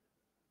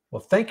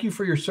 Well, thank you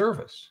for your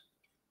service.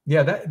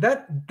 Yeah,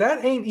 that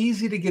ain't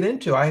easy to get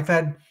into. I've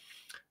had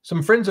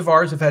some friends of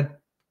ours have had,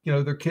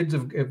 their kids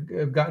have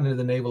gotten into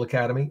the Naval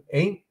Academy.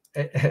 Ain't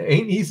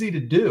easy to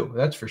do.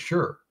 That's for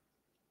sure.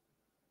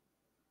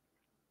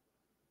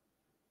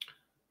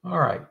 All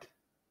right.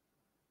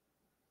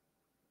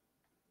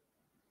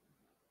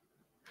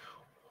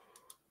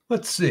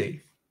 Let's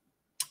see.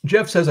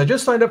 Jeff says, I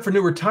just signed up for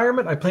new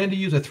retirement. I plan to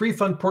use a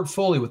 3-fund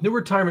portfolio with new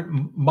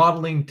retirement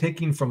modeling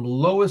taking from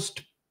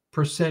lowest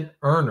percent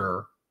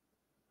earner.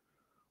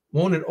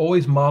 Won't it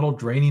always model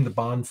draining the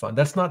bond fund?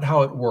 That's not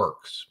how it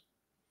works.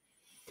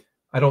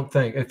 I don't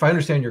think. If I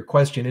understand your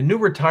question, in new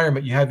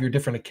retirement, you have your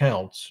different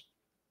accounts.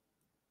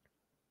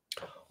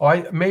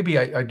 Oh, maybe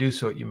I do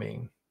see what you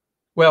mean.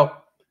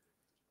 Well,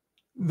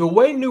 the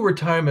way new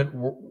retirement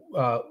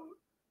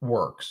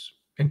works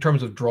in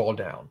terms of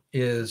drawdown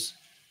is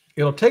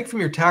it'll take from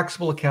your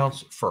taxable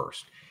accounts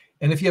first.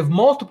 And if you have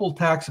multiple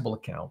taxable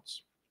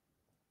accounts,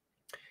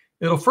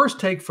 it'll first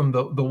take from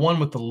the one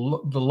with the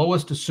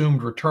lowest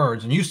assumed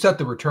returns, and you set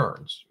the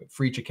returns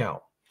for each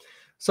account.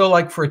 So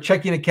like for a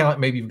checking account,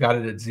 maybe you've got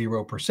it at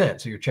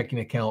 0%. So your checking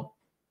account,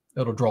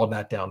 it'll draw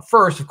that down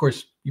first. Of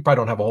course, you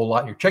probably don't have a whole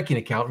lot in your checking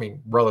account,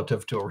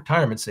 relative to a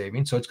retirement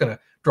savings. So it's going to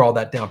draw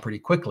that down pretty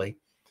quickly.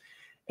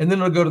 And then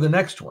it'll go to the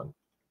next one.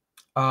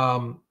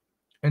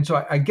 And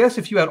so I guess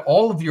if you had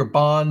all of your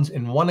bonds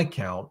in one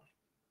account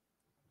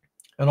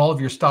and all of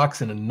your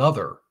stocks in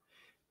another,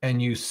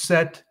 and you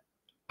set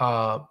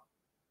the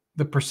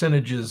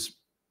percentages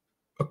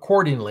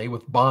accordingly,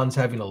 with bonds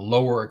having a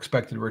lower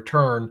expected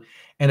return,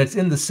 and it's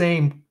in the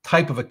same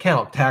type of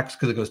account, tax,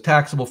 because it goes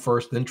taxable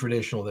first, then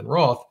traditional, then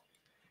Roth,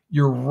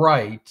 you're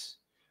right.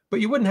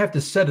 But you wouldn't have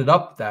to set it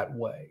up that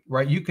way,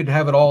 right? You could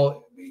have it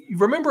all.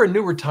 Remember, in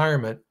new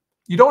retirement,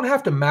 you don't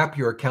have to map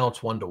your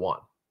accounts one-to-one.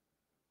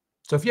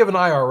 So if you have an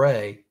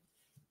IRA,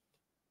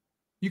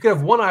 you could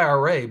have one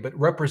IRA, but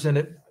represent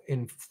it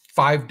in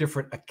 5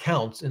 different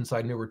accounts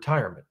inside new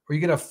retirement. Or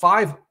you could have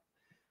 5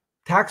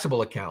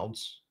 taxable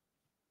accounts.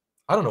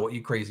 I don't know what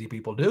you crazy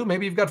people do.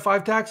 Maybe you've got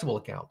 5 taxable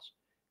accounts.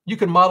 You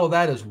can model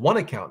that as one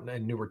account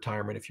in new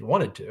retirement if you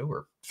wanted to,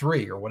 or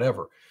 3 or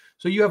whatever.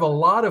 So you have a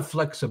lot of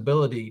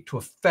flexibility to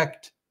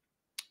affect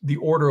the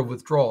order of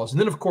withdrawals.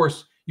 And then, of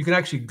course, you can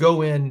actually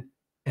go in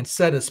and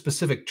set a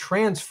specific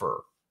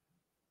transfer.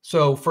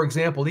 So, for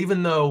example,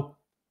 even though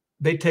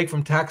they take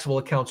from taxable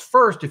accounts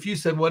first, if you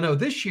said, well, no,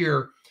 this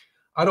year,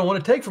 I don't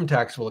want to take from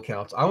taxable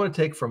accounts, I want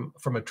to take from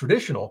a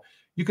traditional,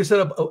 you can set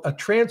up a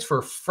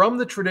transfer from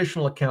the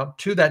traditional account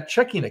to that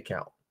checking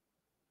account.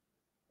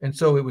 And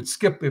so it would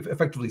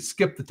effectively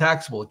skip the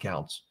taxable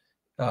accounts.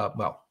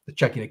 Well, the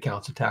checking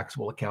account's a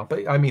taxable account,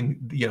 but I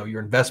mean,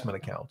 your investment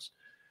accounts,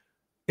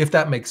 if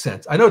that makes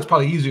sense. I know it's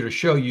probably easier to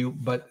show you,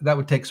 but that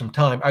would take some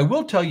time. I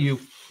will tell you,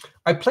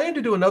 I plan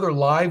to do another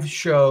live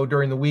show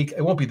during the week.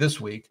 It won't be this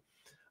week,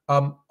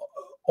 on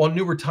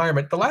new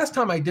retirement. The last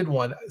time I did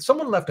one,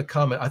 someone left a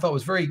comment I thought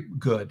was very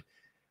good.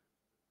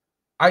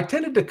 I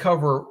tended to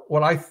cover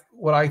what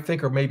I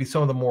think are maybe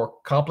some of the more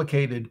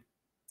complicated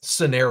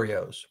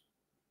scenarios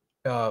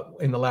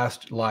in the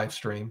last live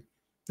stream.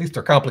 At least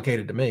they're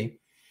complicated to me.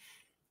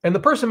 And the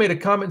person made a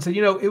comment and said,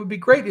 it would be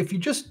great if you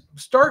just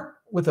start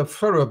with a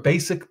sort of a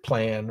basic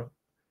plan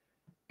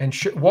and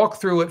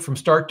walk through it from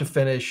start to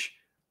finish.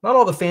 Not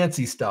all the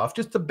fancy stuff,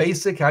 just the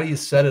basic, how do you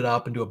set it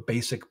up and do a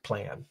basic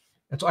plan.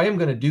 And so I am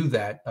going to do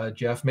that,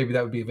 Jeff. Maybe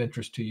that would be of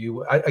interest to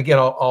you.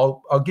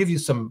 I'll give you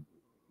some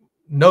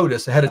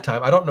notice ahead of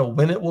time. I don't know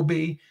when it will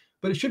be,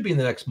 but it should be in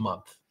the next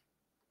month.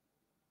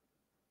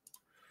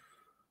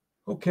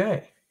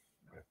 Okay.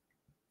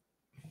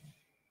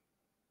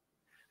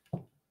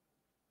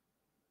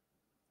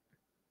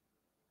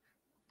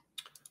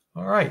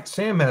 All right.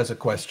 Sam has a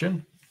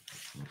question.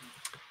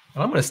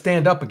 And I'm going to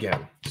stand up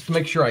again just to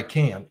make sure I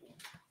can.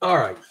 All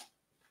right.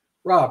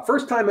 Rob,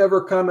 first time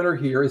ever commenter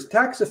here. Is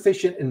tax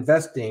efficient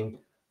investing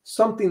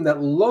something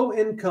that low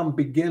income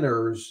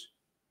beginners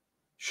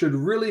should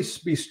really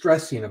be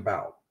stressing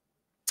about?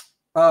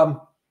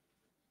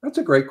 That's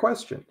a great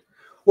question.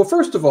 Well,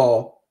 first of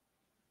all,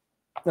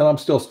 and I'm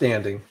still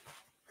standing.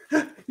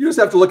 You just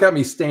have to look at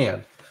me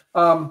stand.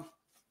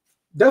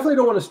 Definitely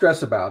don't want to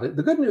stress about it.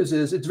 The good news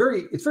is it's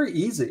very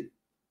easy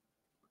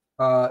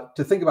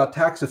to think about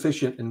tax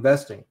efficient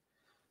investing.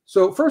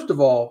 So first of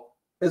all,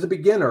 as a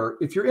beginner,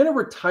 if you're in a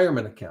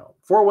retirement account,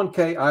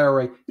 401k,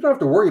 IRA, you don't have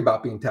to worry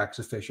about being tax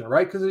efficient,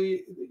 right? Because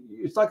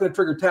it's not going to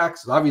trigger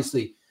taxes.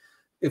 Obviously,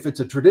 if it's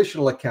a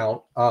traditional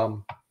account,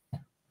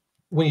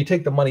 when you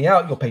take the money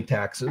out, you'll pay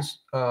taxes.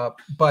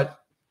 But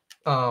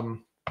I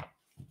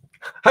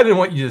didn't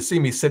want you to see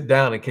me sit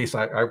down in case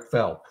I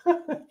fell.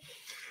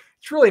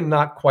 It's really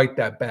not quite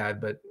that bad,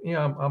 but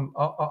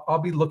I'll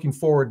be looking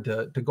forward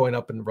to going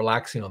up and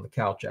relaxing on the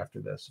couch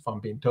after this, if I'm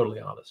being totally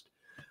honest.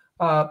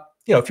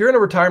 If you're in a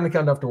retirement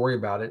account, you don't have to worry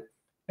about it.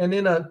 And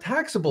in a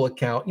taxable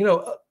account,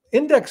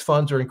 index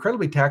funds are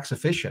incredibly tax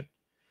efficient.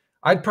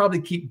 I'd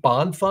probably keep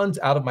bond funds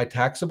out of my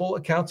taxable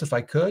accounts if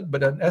I could,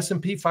 but an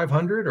S&P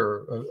 500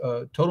 or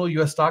a total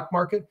U.S. stock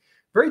market,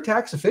 very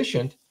tax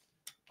efficient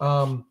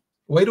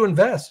way to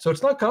invest. So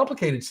it's not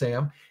complicated,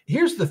 Sam.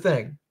 Here's the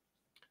thing.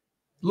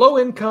 Low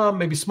income,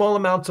 maybe small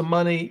amounts of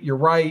money, you're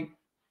right,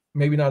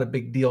 maybe not a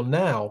big deal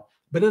now,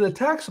 but in a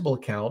taxable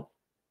account,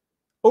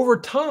 over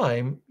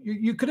time,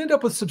 you could end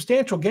up with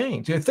substantial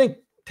gains. You think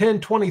 10,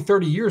 20,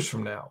 30 years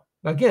from now.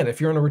 Again, if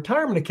you're in a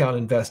retirement account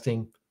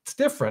investing, it's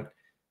different.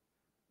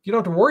 You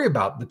don't have to worry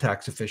about the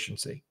tax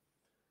efficiency.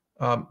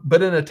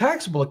 But in a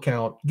taxable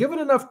account, give it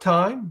enough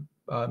time,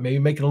 maybe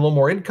making a little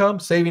more income,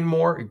 saving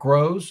more, it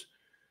grows.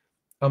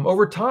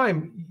 Over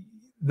time,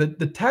 the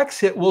tax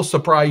hit will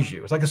surprise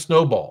you. It's like a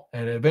snowball,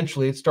 and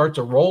eventually it starts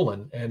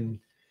a-rolling. And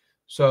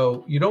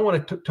so you don't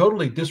want to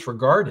totally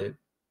disregard it,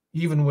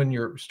 even when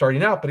you're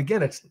starting out. But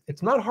again,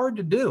 it's not hard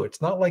to do.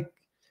 It's not like,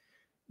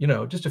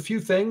 just a few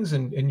things,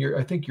 and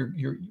I think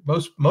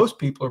most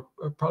people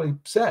are probably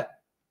set.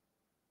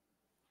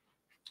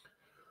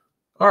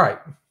 All right.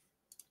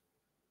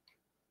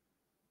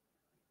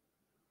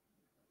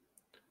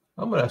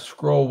 I'm going to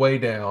scroll way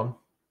down.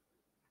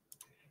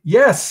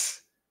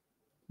 Yes.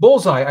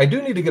 Bullseye. I do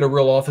need to get a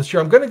real office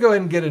chair. I'm going to go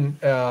ahead and get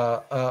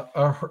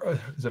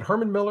is it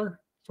Herman Miller?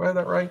 Do I have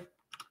that right?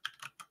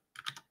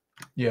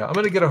 Yeah, I'm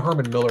going to get a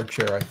Herman Miller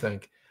chair, I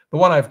think. The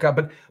one I've got,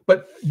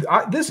 but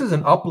this is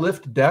an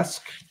uplift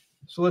desk.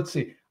 So let's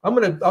see. I'm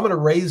going to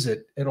raise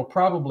it. It'll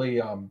probably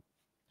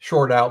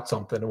short out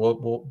something.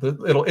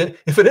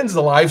 If it ends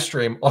the live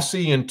stream, I'll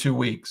see you in 2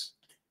 weeks.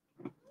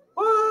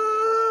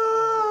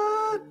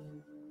 What?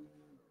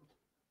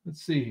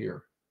 Let's see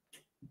here.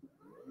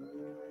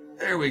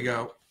 There we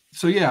go.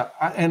 So yeah,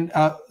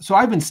 so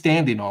I've been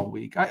standing all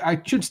week.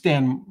 I should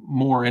stand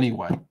more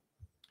anyway.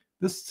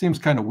 This seems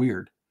kind of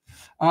weird,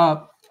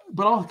 but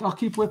I'll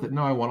keep with it.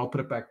 No, I won't. I'll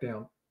put it back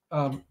down.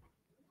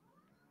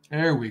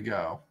 There we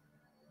go.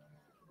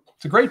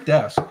 It's a great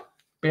desk.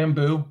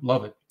 Bamboo,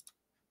 love it.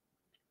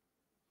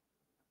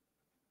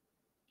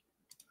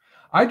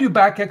 I do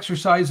back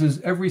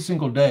exercises every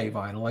single day,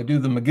 Vinyl. I do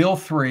the McGill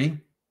 3,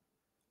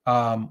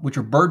 which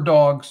are bird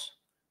dogs,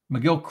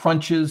 McGill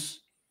crunches,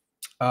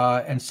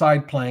 and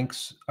side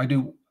planks. I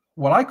do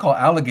what I call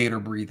alligator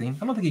breathing.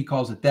 I don't think he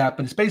calls it that,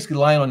 but it's basically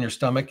lying on your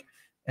stomach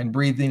and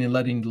breathing and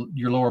letting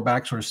your lower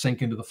back sort of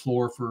sink into the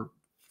floor for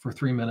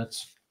 3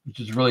 minutes, which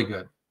is really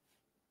good.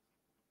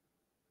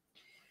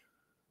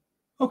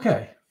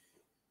 Okay.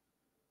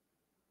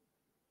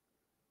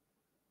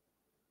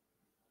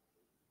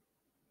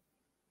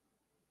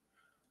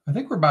 I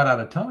think we're about out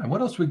of time.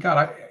 What else we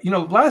got?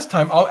 Last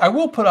time I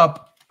will put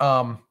up,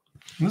 and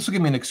this will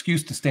give me an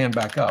excuse to stand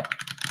back up.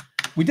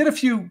 We did a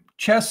few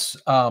chess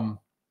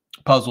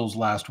puzzles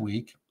last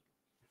week.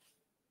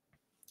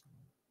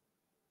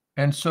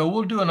 And so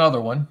we'll do another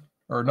one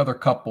or another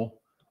couple.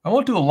 I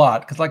won't do a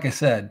lot because, like I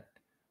said,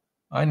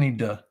 I need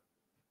to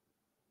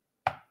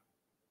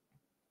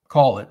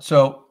call it.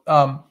 So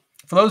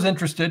for those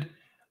interested,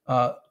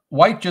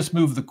 white just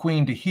moved the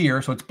queen to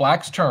here. So it's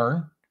black's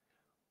turn.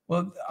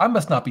 Well, I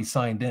must not be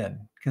signed in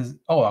because,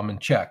 I'm in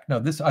check.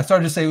 No, I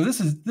started to say, well, this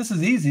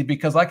is easy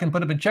because I can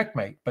put him in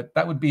checkmate, but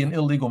that would be an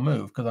illegal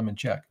move because I'm in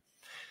check.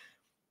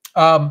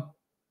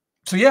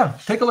 So yeah,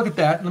 take a look at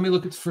that. Let me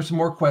look for some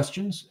more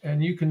questions,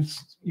 and you can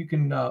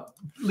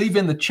leave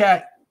in the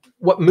chat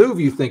what move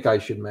you think I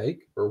should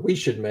make or we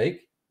should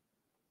make.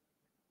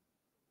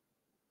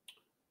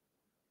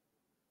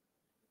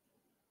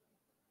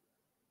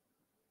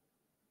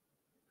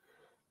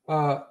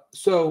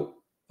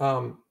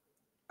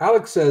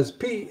 Alex says,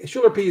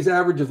 Schiller P's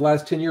average of the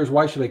last 10 years.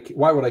 Why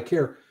would I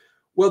care?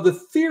 Well, the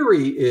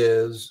theory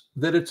is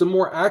that it's a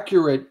more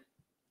accurate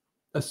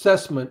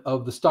assessment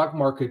of the stock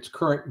market's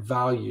current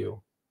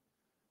value.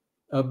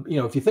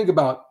 If you think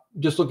about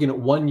just looking at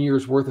 1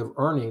 year's worth of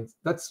earnings,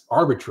 that's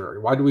arbitrary.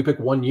 Why do we pick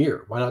 1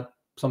 year? Why not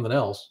something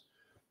else?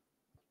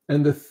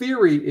 And the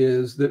theory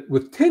is that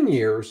with 10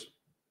 years,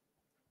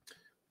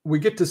 we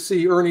get to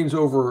see earnings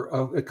over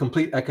a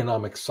complete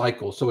economic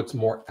cycle, so it's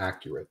more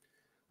accurate.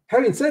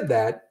 Having said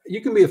that,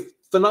 you can be a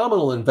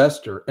phenomenal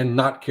investor and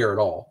not care at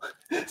all.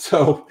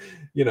 So,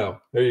 there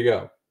you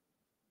go.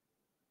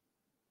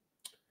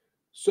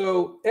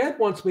 So Ed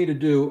wants me to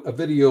do a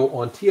video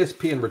on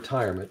TSP and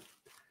retirement.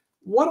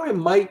 What I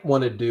might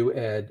want to do,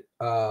 Ed,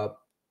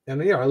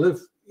 and I live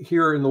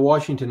here in the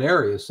Washington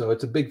area, so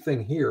it's a big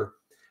thing here.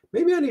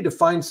 Maybe I need to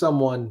find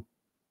someone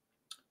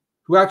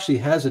who actually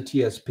has a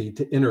TSP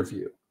to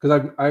interview,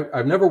 because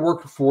I've never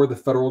worked for the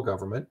federal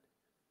government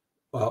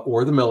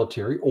or the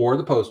military or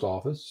the post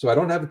office, so I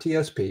don't have a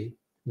TSP,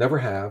 never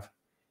have,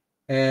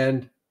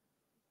 and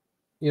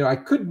I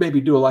could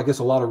maybe do, I guess,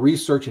 a lot of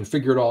research and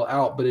figure it all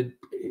out, but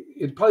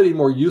it'd probably be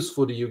more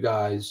useful to you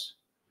guys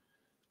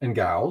and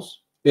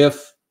gals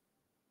if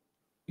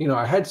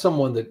I had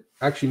someone that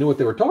actually knew what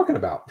they were talking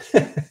about,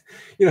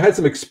 had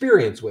some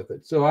experience with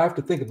it. So I have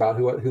to think about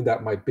who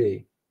that might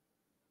be.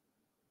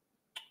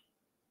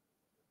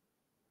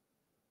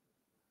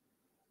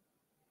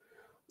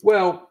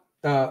 Well,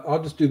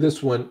 I'll just do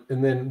this one,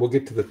 and then we'll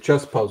get to the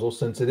chess puzzle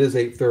since it is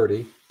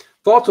 8:30.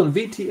 Thoughts on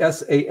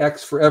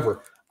VTSAX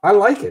forever? I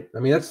like it. I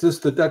mean, that's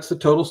the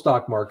total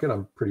stock market.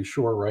 I'm pretty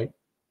sure, right?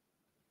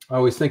 I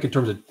always think in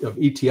terms of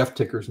ETF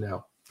tickers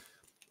now.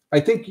 I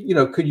think,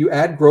 could you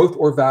add growth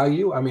or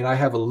value? I mean, I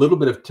have a little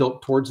bit of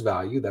tilt towards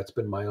value. That's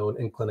been my own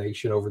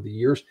inclination over the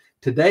years.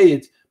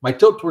 Today, my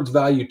tilt towards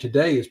value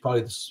today is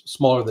probably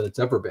smaller than it's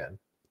ever been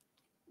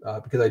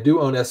because I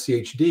do own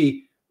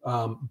SCHD,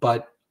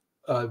 but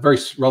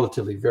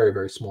relatively very,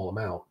 very small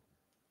amount.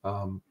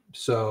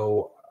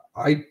 So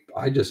I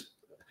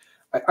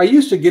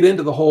used to get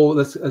into the whole,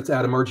 let's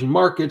add emerging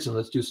markets and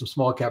let's do some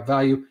small cap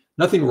value.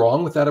 Nothing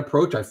wrong with that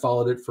approach. I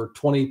followed it for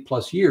 20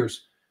 plus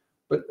years.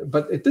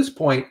 But at this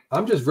point,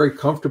 I'm just very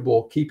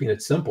comfortable keeping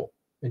it simple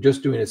and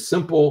just doing a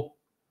simple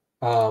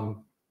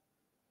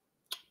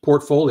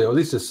portfolio, at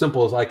least as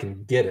simple as I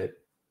can get it.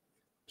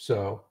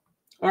 So,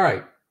 all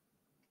right.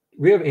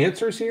 We have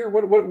answers here.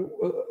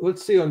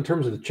 Let's see in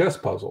terms of the chess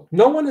puzzle.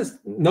 No one king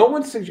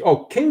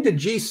to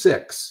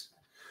G6.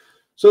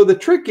 So the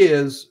trick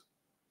is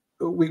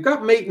we've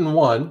got mate in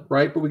one,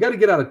 right? But we got to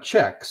get out of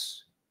checks.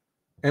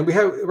 And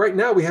right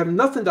now we have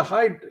nothing to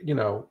hide,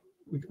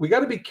 we got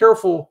to be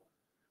careful.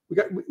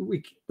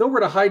 We know where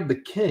to hide the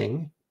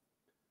king.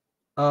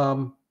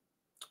 And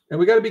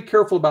we got to be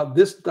careful about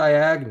this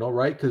diagonal,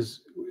 right?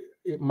 Because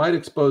it might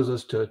expose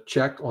us to a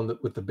check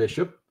with the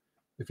bishop.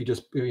 If he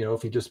just,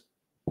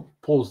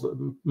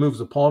 moves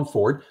the pawn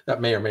forward, that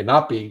may or may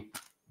not be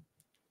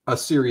a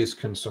serious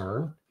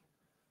concern.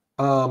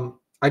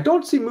 I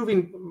don't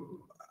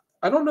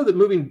know that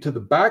moving to the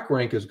back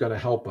rank is going to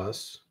help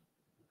us,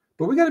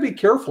 but we got to be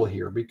careful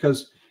here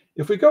because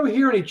if we go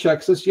here and he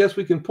checks us, yes,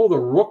 we can pull the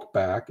rook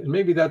back, and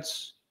maybe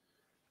that's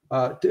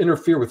to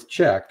interfere with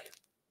check.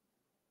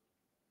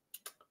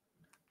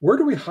 Where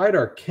do we hide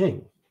our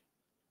king?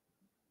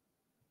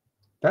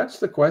 That's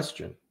the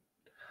question.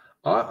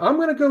 I'm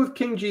going to go with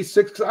king G6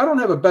 because I don't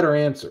have a better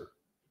answer.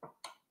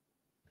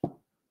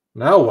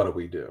 Now what do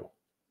we do?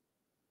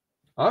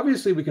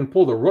 Obviously, we can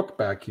pull the rook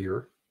back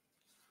here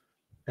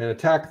and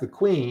attack the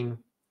queen,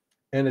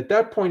 and at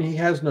that point, he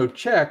has no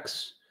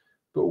checks.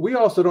 But we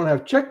also don't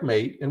have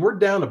checkmate, and we're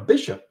down a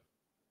bishop.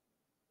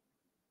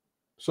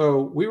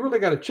 So we really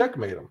got to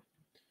checkmate him.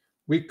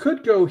 We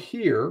could go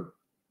here.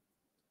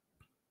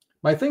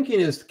 My thinking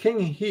is king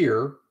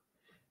here,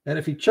 and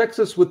if he checks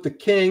us with the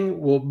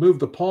king, we'll move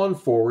the pawn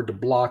forward to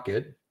block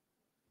it.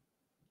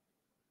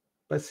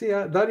 But see,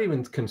 that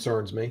even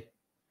concerns me,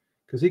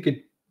 because he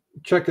could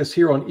check us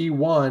here on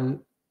E1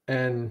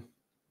 and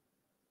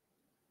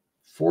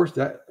force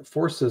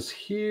us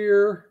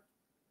here.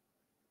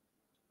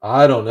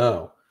 I don't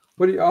know.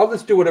 I'll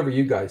just do whatever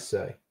you guys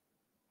say.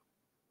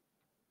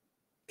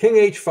 King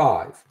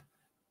H5.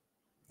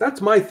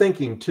 That's my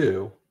thinking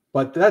too,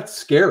 but that's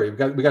scary. We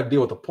got to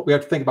deal with we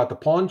have to think about the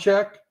pawn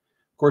check.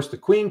 Of course, the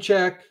queen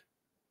check.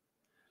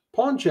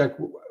 Pawn check,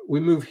 we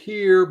move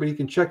here, but he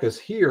can check us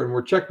here and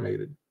we're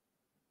checkmated.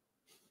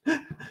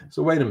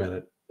 So wait a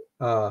minute.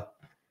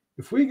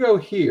 If we go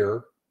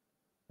here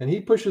and he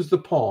pushes the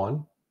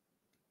pawn,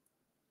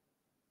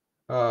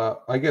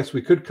 I guess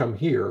we could come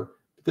here.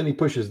 Then he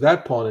pushes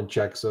that pawn and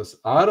checks us.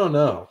 I don't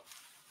know.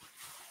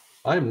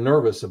 I'm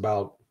nervous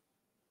about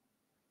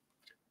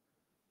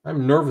king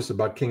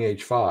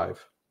H5.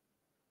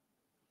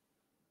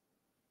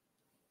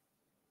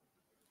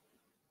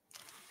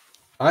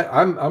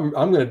 I'm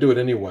going to do it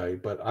anyway,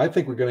 but I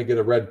think we're going to get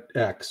a red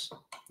X.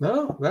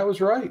 No, that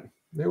was right.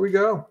 There we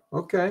go.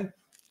 Okay.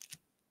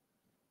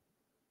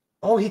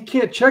 Oh, he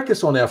can't check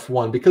us on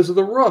F1 because of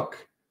the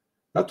rook.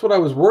 That's what I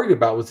was worried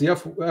about, was the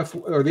F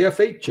or the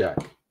F8 check.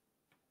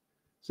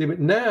 See,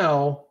 but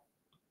now,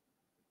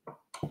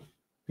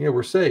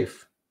 we're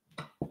safe.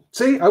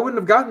 See, I wouldn't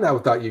have gotten that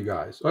without you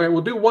guys. All right,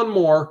 we'll do one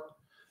more,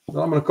 and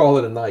I'm going to call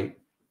it a night.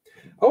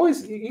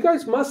 You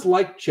guys must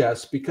like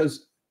chess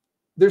because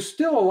there's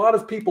still a lot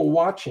of people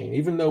watching,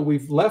 even though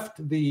we've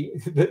left the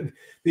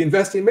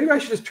investing. Maybe I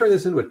should just turn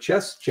this into a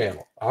chess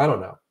channel. I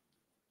don't know.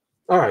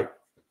 All right.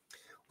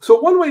 So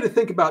one way to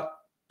think about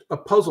a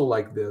puzzle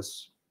like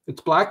this, it's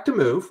black to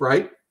move,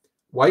 right?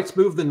 White's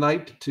move the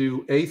knight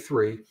to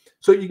A3.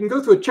 So you can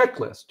go through a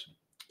checklist.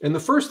 And the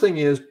first thing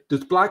is,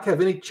 does black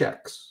have any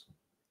checks?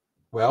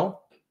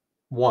 Well,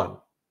 1,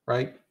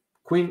 right?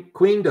 Queen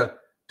to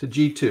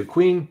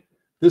G2.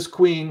 This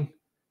queen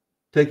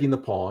taking the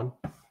pawn,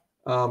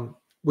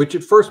 which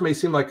at first may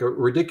seem like a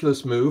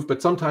ridiculous move,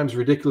 but sometimes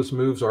ridiculous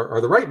moves are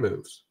the right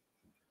moves.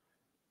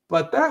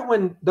 But that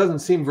one doesn't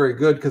seem very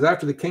good because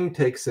after the king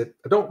takes it,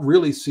 I don't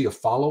really see a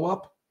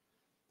follow-up.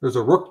 There's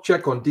a rook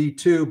check on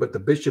D2, but the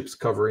bishop's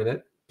covering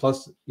it.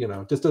 Plus,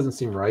 it just doesn't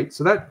seem right.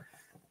 So that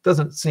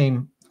doesn't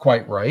seem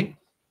quite right.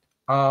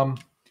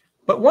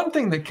 But one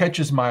thing that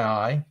catches my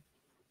eye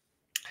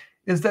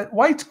is that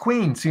White's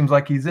queen seems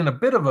like she's in a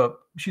bit of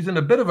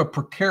a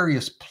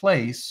precarious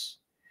place.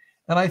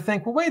 And I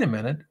think, well, wait a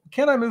minute.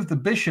 Can I move the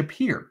bishop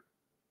here?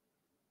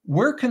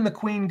 Where can the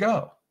queen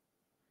go?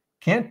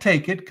 Can't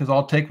take it because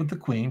I'll take with the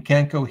queen.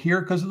 Can't go here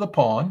because of the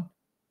pawn.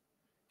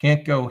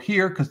 Can't go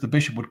here because the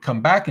bishop would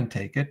come back and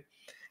take it.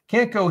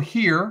 Can't go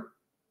here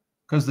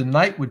because the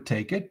knight would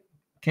take it.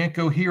 Can't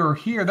go here or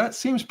here. That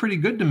seems pretty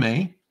good to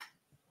me.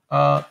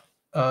 Now,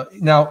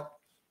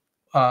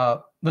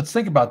 let's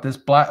think about this.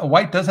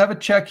 White does have a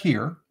check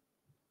here.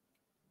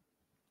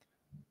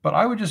 But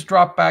I would just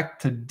drop back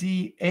to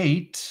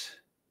D8.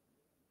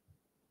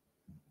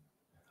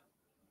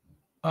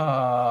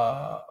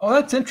 Oh,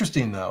 that's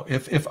interesting, though.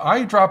 If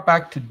I drop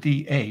back to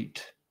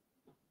D8,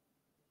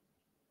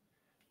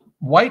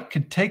 White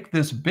could take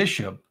this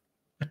bishop,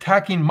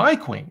 attacking my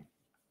queen.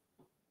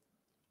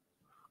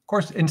 Of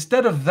course,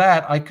 instead of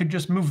that, I could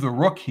just move the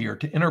rook here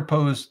to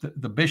interpose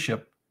the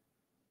bishop,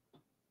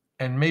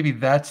 and maybe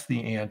that's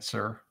the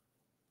answer.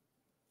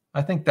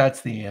 I think that's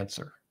the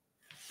answer.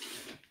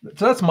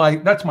 So that's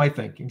my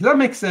thinking. Does that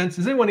make sense?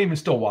 Is anyone even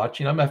still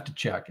watching? I'm gonna have to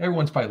check.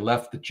 Everyone's probably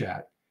left the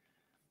chat.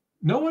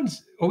 No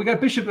one's. Oh, we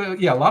got bishop.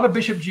 Yeah, a lot of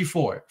bishop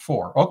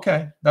G4.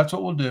 Okay, that's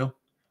what we'll do.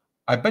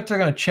 I bet they're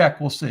going to check.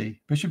 We'll see.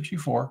 Bishop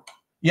G4.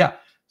 Yeah.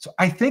 So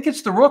I think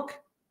it's the rook,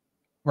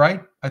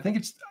 right? I think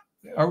it's.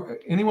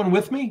 Anyone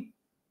with me?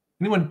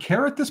 Anyone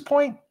care at this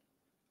point?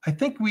 I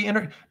think we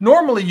enter.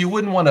 Normally, you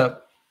wouldn't want to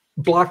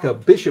block a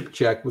bishop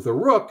check with a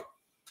rook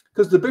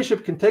because the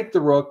bishop can take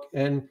the rook,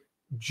 and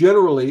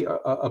generally,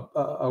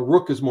 a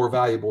rook is more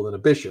valuable than a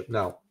bishop.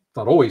 Now, it's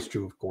not always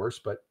true, of course,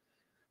 but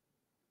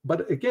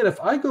again, if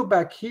I go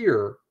back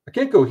here, I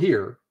can't go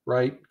here,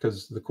 right?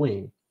 Because the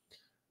queen.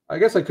 I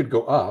guess I could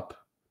go up,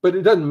 but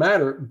it doesn't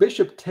matter.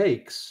 Bishop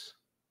takes.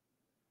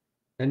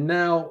 And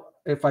now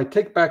if I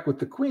take back with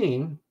the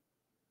queen,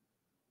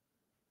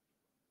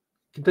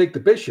 I can take the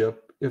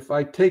bishop. If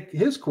I take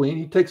his queen,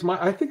 he takes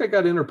my, I think I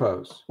got to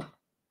interpose.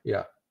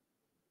 Yeah,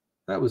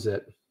 that was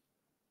it.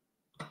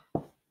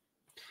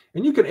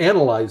 And you can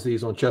analyze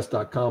these on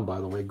chess.com, by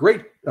the way.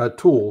 Great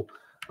tool.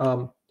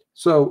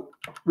 So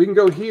we can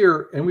go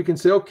here and we can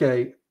say,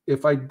 okay,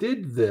 if I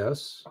did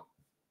this,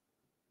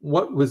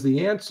 what was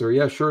the answer?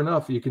 Yeah, sure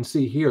enough, you can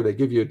see here they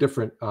give you a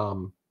different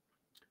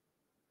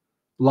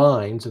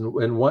lines,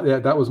 and what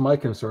that was my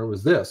concern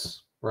was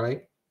this,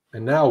 right?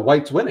 And now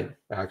White's winning,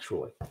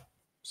 actually.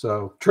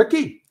 So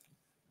tricky.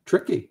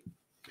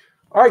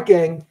 All right,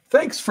 gang.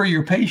 Thanks for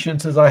your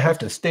patience as I have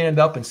to stand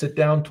up and sit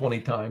down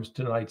 20 times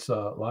tonight's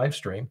live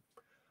stream.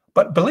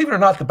 But believe it or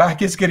not, the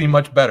back is getting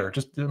much better.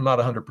 Just not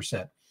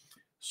 100%.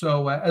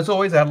 So as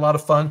always, I had a lot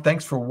of fun.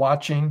 Thanks for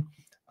watching,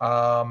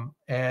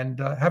 and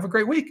have a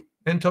great week.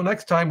 Until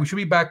next time, we should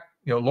be back,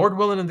 Lord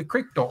willing, and the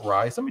creek don't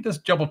rise. Let me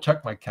just double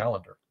check my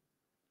calendar.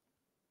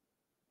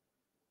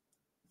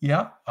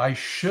 Yeah, I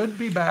should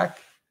be back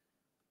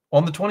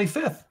on the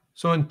 25th.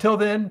 So until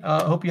then,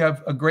 I hope you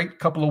have a great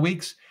couple of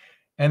weeks.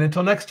 And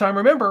until next time,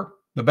 remember,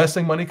 the best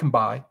thing money can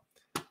buy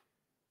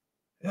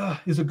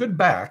is a good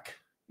back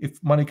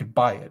if money could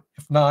buy it.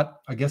 If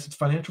not, I guess it's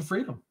financial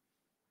freedom.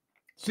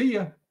 See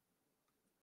ya.